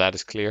 just so that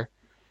is clear.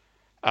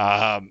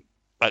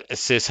 But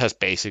Assist has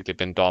basically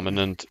been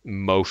dominant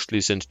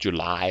mostly since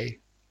July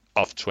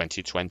of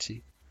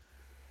 2020.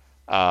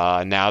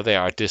 Now they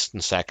are a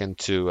distant second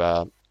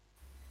to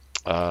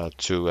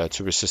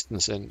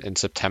Resistance in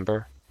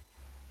September.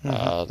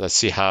 Let's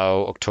see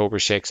how October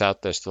shakes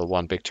out. There's still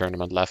one big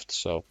tournament left,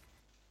 so.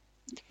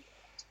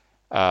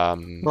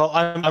 Well,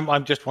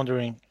 I'm just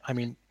wondering. I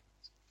mean,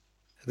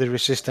 the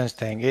Resistance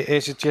thing,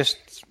 is it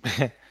just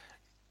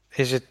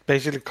is it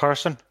basically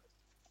Carson?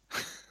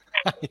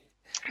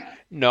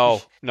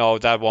 No,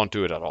 that won't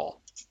do it at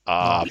all.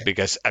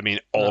 Because I mean,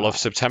 all of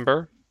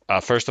September.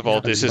 First of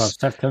all, this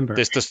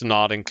does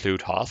not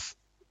include Hoth,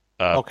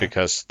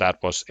 because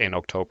that was in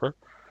October,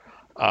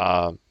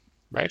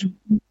 right?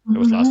 It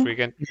was last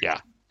weekend.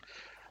 Yeah.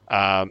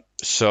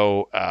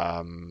 So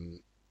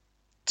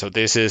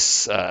this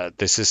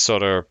is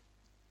sort of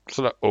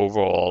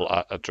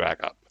overall a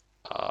drag up,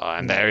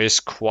 and there is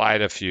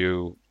quite a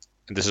few.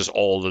 And this is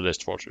all the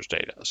List Fortress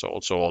data, so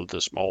also all the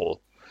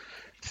small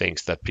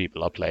things that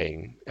people are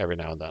playing every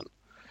now and then.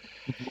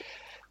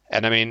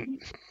 And I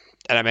mean,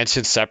 and I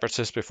mentioned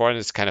Separatists before, and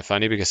it's kind of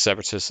funny because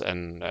Separatists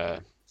and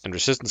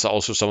Resistance are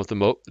also some of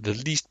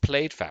the least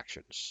played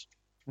factions,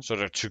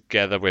 sort of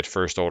together with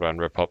First Order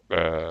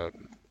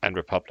and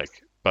Republic.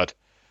 But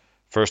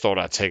First Order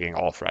are taking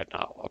off right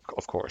now,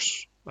 of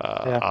course,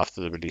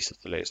 after the release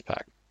of the latest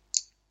pack.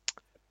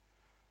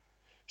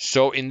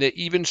 So in the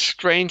even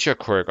stranger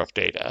quirk of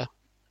data,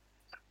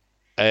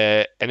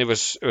 and it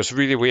was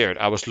really weird.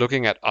 I was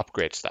looking at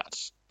upgrade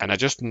stats, and I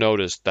just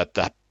noticed that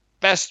the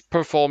best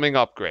performing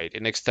upgrade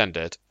in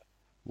Extended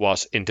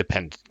was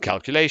independent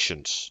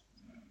calculations.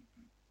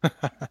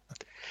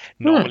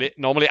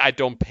 Normally I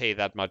don't pay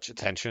that much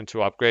attention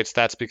to upgrade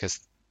stats because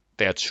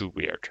they're too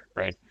weird,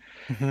 right?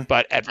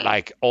 But at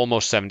like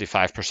almost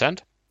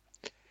 75%.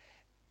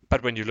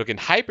 But when you look in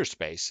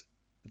hyperspace,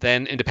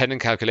 then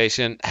independent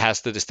calculation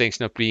has the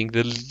distinction of being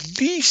the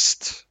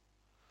least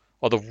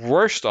or the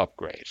worst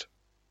upgrade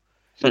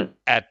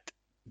at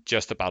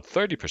just about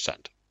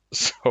 30%.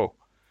 So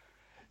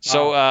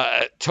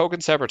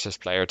Token Separatist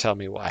player, tell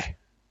me why.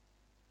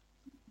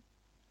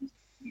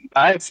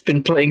 I've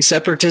been playing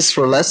Separatists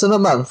for less than a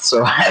month,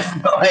 so I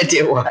have no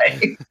idea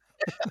why.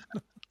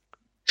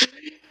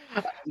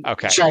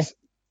 Okay.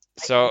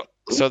 So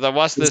there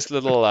was this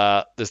little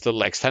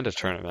extended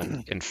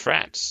tournament in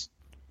France,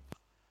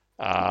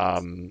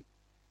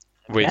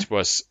 which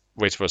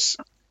was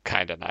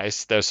kind of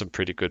nice. There's some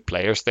pretty good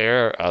players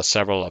there.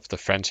 Several of the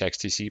French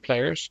XTC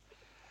players,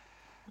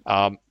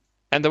 and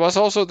there was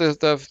also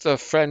the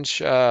French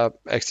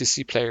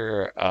XTC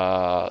player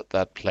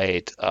that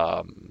played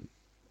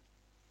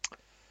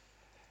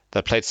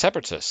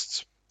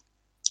Separatists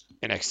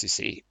in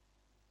XTC.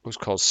 Who's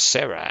called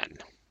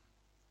Seran.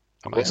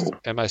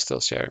 Am I still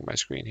sharing my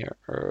screen here,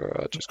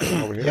 or just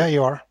going over here? Yeah,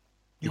 you are.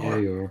 You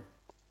are.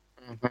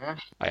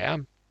 I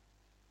am.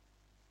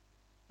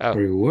 Oh.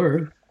 Or you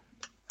were.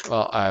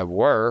 Well,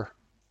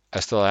 I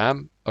still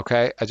am.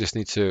 Okay, I just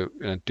need to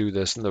do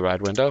this in the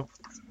right window.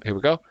 Here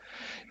we go.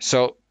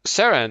 So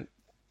Seren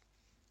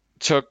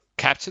took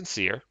Captain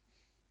Seer,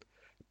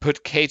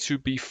 put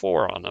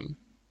K2B4 on them.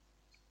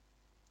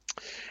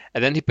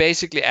 And then he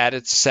basically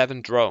added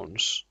 7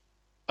 drones,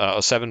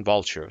 or 7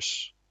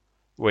 vultures,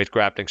 with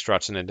grappling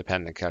struts and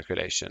independent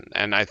calculation.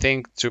 And I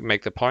think to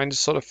make the point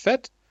sort of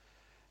fit,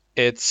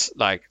 it's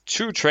like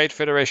 2 Trade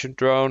Federation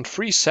drones,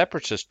 3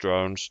 Separatist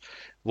drones,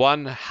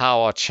 1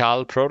 Howard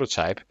Chal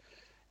prototype,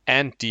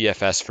 and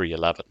DFS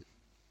 311.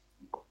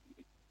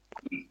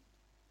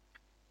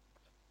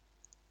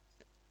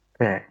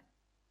 Okay.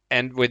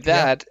 And with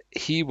that,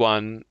 he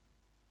won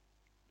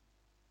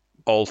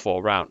all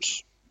 4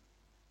 rounds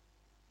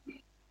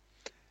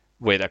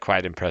with a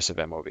quite impressive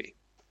MOV.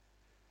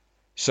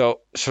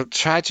 So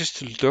try just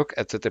to look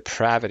at the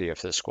depravity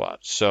of this squad.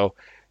 So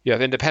you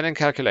have independent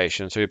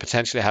calculation, so you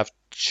potentially have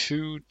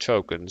 2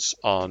 tokens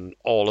on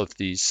all of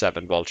these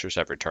 7 vultures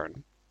every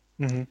turn.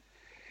 Mm-hmm.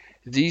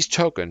 These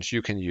tokens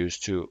you can use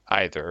to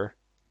either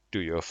do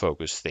your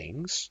focus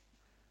things,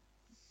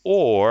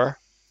 or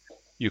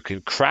you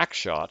can crack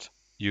shot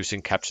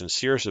using Captain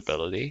Sears'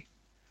 ability,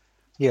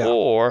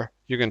 or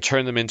you can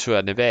turn them into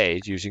an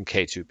evade using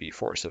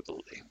K2B4's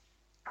ability.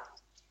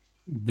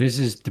 This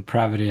is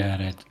depravity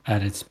at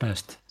its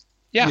best.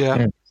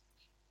 Yeah.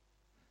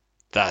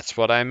 That's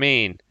what I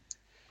mean.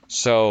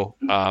 So,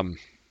 I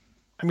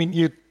mean,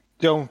 you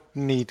don't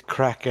need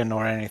Kraken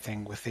or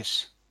anything with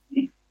this.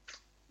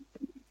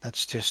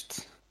 That's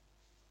just...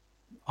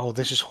 Oh,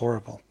 this is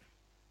horrible.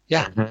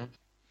 Yeah.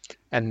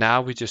 And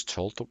now we just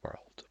told the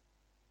world.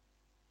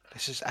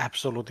 This is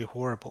absolutely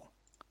horrible.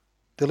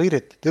 Delete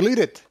it. Delete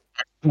it.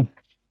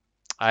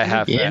 I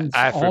have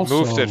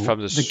removed it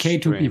from the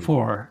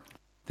K2B4.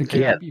 The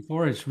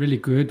K2B4 is really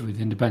good with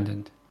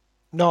independent.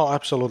 No,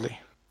 absolutely.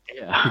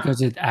 Yeah.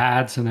 Because it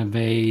adds an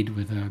evade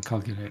with a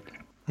calculator.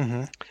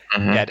 Yeah,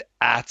 it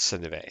adds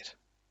an evade.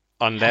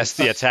 Unless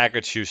the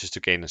attacker chooses to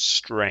gain a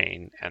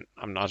strain. And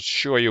I'm not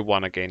sure you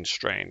want to gain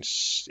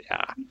strains.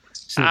 Yeah.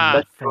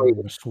 So from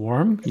a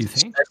swarm, you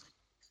think?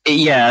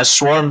 Yeah, a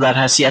swarm that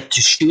has yet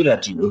to shoot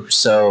at you,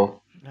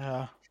 so...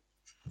 Yeah.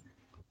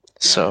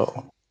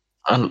 So,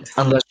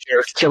 unless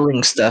you're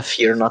killing stuff,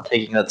 you're not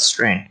taking that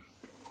strain.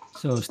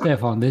 So,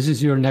 Stefan, this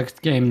is your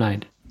next game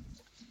night.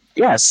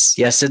 Yes,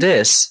 it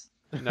is.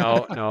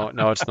 No,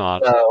 it's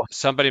not. No.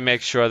 Somebody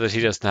make sure that he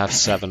doesn't have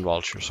 7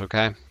 vultures,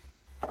 okay?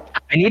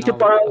 I need to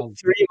borrow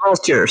 3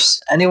 vultures.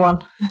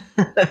 Anyone?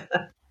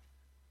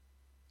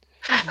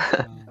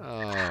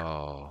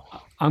 Oh.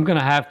 I'm going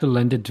to have to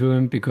lend it to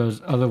him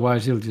because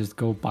otherwise he'll just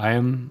go buy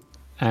them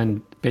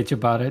and bitch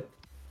about it.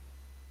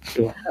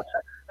 Yeah.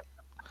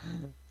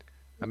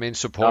 I mean,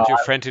 support your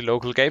friendly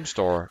local game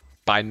store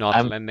by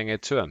not lending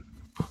it to him.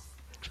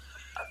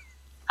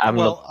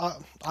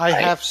 I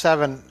have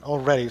 7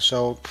 already,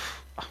 so...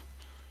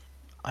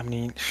 I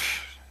mean,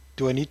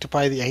 do I need to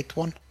buy the 8th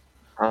one?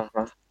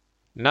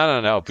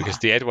 No, because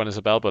the 8th one is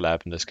a Balbo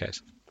Lab in this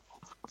case.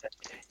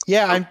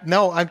 Yeah,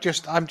 I'm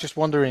just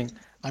wondering.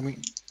 I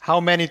mean, how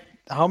many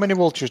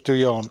vultures do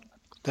you own,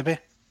 Debbie?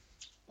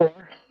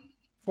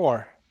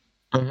 4.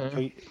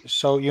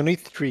 So you need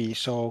 3.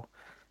 So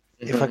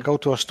if I go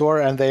to a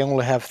store and they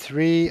only have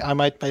 3, I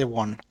might buy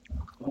 1.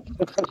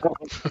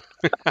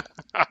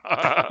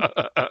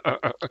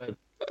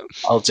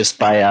 I'll just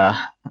buy a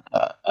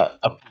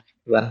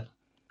then.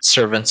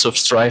 Servants of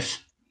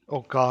Strife.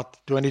 Oh God,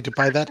 do I need to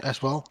buy that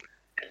as well?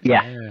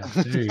 Yeah.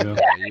 There you go.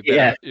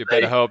 You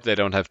better hope they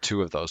don't have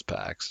 2 of those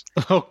packs.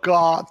 Oh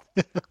God.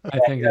 I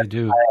think they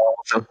do.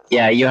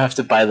 Yeah, you have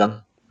to buy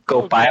them.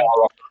 Go buy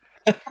all of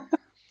them.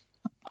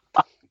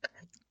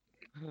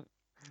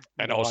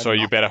 And also,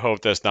 you better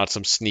hope there's not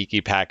some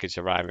sneaky package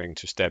arriving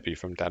to Steppy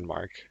from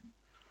Denmark.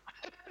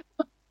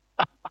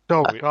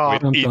 Oh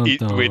God.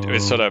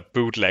 With sort of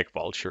bootleg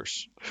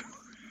vultures.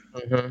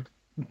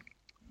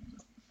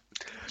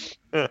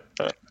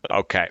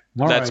 Okay,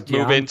 let's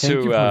move into.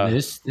 Thank you for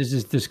this. This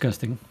is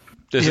disgusting.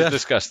 This is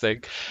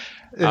disgusting.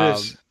 It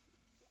is.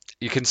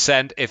 You can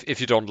send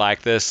if you don't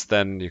like this,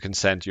 then you can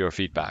send your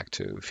feedback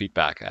to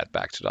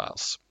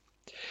feedback@Back2Dials.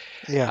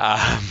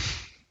 Yeah.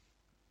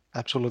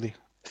 Absolutely.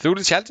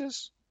 Thule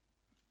challenges.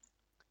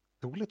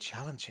 Thule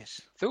challenges.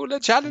 Thule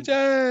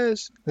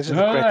challenges. This is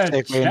a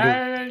great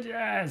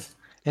segue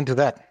into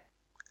that.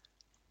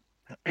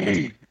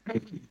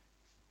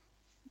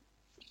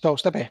 So,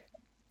 Steppe.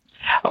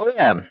 Oh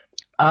yeah.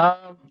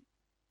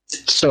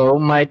 So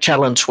my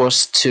challenge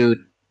was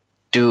to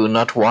do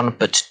not 1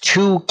 but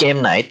 2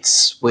 game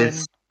nights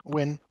with.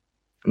 Win.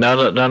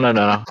 No.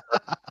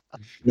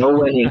 No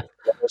winning.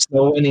 There's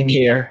no winning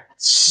here.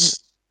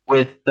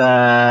 With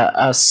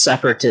a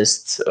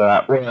separatist,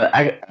 or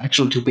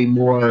actually to be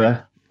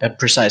more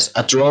precise,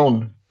 a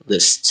drone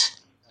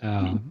list.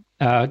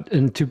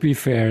 And to be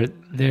fair,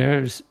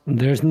 there's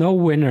no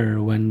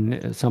winner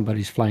when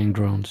somebody's flying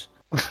drones.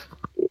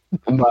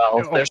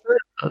 Well,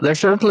 there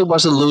certainly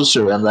was a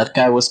loser, and that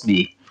guy was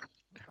me.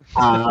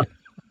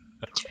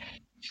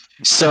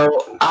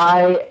 So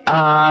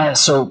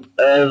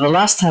the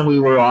last time we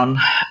were on,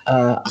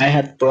 I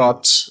had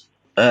brought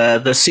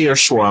the Seer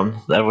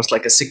Swarm. That was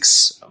like a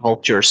 6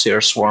 vulture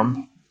Seer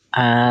Swarm,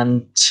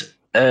 and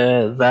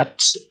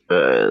that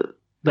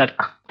that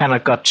kind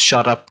of got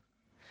shot up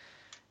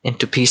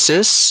into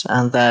pieces.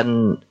 And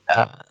then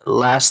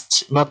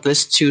not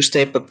this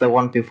Tuesday, but the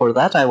one before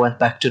that, I went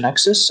back to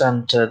Nexus,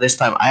 and this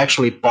time I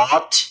actually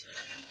bought,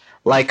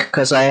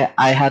 because I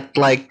had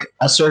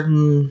a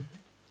certain.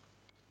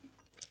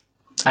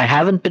 I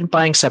haven't been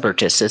buying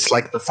Separatists. It's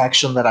like the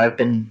faction that I've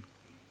been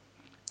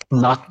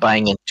not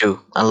buying into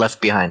and left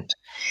behind.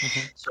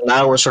 Mm-hmm. So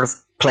now we're sort of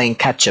playing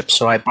catch up.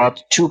 So I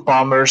bought 2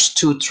 bombers,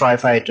 2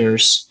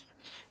 tri-fighters,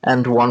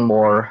 and 1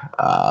 more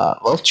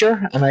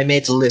vulture, and I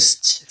made a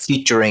list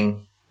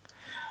featuring,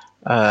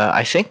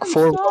 I think,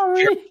 4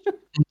 vulture.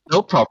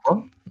 No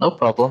problem.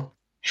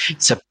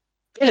 It's a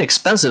bit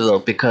expensive though,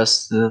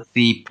 because the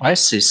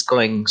price is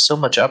going so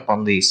much up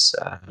on these.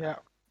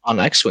 On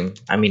X-Wing.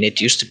 I mean,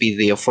 it used to be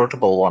the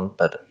affordable one,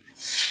 but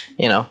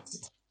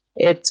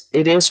it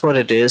is what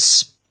it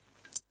is.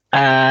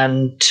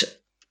 And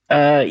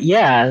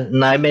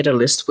and I made a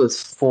list with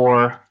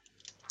 4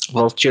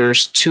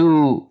 vultures,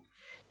 2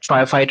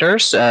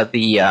 tri-fighters,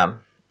 the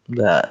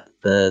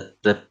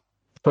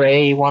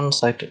prey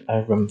ones. I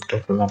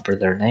don't remember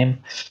their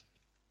name.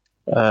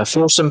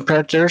 Fearsome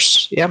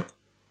predators, yeah.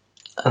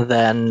 And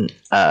then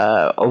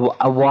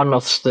one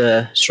of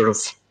the sort of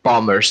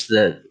bombers,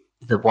 the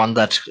one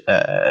that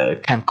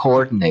can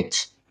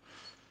coordinate.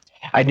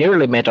 I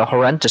nearly made a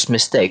horrendous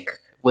mistake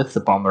with the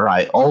bomber.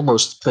 I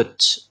almost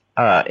put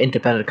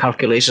independent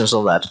calculations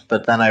on that,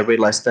 but then I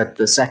realized that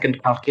the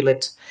second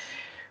calculate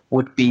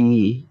would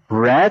be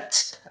red,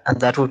 and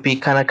that would be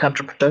kind of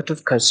counterproductive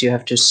because you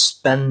have to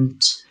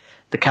spend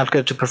the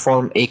calculator to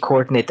perform a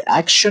coordinate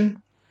action.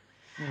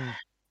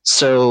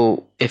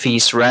 So if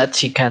he's red,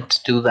 he can't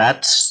do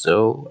that.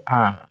 So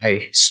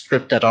I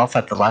stripped that off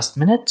at the last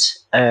minute,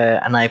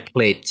 and I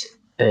played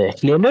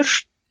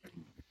Hlynur,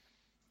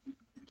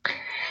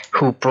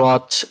 who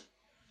brought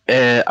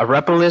a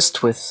rebel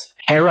list with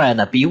Hera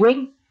and a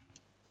B-Wing,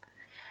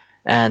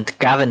 and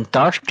Gavin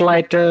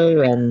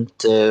Darklighter, and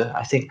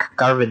I think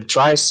Garvin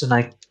Trice,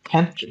 and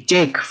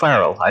Jake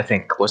Farrell, I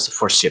think, was the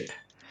 4th ship.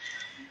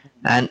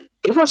 And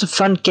it was a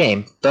fun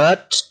game,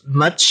 but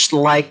much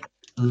like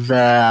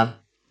the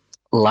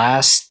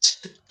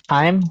last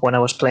time when I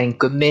was playing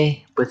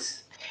Gummi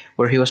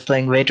where he was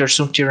playing Vader,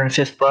 Suntir, and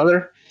 5th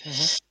Brother,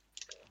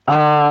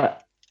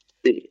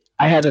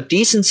 I had a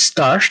decent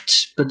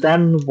start, but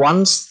then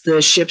once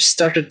the ship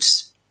started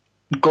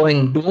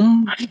going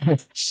boom,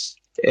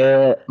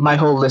 my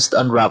whole list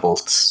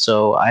unraveled.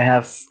 So I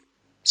have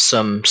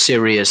some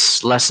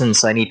serious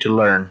lessons I need to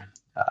learn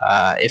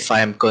if I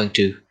am going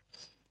to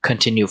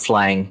continue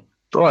flying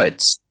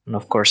droids. And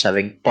of course,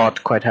 having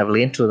bought quite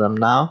heavily into them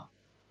now.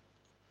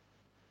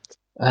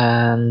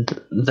 And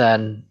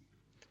then,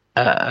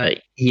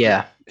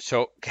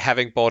 So,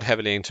 having bought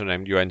heavily into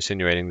them, you are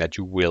insinuating that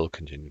you will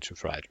continue to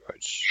fly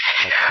droids.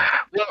 Okay.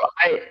 Well,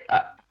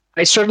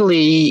 I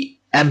certainly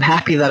am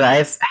happy that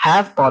I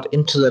have bought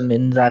into them,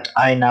 in that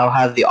I now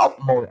have the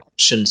more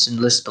options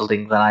in list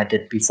building than I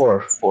did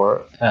before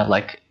for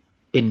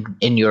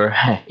in your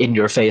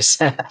face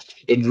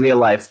in real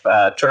life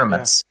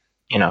tournaments,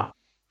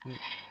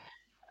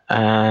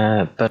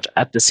 But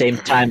at the same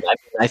time,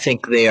 I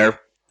think they are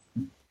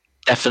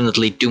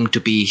definitely doomed to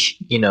be,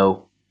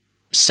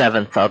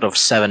 7th out of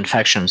 7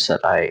 factions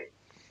that I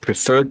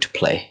prefer to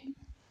play,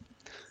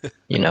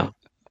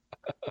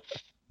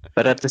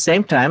 But at the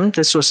same time,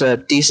 this was a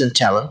decent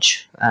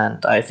challenge,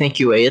 and I thank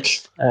you,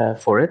 Egil,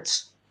 for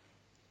it.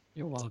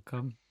 You're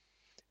welcome.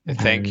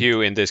 Thank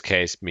you in this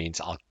case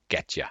means I'll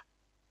get you.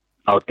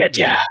 I'll get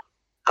you.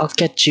 I'll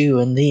get you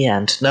in the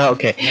end. No,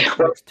 okay.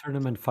 Next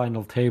tournament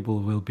final table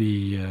will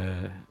be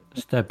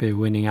Steppe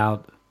winning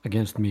out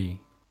against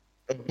me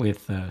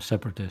with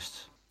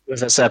Separatists.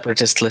 With a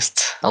Separatist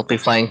list. I'll be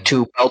flying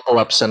 2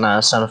 Palpalabs and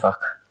a Son of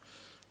Fuck.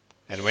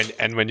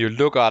 And when you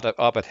look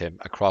up at him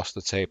across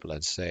the table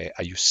and say,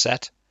 "Are you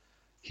set?"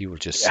 he will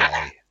just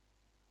say,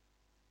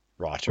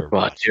 "Roger,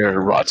 Roger,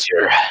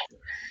 Roger,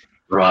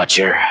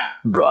 Roger,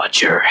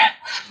 Roger."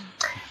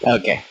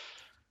 Okay.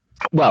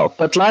 Well,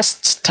 but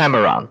last time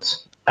around,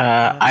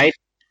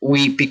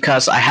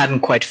 because I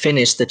hadn't quite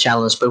finished the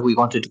challenge, but we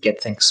wanted to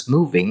get things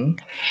moving.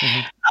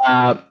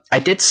 Mm-hmm. I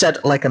did set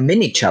a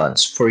mini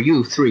challenge for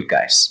you 3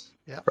 guys,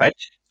 right?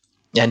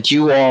 And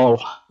you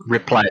all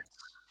replied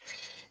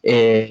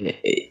in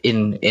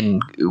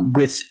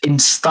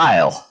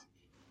style.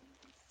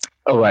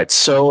 All right.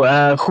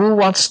 So who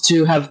wants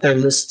to have their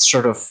list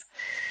sort of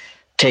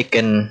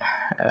taken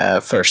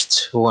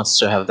first? Who wants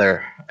to have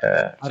their?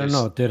 I don't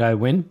know. Did I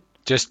win?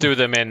 Just do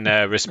them in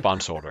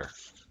response order.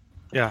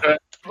 Yeah.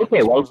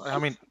 Okay. Well,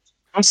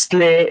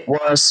 Astley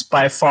was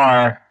by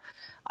far.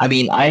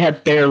 I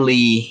had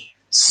barely.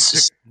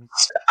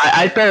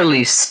 I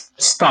barely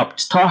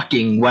stopped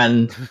talking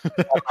when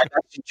my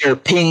messenger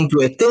pinged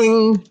with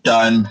 "ding,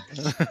 done."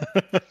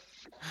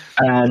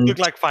 And it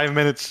took like 5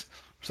 minutes,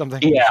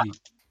 something. Yeah,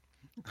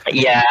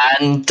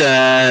 and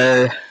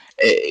I'm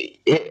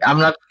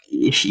not.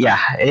 Yeah,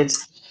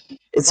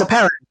 it's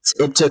apparent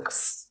it took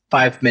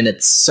 5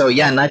 minutes. So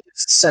and I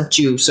just sent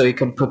you so you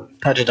can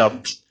put it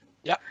up.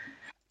 Yeah.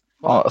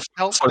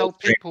 Tell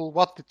people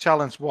what the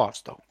challenge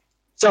was, though.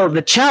 So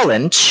the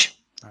challenge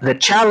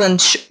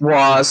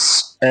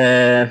was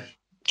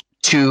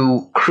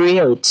to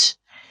create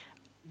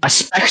a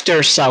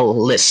Spectre cell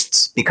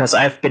list, because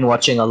I've been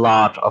watching a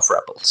lot of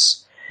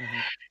Rebels. Mm-hmm.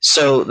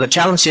 So the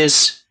challenge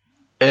is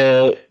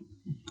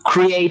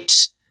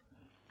create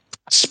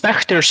a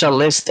Spectre cell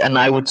list, and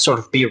I would sort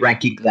of be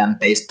ranking them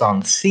based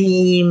on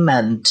theme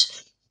and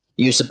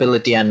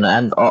usability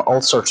and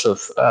all sorts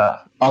of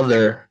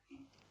other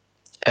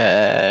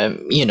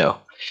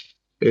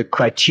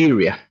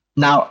criteria.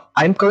 Now,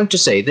 I'm going to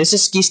say this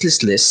is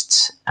Gisli's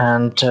list,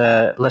 and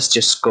let's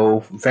just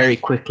go very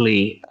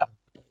quickly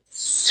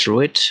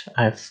through it.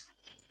 I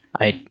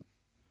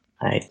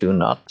do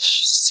not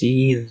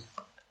see.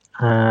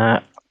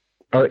 Here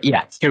we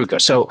go.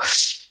 So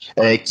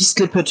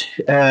Gisli put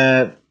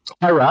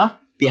Hera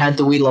behind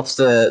the wheel of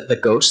the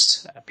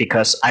Ghost,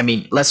 because, I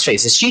mean, let's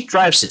face it, she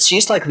drives it.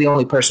 She's like the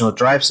only person who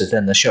drives it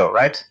in the show,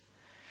 right?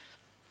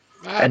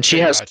 And she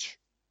has...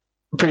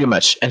 Pretty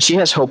much. And she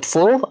has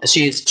Hopeful.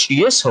 She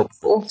is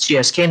Hopeful. She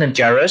has Kanan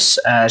Jarrus.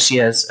 She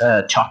has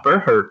Chopper,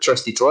 her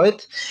trusty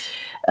droid.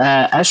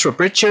 Ezra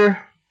Bridger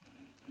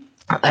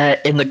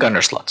in the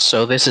gunner slot.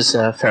 So this is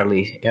a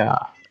fairly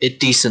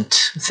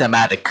decent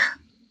thematic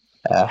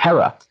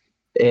Hera.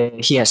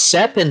 He has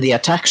Seb in the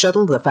attack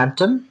shuttle, the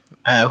Phantom,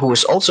 who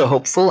is also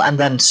Hopeful. And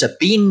then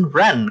Sabine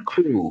Wren,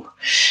 crew.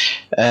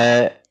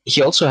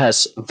 He also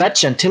has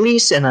Vetch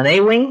Antilles in an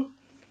A-Wing.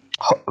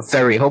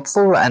 Very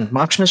Hopeful and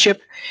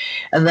marksmanship,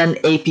 and then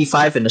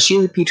AP5 in the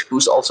Shieldipede,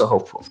 who's also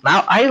Hopeful.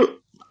 Now, I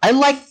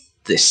like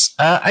this.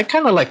 I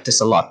kind of like this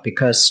a lot,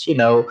 because it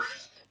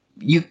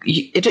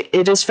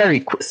is very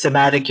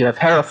thematic. You have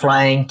Hera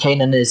flying,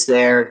 Kanan is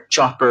there,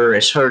 Chopper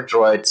is her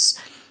droids,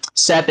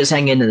 Seb is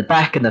hanging in the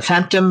back in the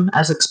Phantom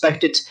as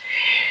expected.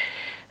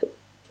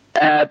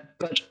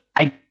 But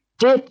I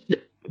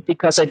did,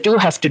 because I do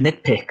have to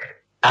nitpick.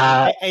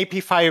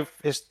 AP5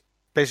 is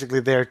basically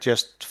there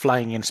just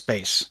flying in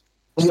space.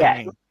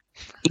 Yeah,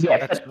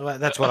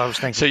 that's what I was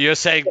thinking. So you're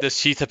saying the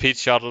Shieldipede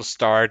shuttle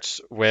starts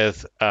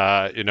with,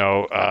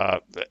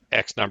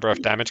 X number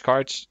of damage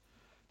cards,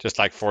 just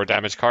like 4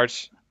 damage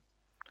cards.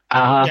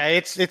 Yeah,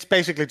 it's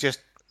basically just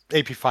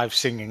AP5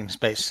 singing in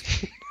space.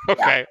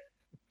 Okay.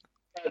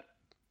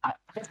 I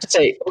have to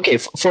say, okay,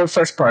 for the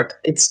first part,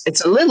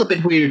 it's a little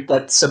bit weird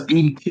that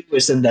Sabine Q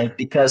is in there,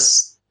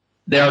 because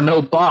there are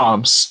no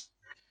bombs.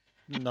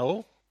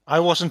 No, I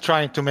wasn't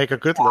trying to make a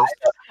good list.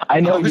 I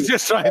know. I was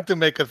just trying to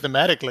make a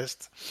thematic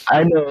list.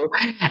 I know.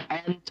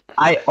 And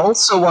I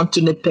also want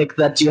to nitpick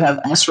that you have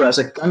Ezra as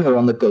a gunner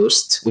on the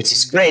Ghost, which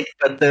is great,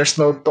 but there's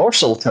no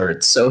dorsal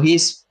turret. So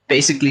he's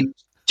basically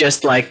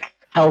just like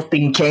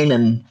helping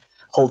Kanan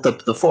hold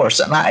up the Force.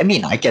 And I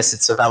mean, I guess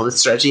it's a valid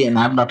strategy, and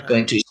I'm not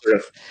going to sort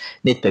of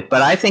nitpick.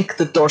 But I think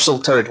the dorsal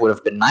turret would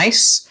have been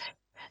nice.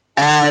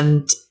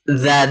 And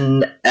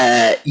then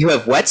you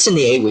have Wets in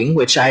the A-Wing,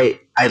 which I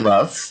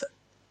love.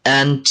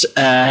 And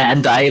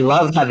I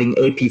love having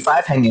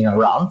AP5 hanging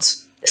around,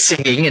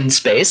 singing in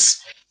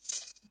space.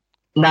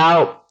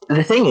 Now,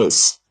 the thing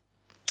is,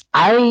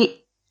 I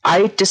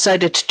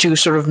decided to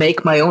sort of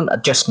make my own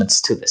adjustments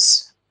to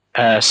this.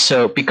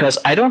 So, because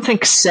I don't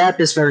think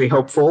Seb is very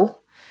hopeful,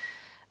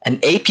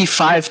 and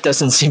AP5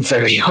 doesn't seem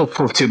very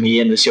hopeful to me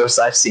in the shows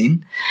I've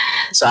seen.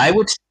 So I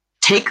would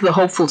take the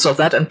hopefuls of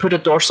that and put a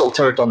dorsal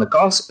turret on the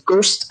Ghost,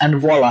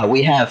 and voila,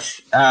 we have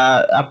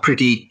a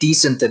pretty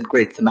decent and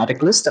great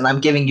thematic list, and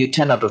I'm giving you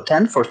 10 out of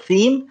 10 for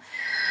theme.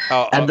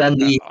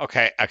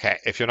 Okay.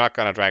 If you're not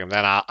going to drag him,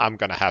 then I'm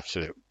going to have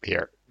to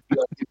here.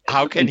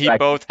 How can he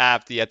both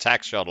have the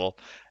attack shuttle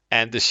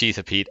and the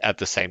Shieldipede at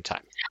the same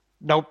time?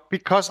 No,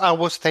 because I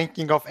was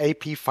thinking of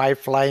AP5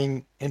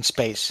 flying in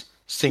space,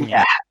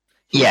 singing.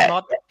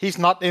 He's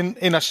not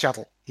in a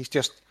shuttle. He's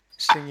just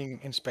singing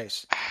in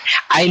space.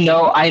 I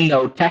know.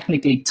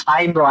 Technically,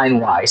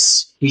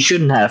 timeline-wise, he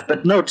shouldn't have.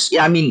 But note,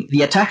 I mean,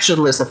 the attack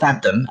shuttle is the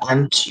Phantom,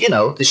 and,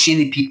 the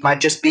Shieldipede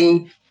might just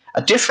be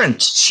a different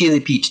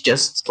Shieldipede,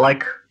 just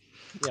like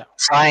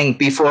flying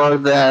before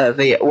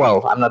the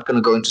well, I'm not going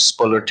to go into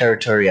spoiler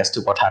territory as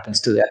to what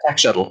happens to the attack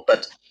shuttle,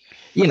 but,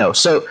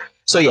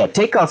 so yeah,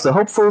 take off the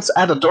hopefuls,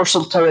 add a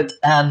dorsal turret,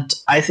 and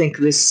I think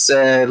this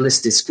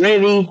list is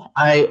gravy.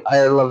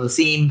 I love the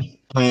theme.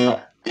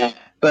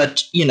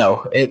 But,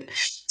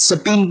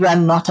 Sabine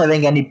Wren not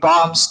having any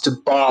bombs to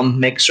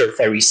bomb makes her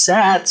very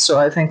sad. So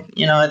I think,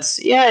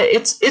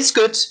 it's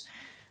good.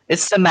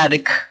 It's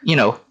thematic,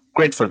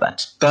 great for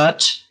that.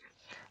 But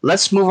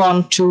let's move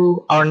on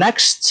to our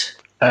next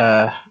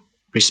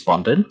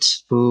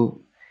respondent,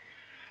 who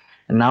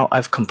now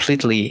I've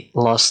completely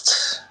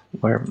lost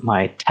where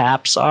my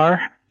tabs are.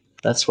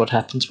 That's what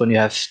happens when you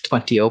have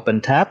 20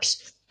 open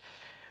tabs.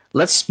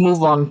 Let's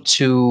move on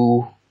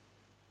to...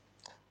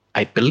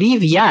 I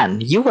believe,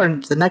 Jan, you were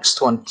the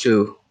next one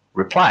to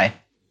reply.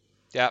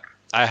 Yeah,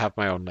 I have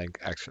my own link,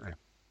 actually.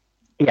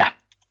 Yeah.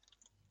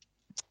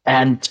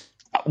 And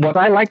what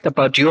I liked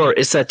about your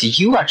is that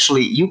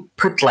you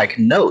put like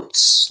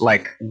notes,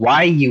 like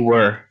why you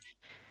were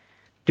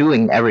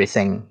doing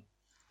everything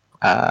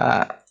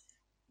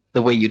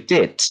the way you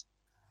did.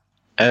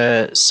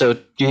 So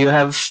do you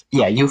have?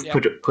 Yeah, you've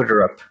put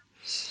her up.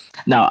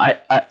 Now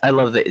I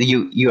love that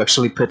you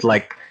actually put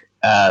like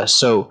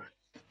so.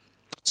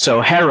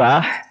 So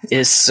Hera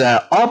is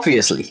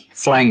obviously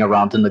flying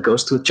around in the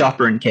Ghost with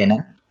Chopper and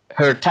Kanan.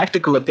 Her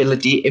tactical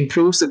ability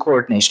improves the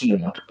coordination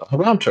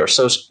around her,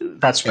 so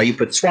that's why you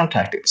put Swarm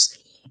Tactics.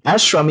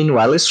 Astra,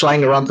 meanwhile, is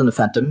flying around in the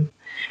Phantom,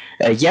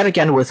 yet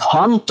again with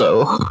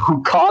Hondo,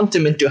 who conned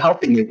him into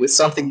helping him with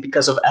something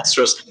because of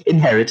Astra's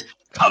inherent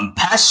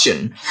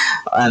compassion.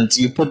 And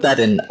you put that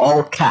in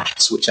all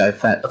caps, which I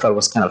thought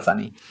was kind of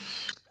funny.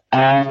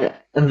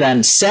 And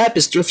then Seb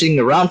is drifting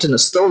around in a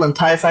stolen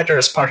TIE fighter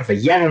as part of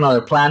yet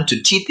another plan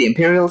to cheat the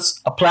Imperials,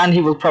 a plan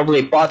he will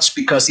probably botch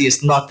because he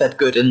is not that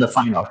good in the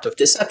fine art of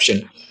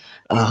deception.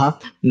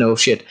 No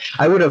shit.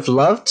 I would have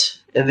loved,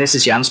 this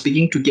is Jan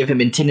speaking, to give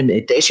him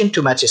intimidation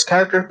to match his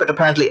character, but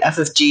apparently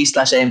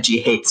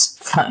FFG/AMG hates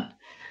fun.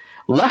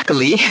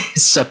 Luckily,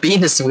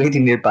 Sabine is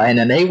waiting nearby in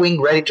an A-wing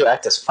ready to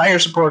act as fire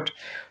support.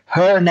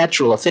 Her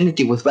natural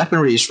affinity with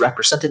weaponry is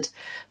represented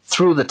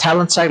through the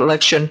talent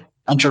selection,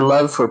 and her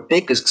love for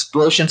big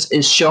explosions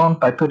is shown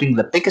by putting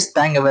the biggest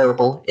bang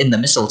available in the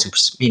missile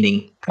tubes,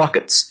 meaning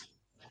rockets.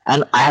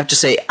 And I have to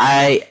say,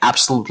 I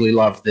absolutely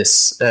love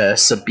this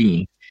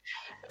Sabine.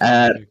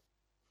 I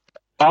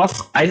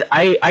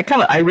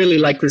really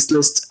like this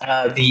list.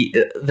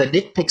 The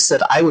nitpicks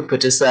that I would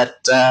put is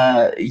that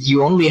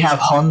you only have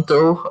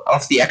Hondo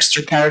of the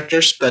extra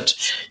characters, but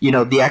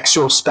the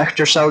actual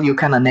Spectre cell you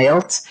kind of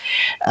nailed.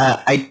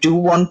 I do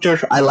wonder.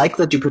 I like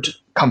that you put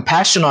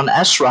compassion on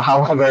Ezra.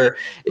 However,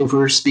 if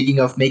we're speaking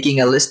of making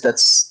a list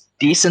that's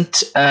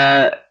decent,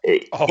 this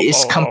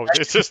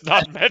is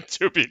not meant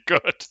to be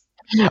good.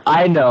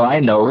 I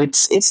know.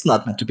 It's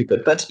not meant to be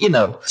good, but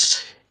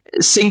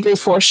single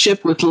force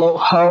ship with low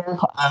hull,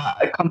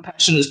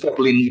 compassion is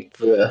probably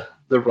not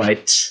the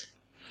right.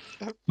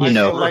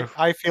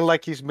 I feel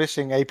like he's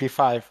missing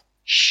AP5.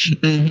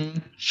 Mm-hmm.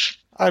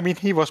 I mean,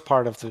 he was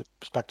part of the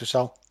Spectre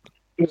cell.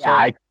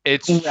 Yeah,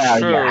 it's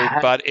true,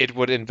 but it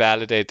would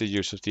invalidate the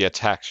use of the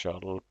attack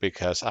shuttle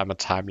because I'm a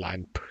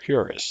timeline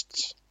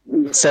purist.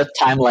 It's a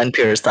timeline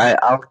purist.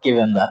 I'll give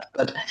him that,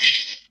 but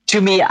to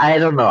me, I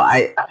don't know.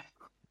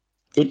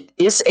 It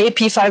is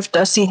AP5.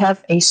 Does he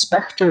have a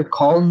Spectre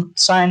call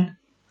sign?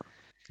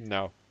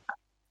 No.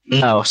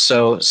 No,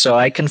 so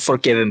I can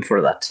forgive him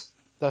for that.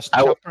 Does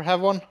Chopper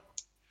have one?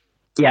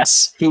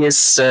 Yes, he is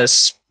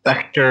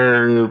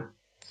Spectre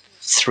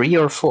 3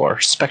 or 4.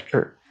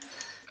 Spectre.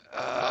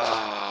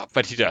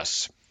 But he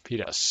does.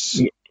 He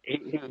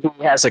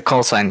has a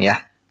call sign,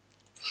 yeah.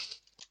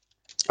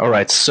 All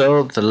right,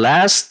 so the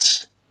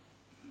last,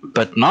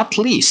 but not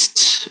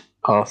least,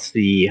 of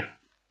the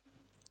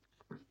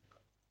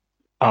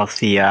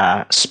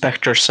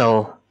Spectre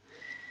cell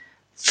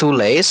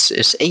Thules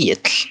is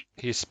Ayet.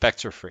 He's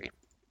Spectre free.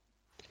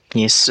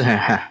 He's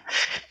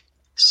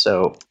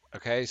so.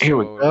 Okay, so here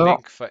we go.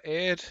 link for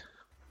it.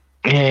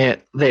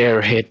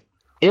 There it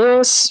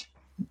is.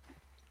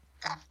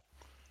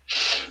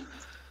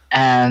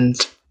 And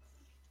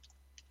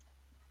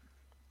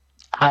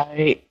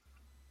oh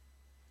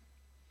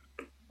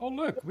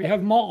look, we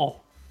have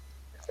Maul.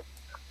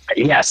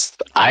 Yes,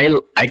 I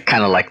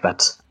kind of like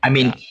that. I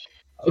mean,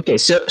 okay,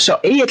 so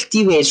Ayet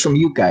deviates from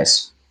you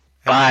guys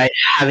by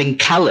having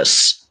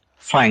Callus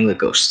flying the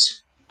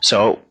Ghost.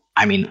 So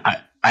I mean,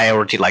 I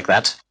already like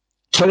that.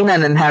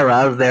 Kanan and Hera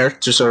are there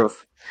to sort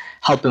of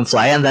help him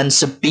fly, and then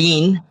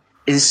Sabine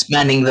is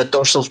manning the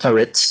dorsal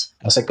turret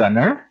as a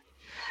gunner.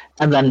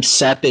 And then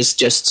Seb is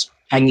just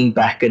hanging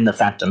back in the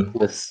Phantom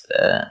with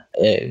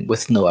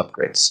no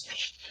upgrades.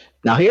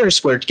 Now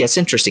here's where it gets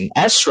interesting.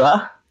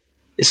 Ezra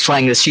is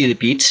flying the Sheila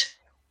Beat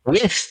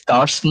with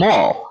Darth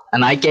Maul,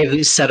 and I gave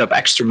this setup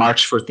extra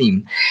marks for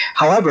theme.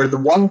 However, the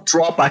one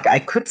drawback I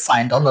could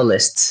find on the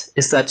list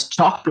is that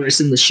Chopper is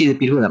in the Sheila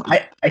Beat with him.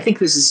 I think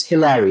this is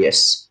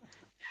hilarious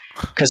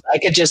because I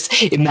could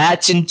just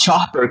imagine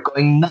Chopper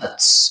going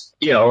nuts,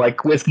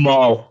 like with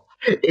Maul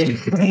in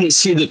the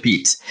Sheila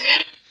Beat.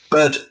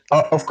 But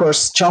of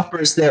course, Chopper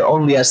is there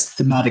only as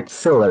thematic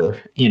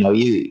filler. There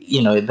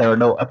are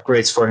no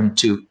upgrades for him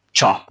to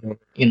chop,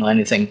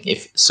 anything.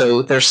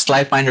 So there's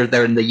slight minor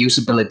there in the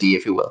usability,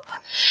 if you will.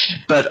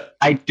 But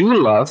I do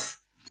love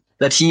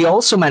that he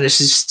also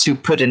manages to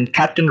put in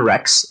Captain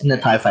Rex in the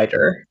TIE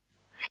Fighter.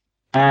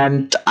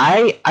 And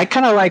I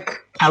kind of like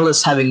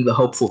Alice having the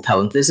hopeful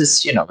talent. This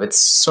is, it's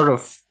sort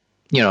of,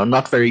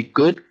 not very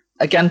good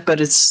again,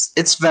 but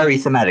it's very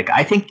thematic.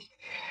 I think.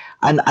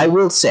 And I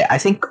will say, I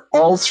think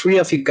all three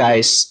of you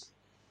guys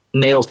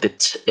nailed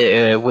it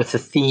with the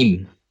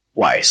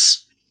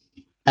theme-wise.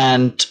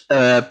 And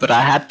but I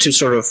had to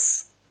sort of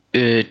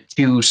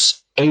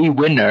choose a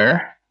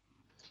winner.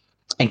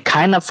 And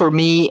kind of for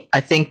me, I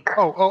think...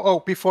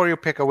 Oh, before you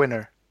pick a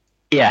winner.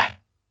 Yeah.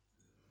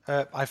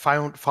 I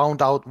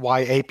found out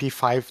why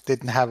AP5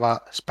 didn't have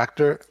a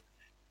Spectre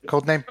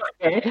codename.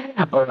 Okay.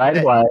 All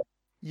right, why?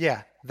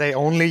 Yeah, they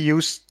only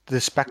used the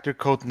Spectre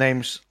code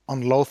names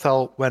on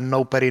Lothal when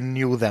nobody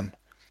knew them.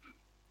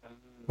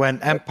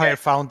 When Empire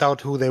found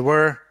out who they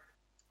were,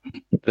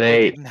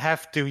 They didn't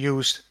have to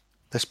use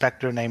the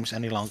Spectre names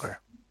any longer.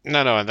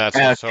 No, and that's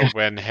also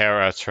when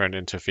Hera turned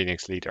into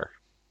Phoenix Leader.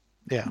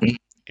 Yeah.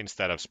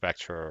 Instead of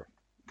Spectre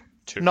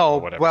 2 No,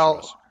 or whatever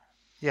well,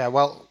 it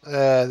was.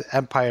 yeah,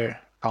 Empire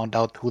found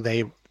out who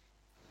they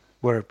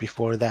were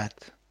before that.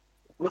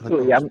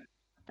 Luckily, I'm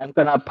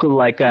gonna pull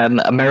like an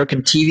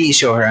American TV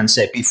show here and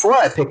say, before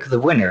I pick the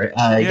winner,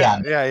 Yeah,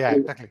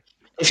 exactly.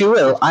 if you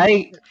will,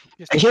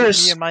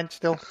 here's me in mind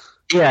still.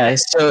 Yeah,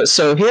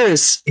 so here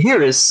is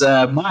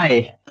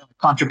my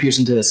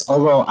contribution to this.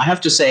 Although I have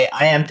to say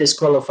I am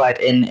disqualified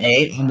in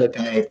the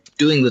guy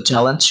doing the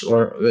challenge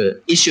or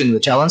issuing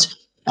the challenge,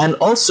 and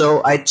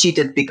also I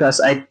cheated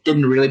because I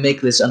didn't really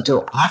make this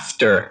until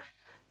after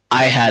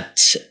I had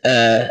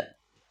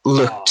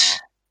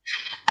looked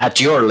at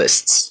your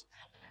lists.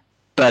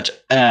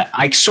 But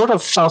I sort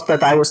of felt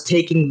that I was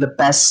taking the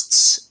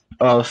best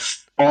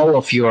of all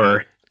of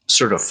your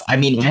sort of. I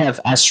mean, I have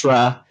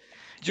Ezra.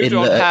 You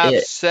don't have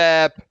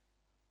Seb.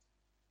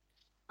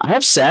 I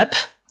have Seb.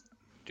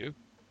 Do?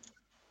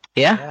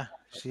 Yeah.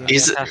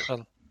 He's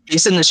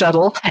in the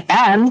shuttle,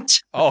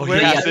 and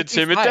he has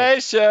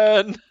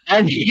intimidation.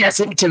 And he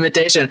has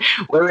intimidation.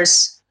 Where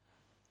is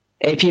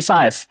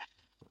AP5?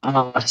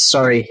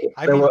 Sorry,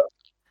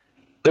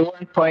 there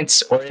weren't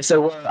points, or if there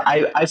were,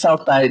 I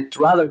felt I'd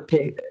rather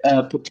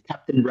put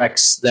Captain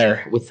Rex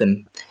there with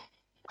him.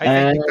 I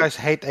think you guys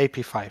hate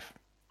AP5.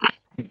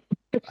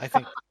 I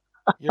think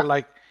you're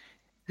like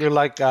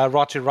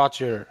Roger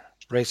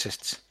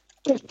racists.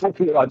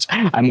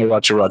 I'm a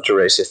Roger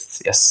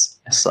racist. Yes,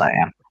 I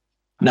am.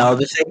 No,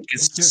 the thing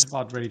is just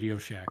about Radio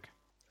Shack.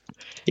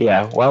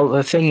 Yeah, well,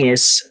 the thing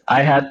is,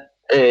 I had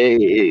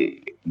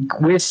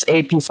with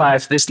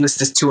AP5, this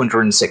list is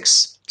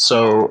 206.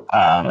 So,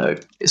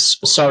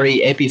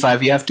 sorry,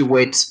 AP5, you have to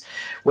wait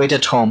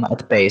at home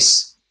at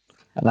base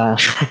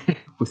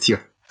with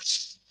your.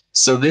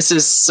 So this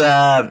is.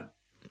 So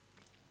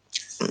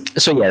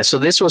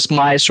this was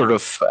my sort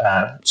of.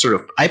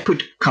 I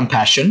put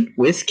compassion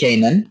with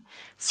Kanan,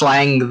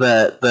 flying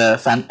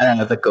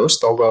the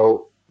ghost.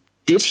 Although,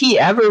 did he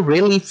ever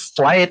really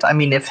fly it? I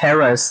mean, if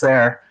Hera is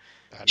there,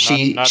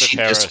 she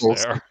just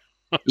holds.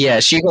 Yeah,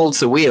 she holds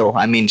the wheel.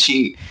 I mean,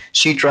 she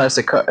drives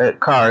a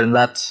car in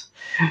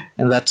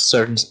that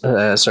certain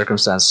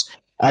circumstance.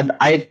 And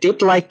I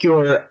did like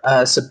your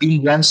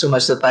Sabine Wren so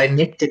much that I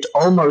nicked it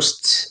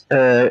almost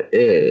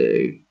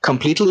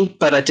completely,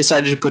 but I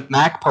decided to put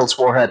Magpulse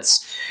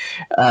warheads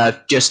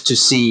just to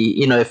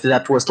see, if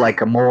that was like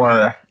a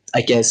more,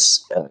 I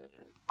guess,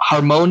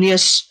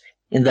 harmonious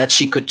in that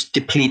she could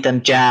deplete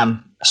and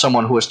jam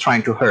someone who was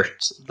trying to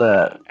hurt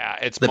the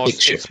big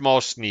ship. It's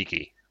more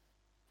sneaky.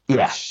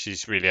 Yeah,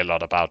 she's really a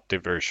lot about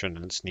diversion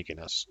and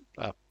sneakiness.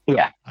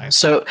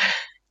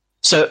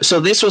 So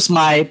this was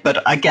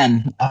but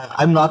again,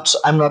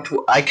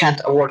 I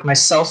can't award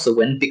myself the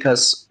win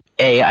because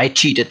I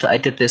cheated. I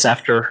did this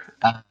after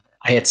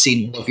I had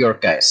seen all of your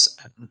guys,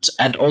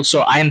 and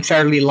also I am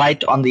fairly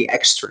light on the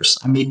extras.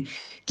 I mean,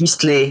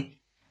 Gisle,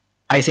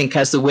 I think,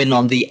 has the win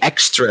on the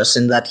extras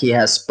in that he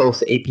has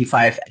both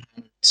AP5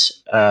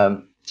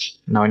 and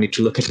now I need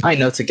to look at my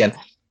notes again,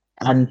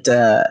 and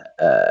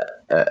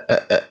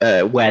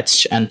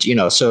Wedge, and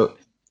so.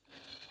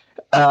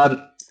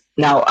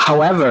 Now,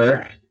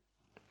 however,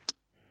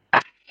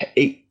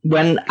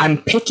 when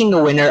I'm picking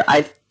a winner,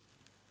 I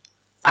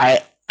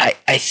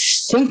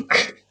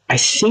think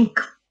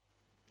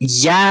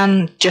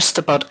Jan just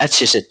about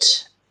edges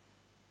it.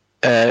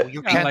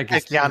 You can't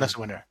pick Jan as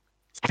winner.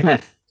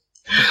 when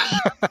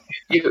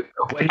you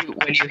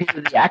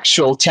hear the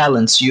actual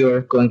challenge,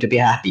 you're going to be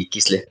happy,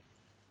 Gisle.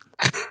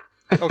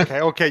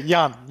 Okay,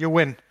 Jan, you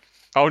win.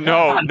 Oh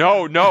no!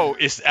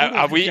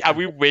 Are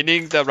we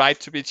winning the right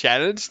to be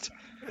challenged?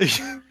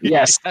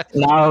 Yes.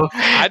 Now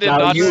I did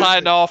not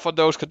sign off on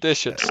those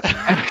conditions.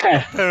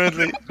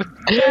 Apparently.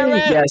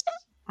 Yes.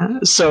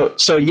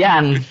 So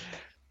Jan,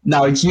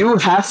 now you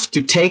have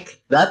to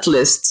take that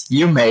list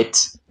you made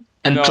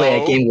and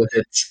play a game with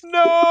it.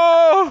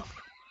 No.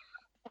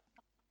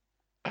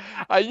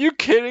 Are you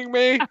kidding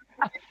me?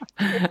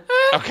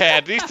 Okay,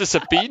 at least the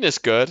Sabine is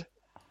good.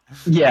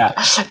 Yeah,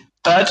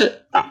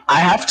 but I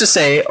have to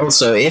say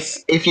also,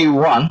 if you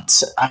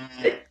want,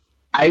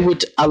 I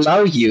would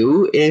allow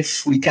you,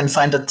 if we can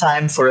find a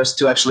time for us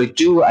to actually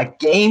do a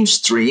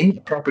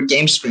proper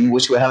game stream,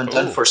 which we haven't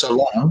done for so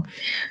long,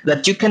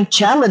 that you can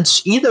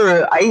challenge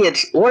either Ayed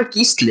or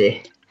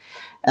Gisle,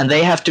 and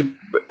they have to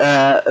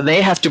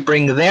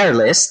bring their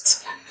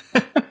list.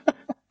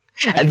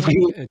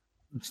 And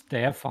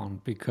Stefan,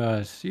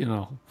 because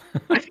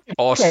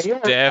or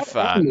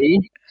Stefan.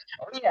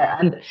 Oh yeah,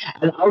 and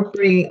I'll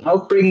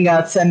bring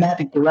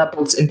thematic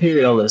rebels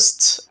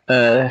imperialists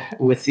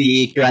with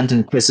the Grand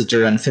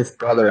Inquisitor and Fifth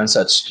Brother and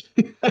such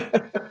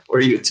for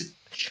you to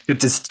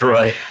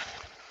destroy.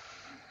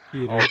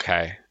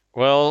 Okay,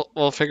 well,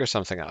 we'll figure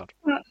something out.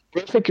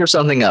 We'll figure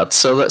something out.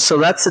 So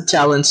that's a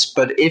challenge.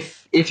 But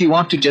if you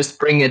want to just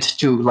bring it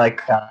to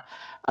like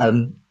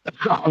on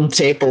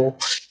table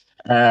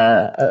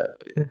to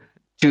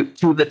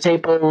the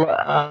table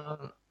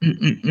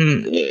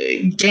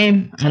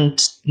game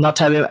and not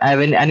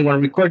having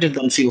anyone recorded,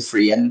 then feel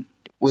free, and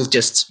we'll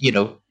just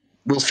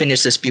we'll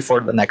finish this before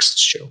the next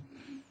show.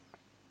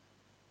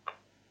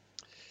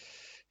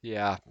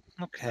 Yeah.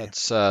 Okay.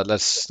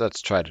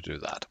 Let's try to do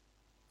that.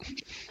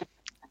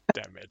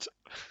 Damn it.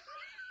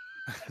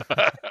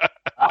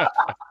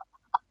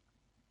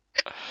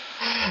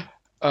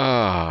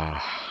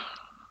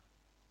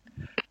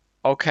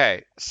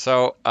 Okay,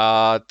 so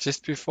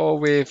just before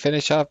we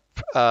finish up,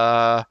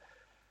 I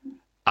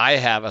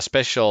have a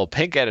special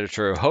Pink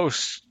Editor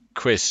host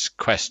quiz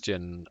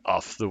question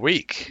of the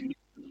week.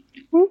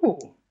 Ooh.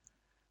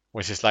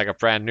 Which is like a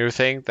brand new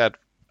thing that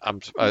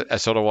I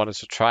sort of wanted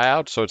to try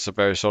out. So it's a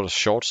very sort of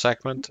short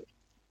segment,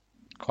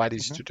 quite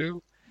easy to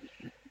do.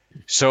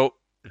 So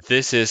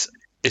this is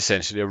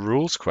essentially a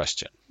rules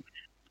question.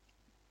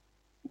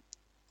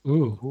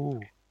 Ooh.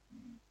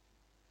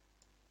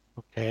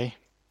 Okay.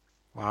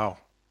 Wow.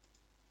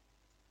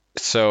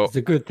 So It's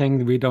a good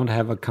thing we don't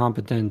have a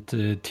competent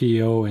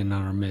TO in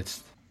our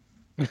midst.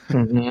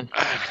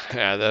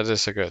 yeah, that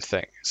is a good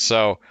thing.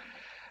 So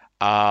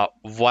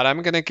what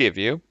I'm going to give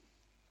you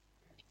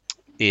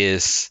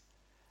is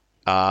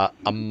a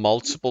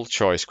multiple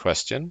choice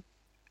question.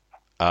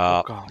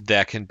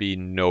 There can be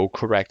no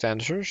correct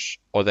answers,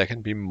 or there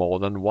can be more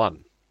than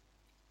one.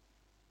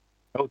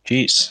 Oh,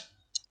 geez.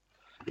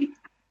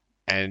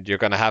 And you're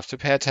going to have to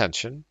pay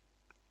attention.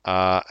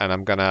 And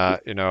I'm going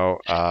to,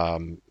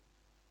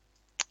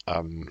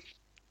 I'm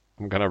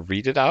going to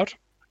read it out.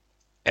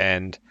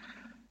 And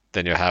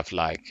then you have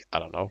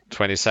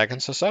 20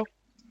 seconds or so.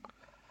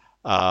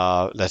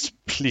 Let's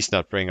please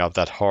not bring up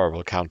that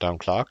horrible countdown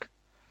clock.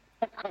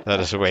 That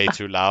is way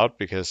too loud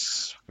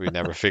because we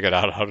never figured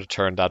out how to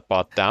turn that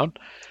bot down.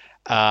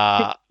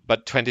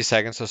 But 20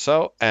 seconds or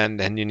so, and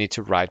then you need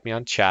to write me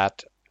on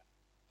chat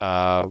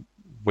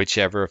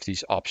whichever of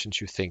these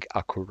options you think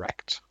are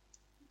correct.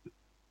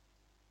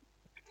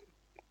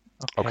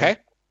 Okay?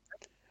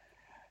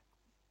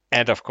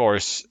 And of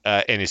course,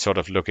 any sort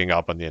of looking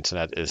up on the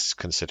internet is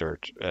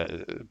considered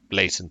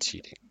blatant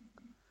cheating.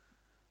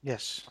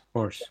 Yes. Of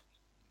course.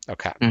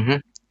 Okay.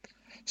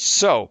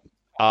 So,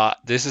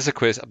 this is a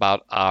quiz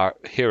about our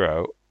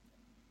hero,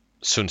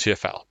 Suntir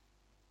Fel.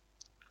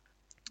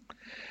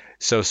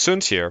 So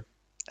Suntir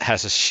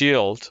has a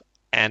shield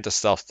and a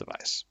stealth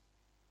device.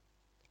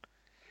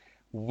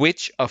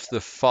 Which of the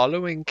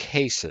following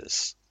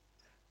cases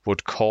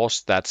would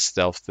cause that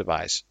stealth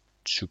device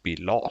to be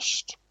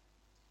lost?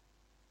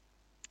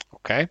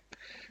 Okay,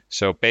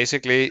 so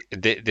basically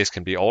this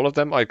can be all of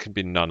them, or it can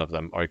be none of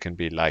them, or it can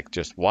be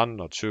just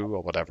one or two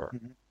or whatever.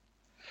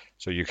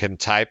 So you can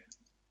type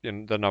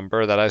in the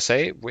number that I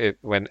say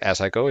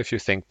as I go if you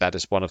think that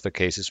is one of the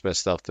cases where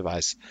stealth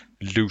device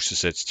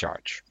loses its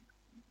charge.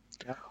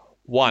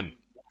 1.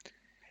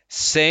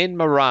 Saint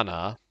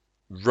Marana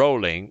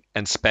rolling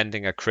and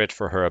spending a crit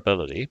for her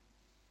ability.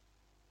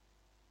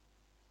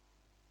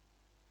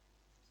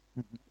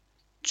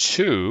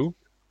 2.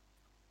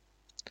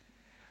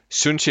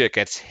 Suntir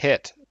gets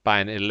hit by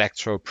an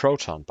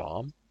electroproton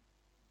bomb.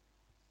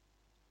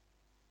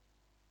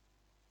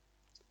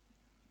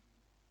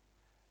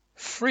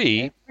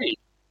 3.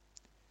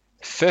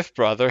 Fifth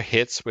brother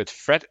hits with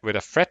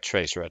a Fret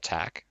Tracer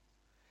attack,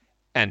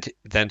 and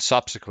then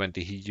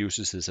subsequently he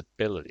uses his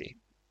ability.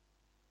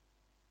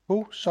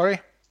 Who? Sorry?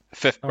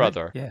 Fifth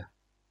brother. Yeah.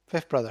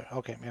 Fifth brother.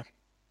 Okay, yeah.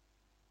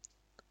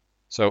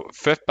 So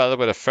fifth brother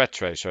with a Fret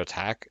Tracer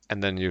attack,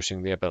 and then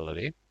using the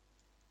ability.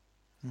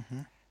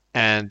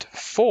 And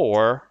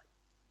 4,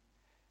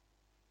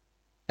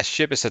 a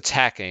ship is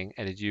attacking,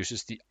 and it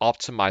uses the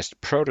optimized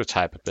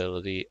prototype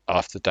ability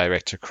of the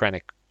Director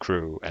Krennic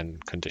crew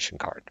and condition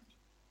card.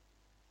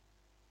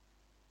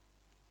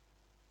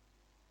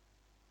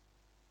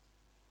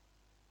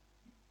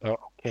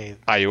 Okay.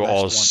 Are you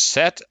all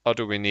set, or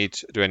do I need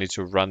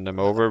to run them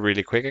over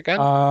really quick again?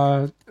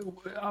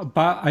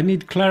 But I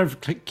need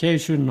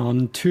clarification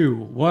on 2.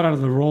 What are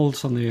the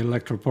roles on the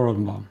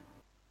electroproton bomb?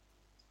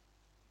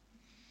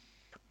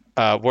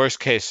 Worst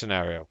case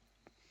scenario.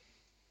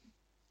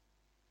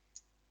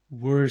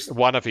 Worst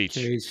one of each.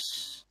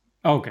 Case.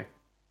 Okay.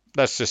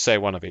 Let's just say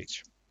one of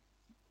each.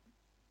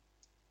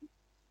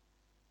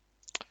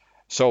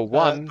 So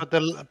one. But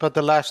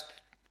the last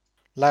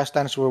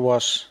answer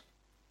was.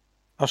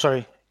 Oh,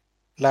 sorry.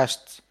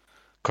 Last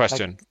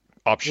question.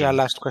 Option. Yeah,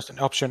 last question.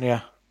 Option.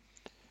 Yeah.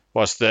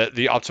 Was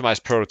the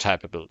optimized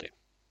prototype ability.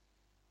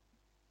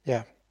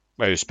 Yeah.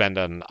 Where you spend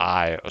an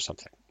eye or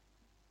something.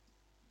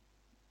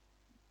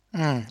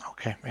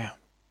 Okay. Yeah.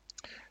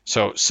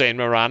 So Saint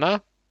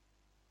Marana.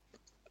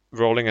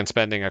 Rolling and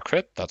spending a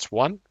crit, that's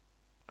 1.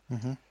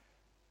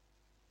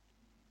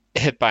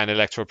 Hit by an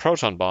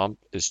electroproton bomb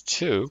is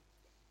 2.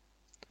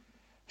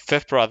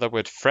 Fifth brother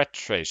with Fret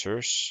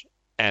Tracers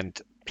and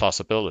plus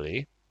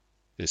ability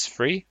is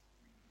 3.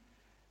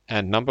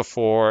 And number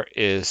 4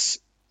 is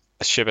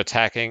a ship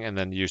attacking and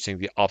then using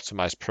the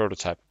optimized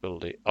prototype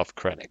ability of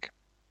Krennic.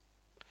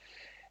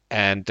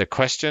 And the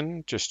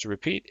question, just to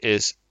repeat,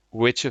 is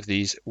which of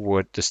these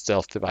would the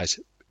stealth device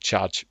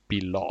charge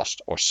be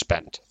lost or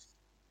spent?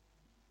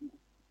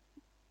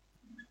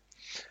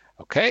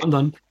 Okay. I'm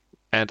done.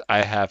 And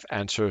I have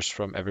answers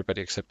from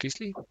everybody except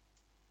Gisli.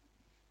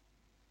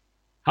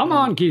 Come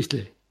on,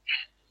 Gisli.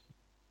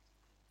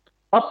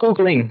 Not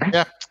Googling.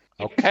 Yeah.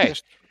 Okay.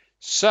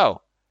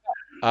 So,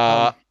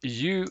 I'm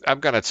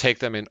going to take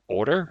them in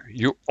order.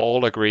 You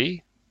all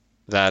agree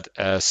that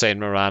Saint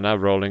Mirana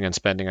rolling and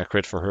spending a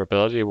crit for her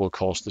ability will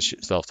cause the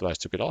stealth device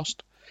to be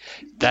lost.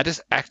 That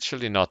is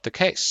actually not the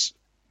case,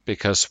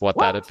 because what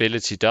that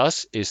ability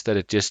does is that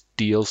it just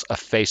deals a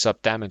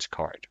face-up damage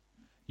card.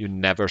 You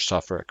never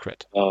suffer a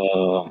crit.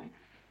 Of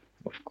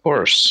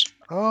course.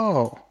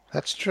 Oh,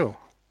 that's true.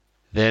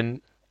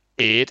 Then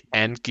Ed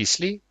and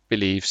Gisli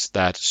believes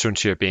that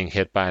Sunshia being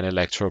hit by an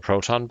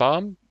electroproton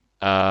bomb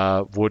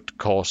would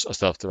cause a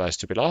stealth device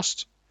to be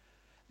lost.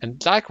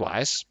 And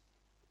likewise,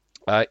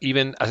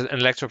 even an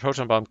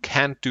electroproton bomb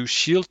can do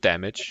shield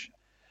damage,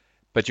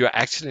 but you are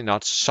actually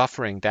not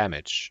suffering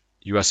damage.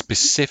 You are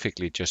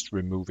specifically just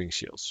removing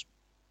shields.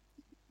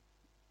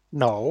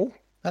 No,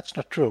 that's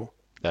not true.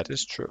 That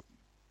is true.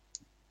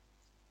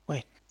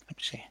 Wait, let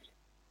me see.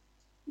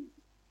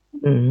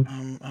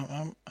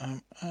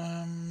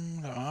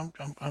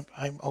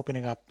 I'm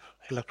opening up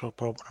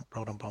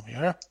electroproton bomb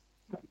here.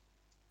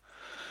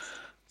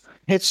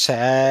 It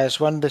says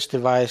when this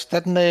device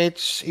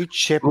detonates, each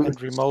ship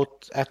and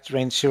remote at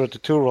range 0 to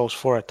 2 rolls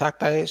 4 attack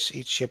dice.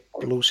 Each ship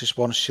loses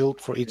 1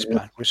 shield for each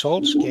blank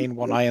results. Gain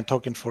 1 iron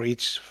token for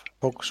each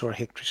focus or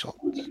hit result.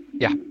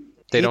 Yeah,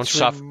 they don't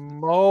suffer.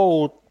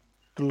 Remote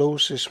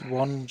loses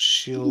 1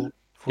 shield.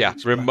 Yeah,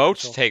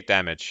 remotes take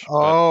damage.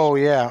 Oh,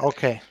 yeah,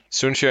 okay.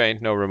 Sunshia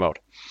ain't no remote.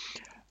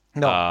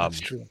 No, that's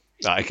true.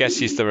 I guess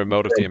he's the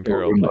remote of the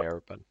Imperial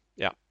player, but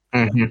yeah.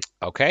 Mm-hmm.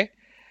 Okay.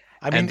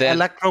 I mean,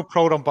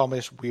 electroproton bomb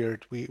is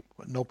weird.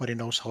 Nobody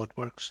knows how it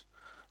works.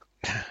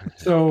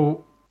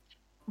 So,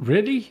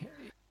 really?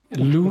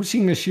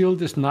 Losing a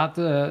shield is not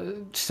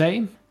the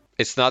same?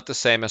 It's not the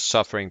same as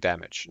suffering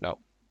damage, no.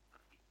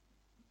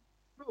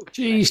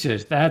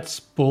 Jesus, that's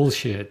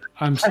bullshit.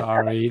 I'm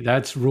sorry.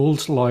 That's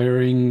rules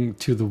lawyering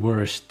to the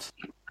worst.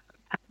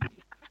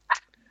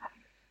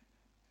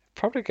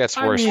 Probably gets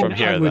worse from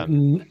here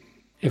then.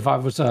 If I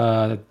was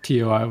a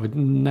TO, I would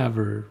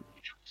never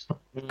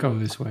go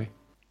this way.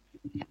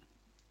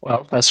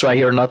 Well, that's why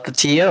you're not the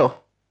TO.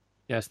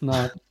 Yes,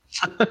 not.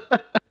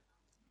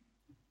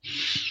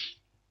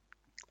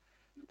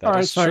 That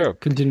is true.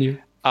 Continue.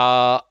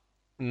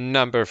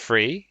 Number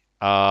 3,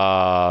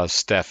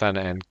 Stefan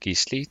and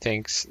Gisli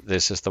thinks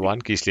this is the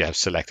one. Gisli have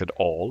selected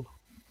all.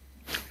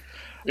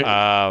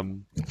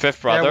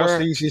 Fifth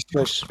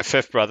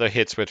brother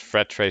hits with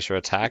Fred Tracer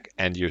attack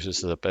and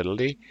uses his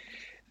ability.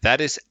 That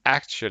is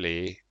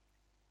actually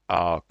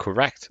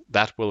correct.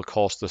 That will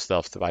cause the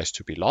stealth device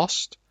to be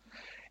lost.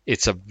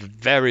 It's a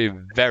very,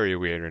 very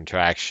weird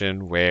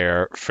interaction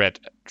where Fred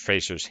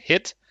Tracer's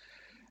hit,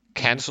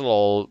 cancel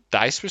all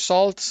dice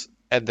results,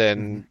 and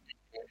then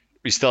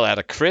we still add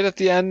a crit at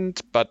the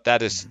end, but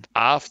that is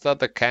after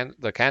the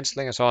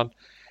canceling and so on.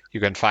 You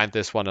can find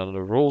this one on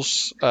the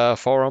rules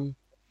forum.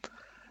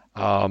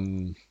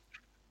 So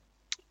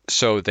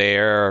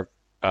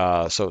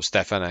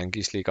Stefan and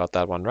Gisli got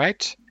that one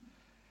right.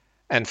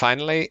 And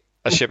finally,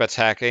 a ship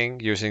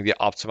attacking using the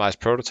optimized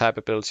prototype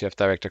ability of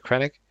Director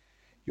Krennic.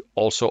 You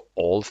also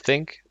all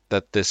think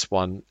that this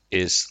one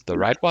is the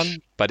right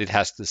one, but it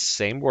has the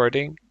same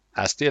wording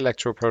as the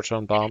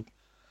electroproton bomb.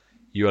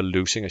 You are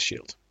losing a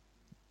shield.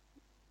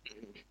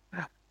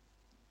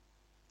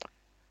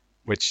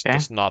 Which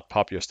does not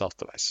pop your stealth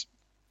device.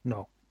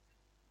 No.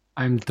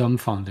 I'm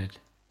dumbfounded.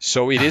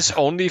 So it is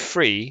only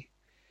 3.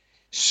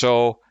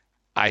 So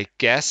I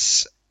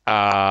guess...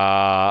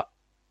 so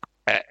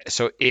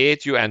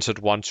 8, you answered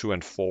 1, 2,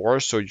 and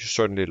 4, so you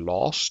certainly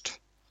lost.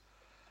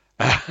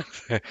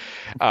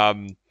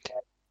 And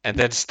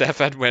then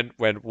Stefan went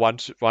 1,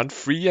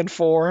 3, and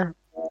 4,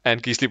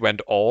 and Gisli went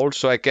all.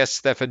 So I guess,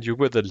 Stefan, you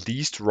were the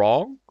least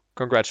wrong.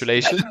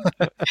 Congratulations.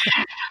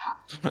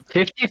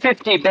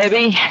 50-50,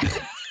 baby.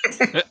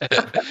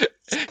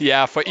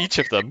 Yeah, for each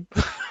of them.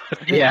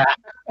 Yeah.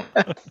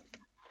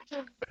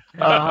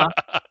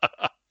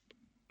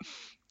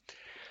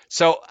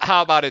 So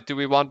how about it? Do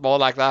we want more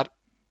like that?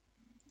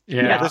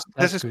 Yeah,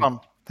 this is fun.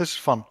 This is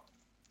fun.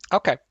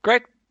 Okay,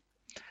 great.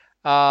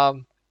 I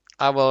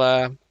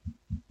will.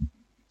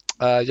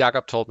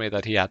 Jakob told me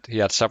that he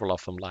had several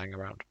of them lying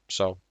around.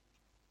 So,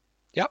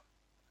 yeah.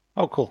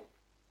 Oh, cool.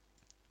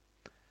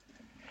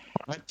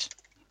 Right.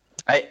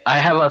 I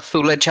have a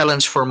Thule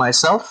challenge for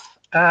myself.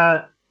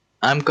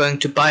 I'm going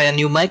to buy a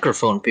new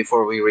microphone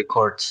before we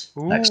record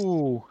next.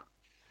 Oh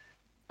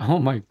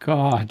my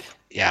god.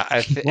 Yeah,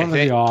 what are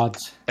the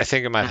odds? I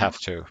think I might have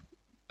to.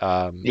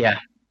 Yeah.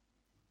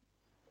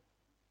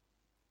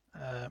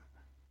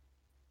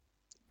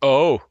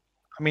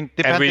 I mean,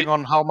 depending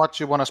on how much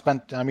you want to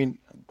spend. I mean,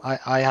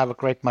 I have a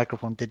great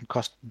microphone. Didn't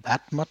cost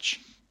that much.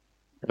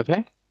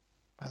 Okay.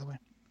 By the way.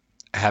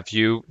 Have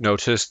you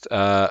noticed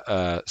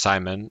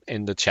Simon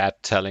in the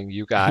chat telling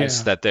you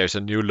guys that there's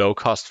a new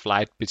low-cost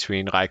flight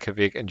between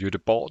Reykjavik and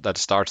Göteborg that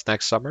starts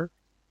next summer?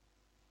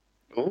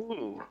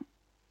 Ooh.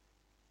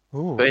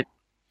 Ooh. Wait.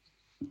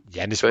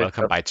 Jan is Good.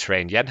 welcome by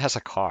train. Jan has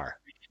a car.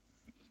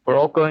 We're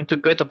all going to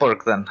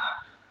Göteborg then.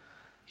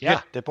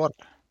 Yeah. Göteborg.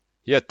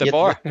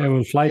 Göteborg. I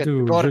will fly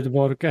to Göteborg.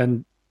 Göteborg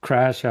and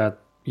crash at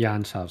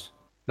Jan's house.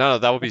 No,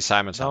 that would be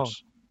Simon's No.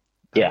 house.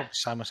 Yeah.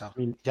 Simon's house.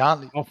 mean,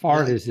 Jan, How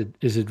far yeah, is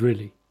it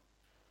really?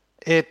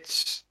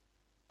 It's.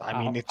 I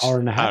mean, it's. Hour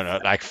and a I half. don't know,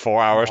 like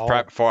 4 hours.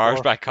 No, 4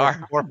 hours by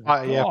car. 4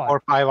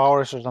 or 5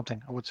 hours or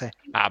something. I would say.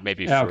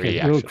 Maybe 3. Yeah, okay.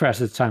 We'll Actually.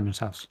 crash at Simon's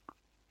house.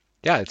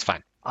 Yeah, it's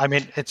fine. I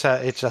mean, it's a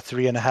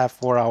 3.5,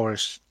 4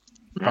 hours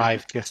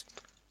drive.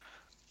 Just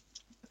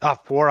a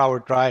 4-hour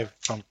drive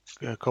from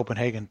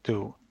Copenhagen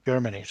to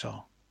Germany.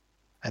 So,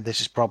 and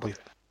this is probably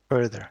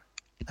further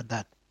than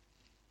that.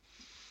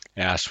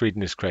 Yeah,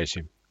 Sweden is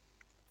crazy.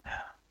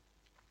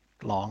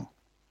 Long.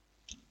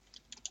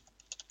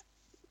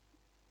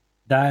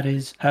 That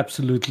is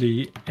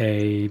absolutely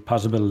a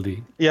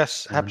possibility.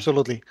 Yes,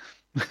 absolutely.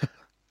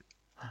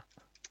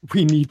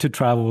 We need to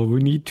travel.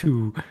 We need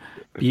to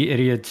be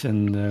idiots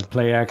and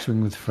play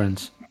X-Wing with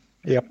friends.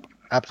 Yep,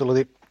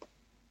 absolutely.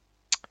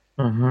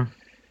 Mm-hmm.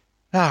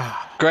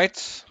 Ah,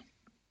 Great.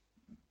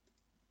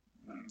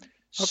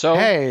 So,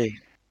 okay.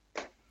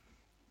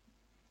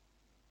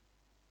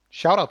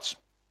 Shoutouts.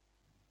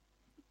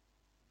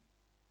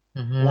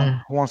 Mm-hmm.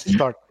 Who wants to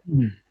start?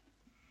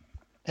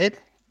 Ed,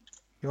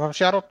 you have a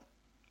shoutout?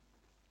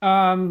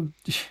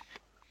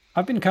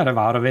 I've been kind of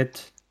out of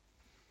it,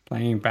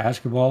 playing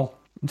basketball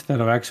instead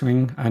of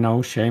X-Wing. I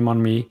know, shame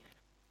on me.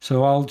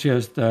 So I'll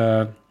just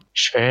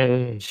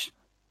Shame.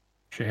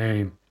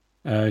 shame.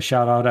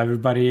 Shout out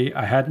everybody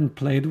I hadn't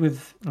played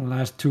with in the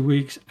last 2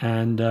 weeks,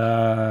 and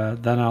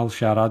then I'll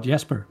shout out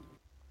Jesper.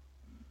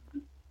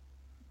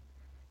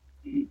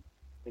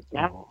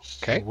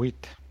 okay.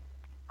 Sweet.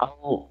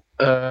 I'll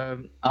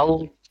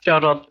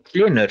shout out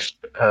Cleaners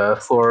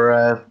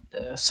for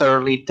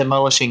thoroughly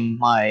demolishing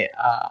my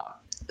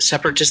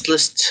separatist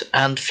list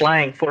and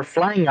flying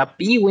a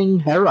B-wing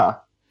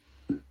Hera.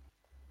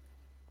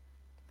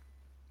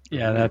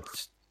 Yeah, that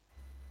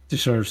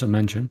deserves a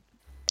mention.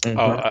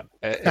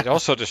 It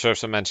also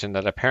deserves a mention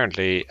that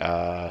apparently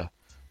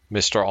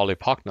Mr. Ollie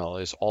Pocknell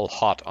is all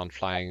hot on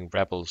flying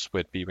Rebels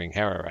with B-Wing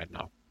Hera right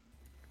now.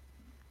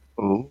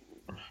 Ooh.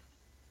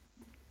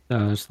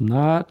 Does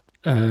not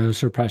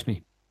surprise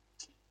me.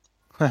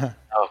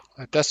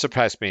 It does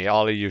surprise me.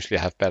 Ollie usually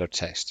have better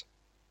taste.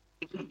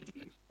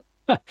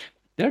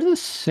 They're the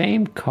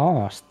same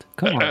cost.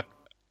 Come on.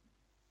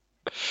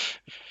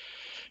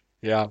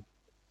 Yeah.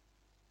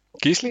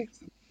 Gisli?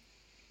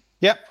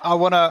 Yeah, I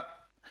wanna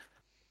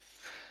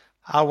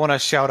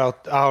shout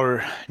out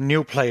our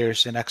new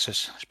players in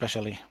Access,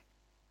 especially.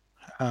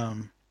 I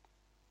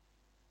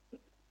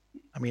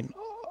mean,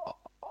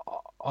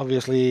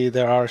 obviously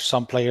there are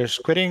some players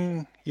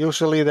quitting.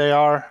 Usually they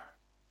are,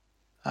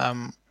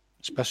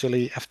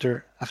 especially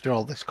after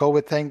all this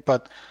COVID thing.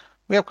 But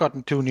we have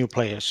gotten 2 new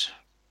players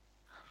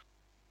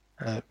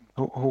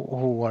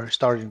who are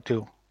starting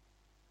to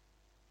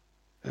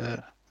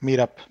meet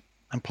up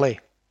and play.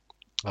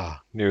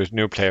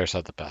 New players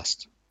are the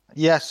best.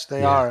 Yes,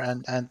 they Yeah. are,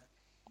 and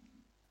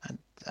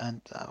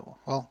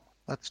well,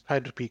 let's try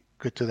to be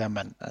good to them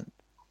and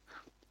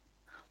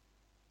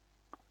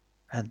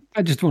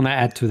I just want to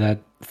add to that.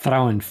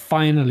 Thrawn,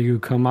 finally you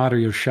come out of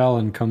your shell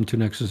and come to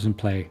Nexus and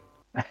play.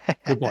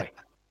 Good boy.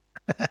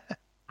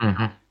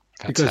 Mm-hmm.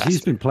 Because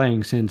he's been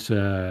playing since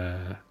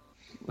version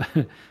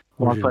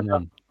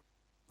 1.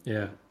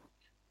 Yeah.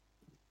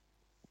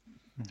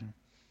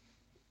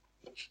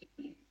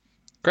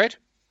 Great.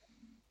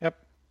 Yep.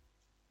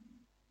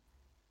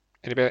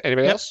 Anybody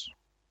Yep. else?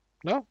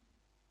 No?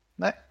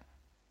 No.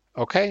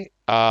 Okay.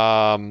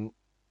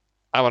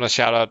 I want to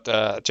shout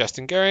out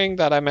Justin Gehring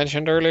that I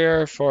mentioned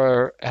earlier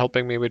for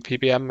helping me with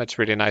PBM. It's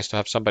really nice to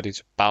have somebody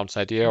to bounce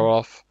idea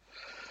off.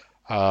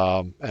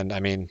 And I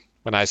mean,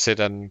 when I sit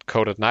and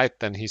code at night,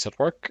 then he's at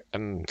work,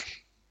 and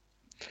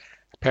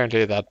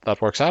apparently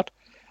that works out.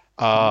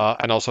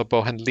 And also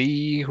Bohan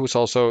Lee, who's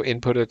also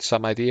inputted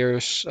some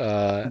ideas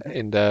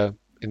in the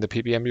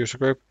PBM user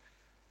group.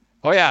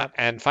 Oh yeah,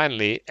 and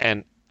finally,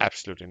 and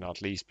absolutely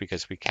not least,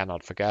 because we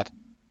cannot forget,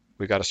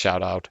 we got to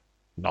shout out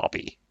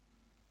Nobby.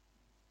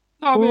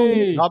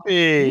 Nobby!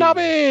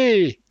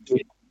 Nobby.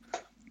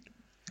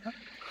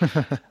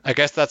 I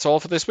guess that's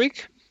all for this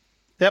week.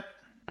 Yep.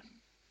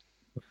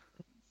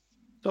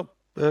 So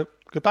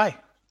goodbye.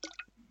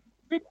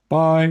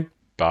 Bye.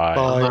 Bye.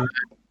 Bye.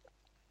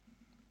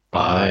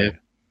 Bye.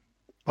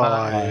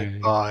 Bye.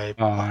 Bye.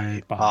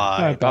 Bye.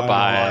 Bye. Bye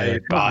bye.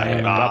 Bye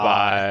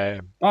bye.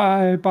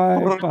 Bye. Bye.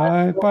 Bye.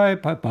 Bye. Bye.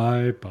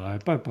 Bye.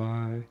 Bye. Bye.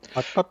 Bye.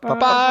 Bye bye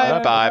bye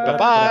bye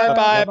bye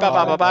bye bye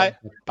bye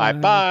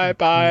bye bye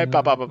bye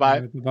bye bye bye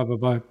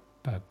bye.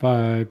 Bye.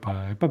 Bye.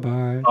 Bye. Bye.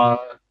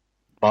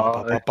 Bye.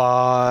 Bye.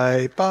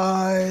 Bye.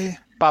 Bye.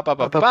 Bye bye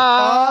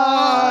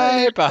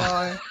bye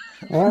bye.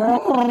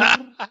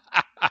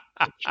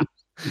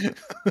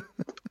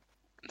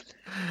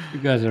 You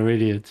guys are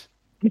idiots.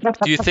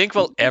 Do you think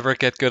we'll ever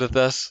get good at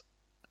this?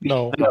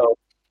 No.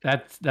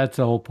 That's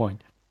the whole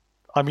point.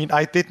 I mean,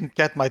 I didn't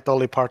get my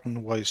Dolly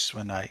Parton voice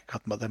when I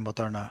got the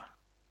Moderna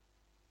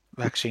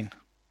vaccine.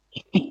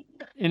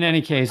 In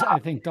any case, I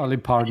think Dolly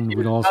Parton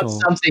would also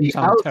something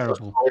sound else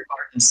terrible. Dolly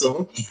Parton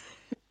song.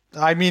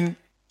 I mean,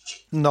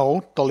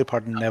 no, Dolly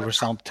Parton never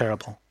sounded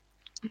terrible.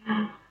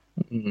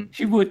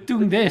 She would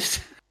do this.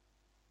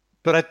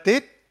 But I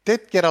did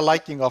get a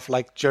liking of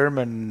like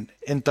German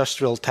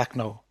industrial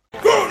techno.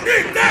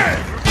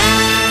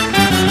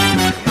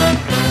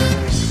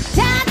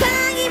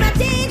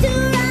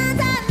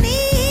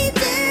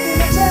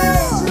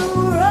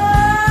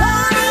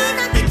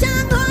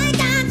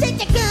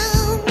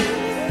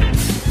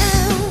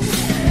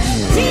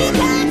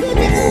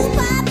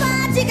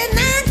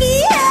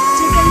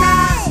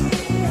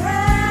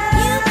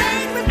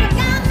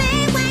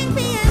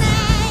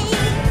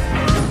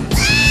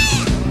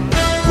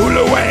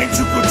 Hula wang,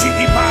 chuku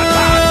chiki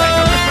pata.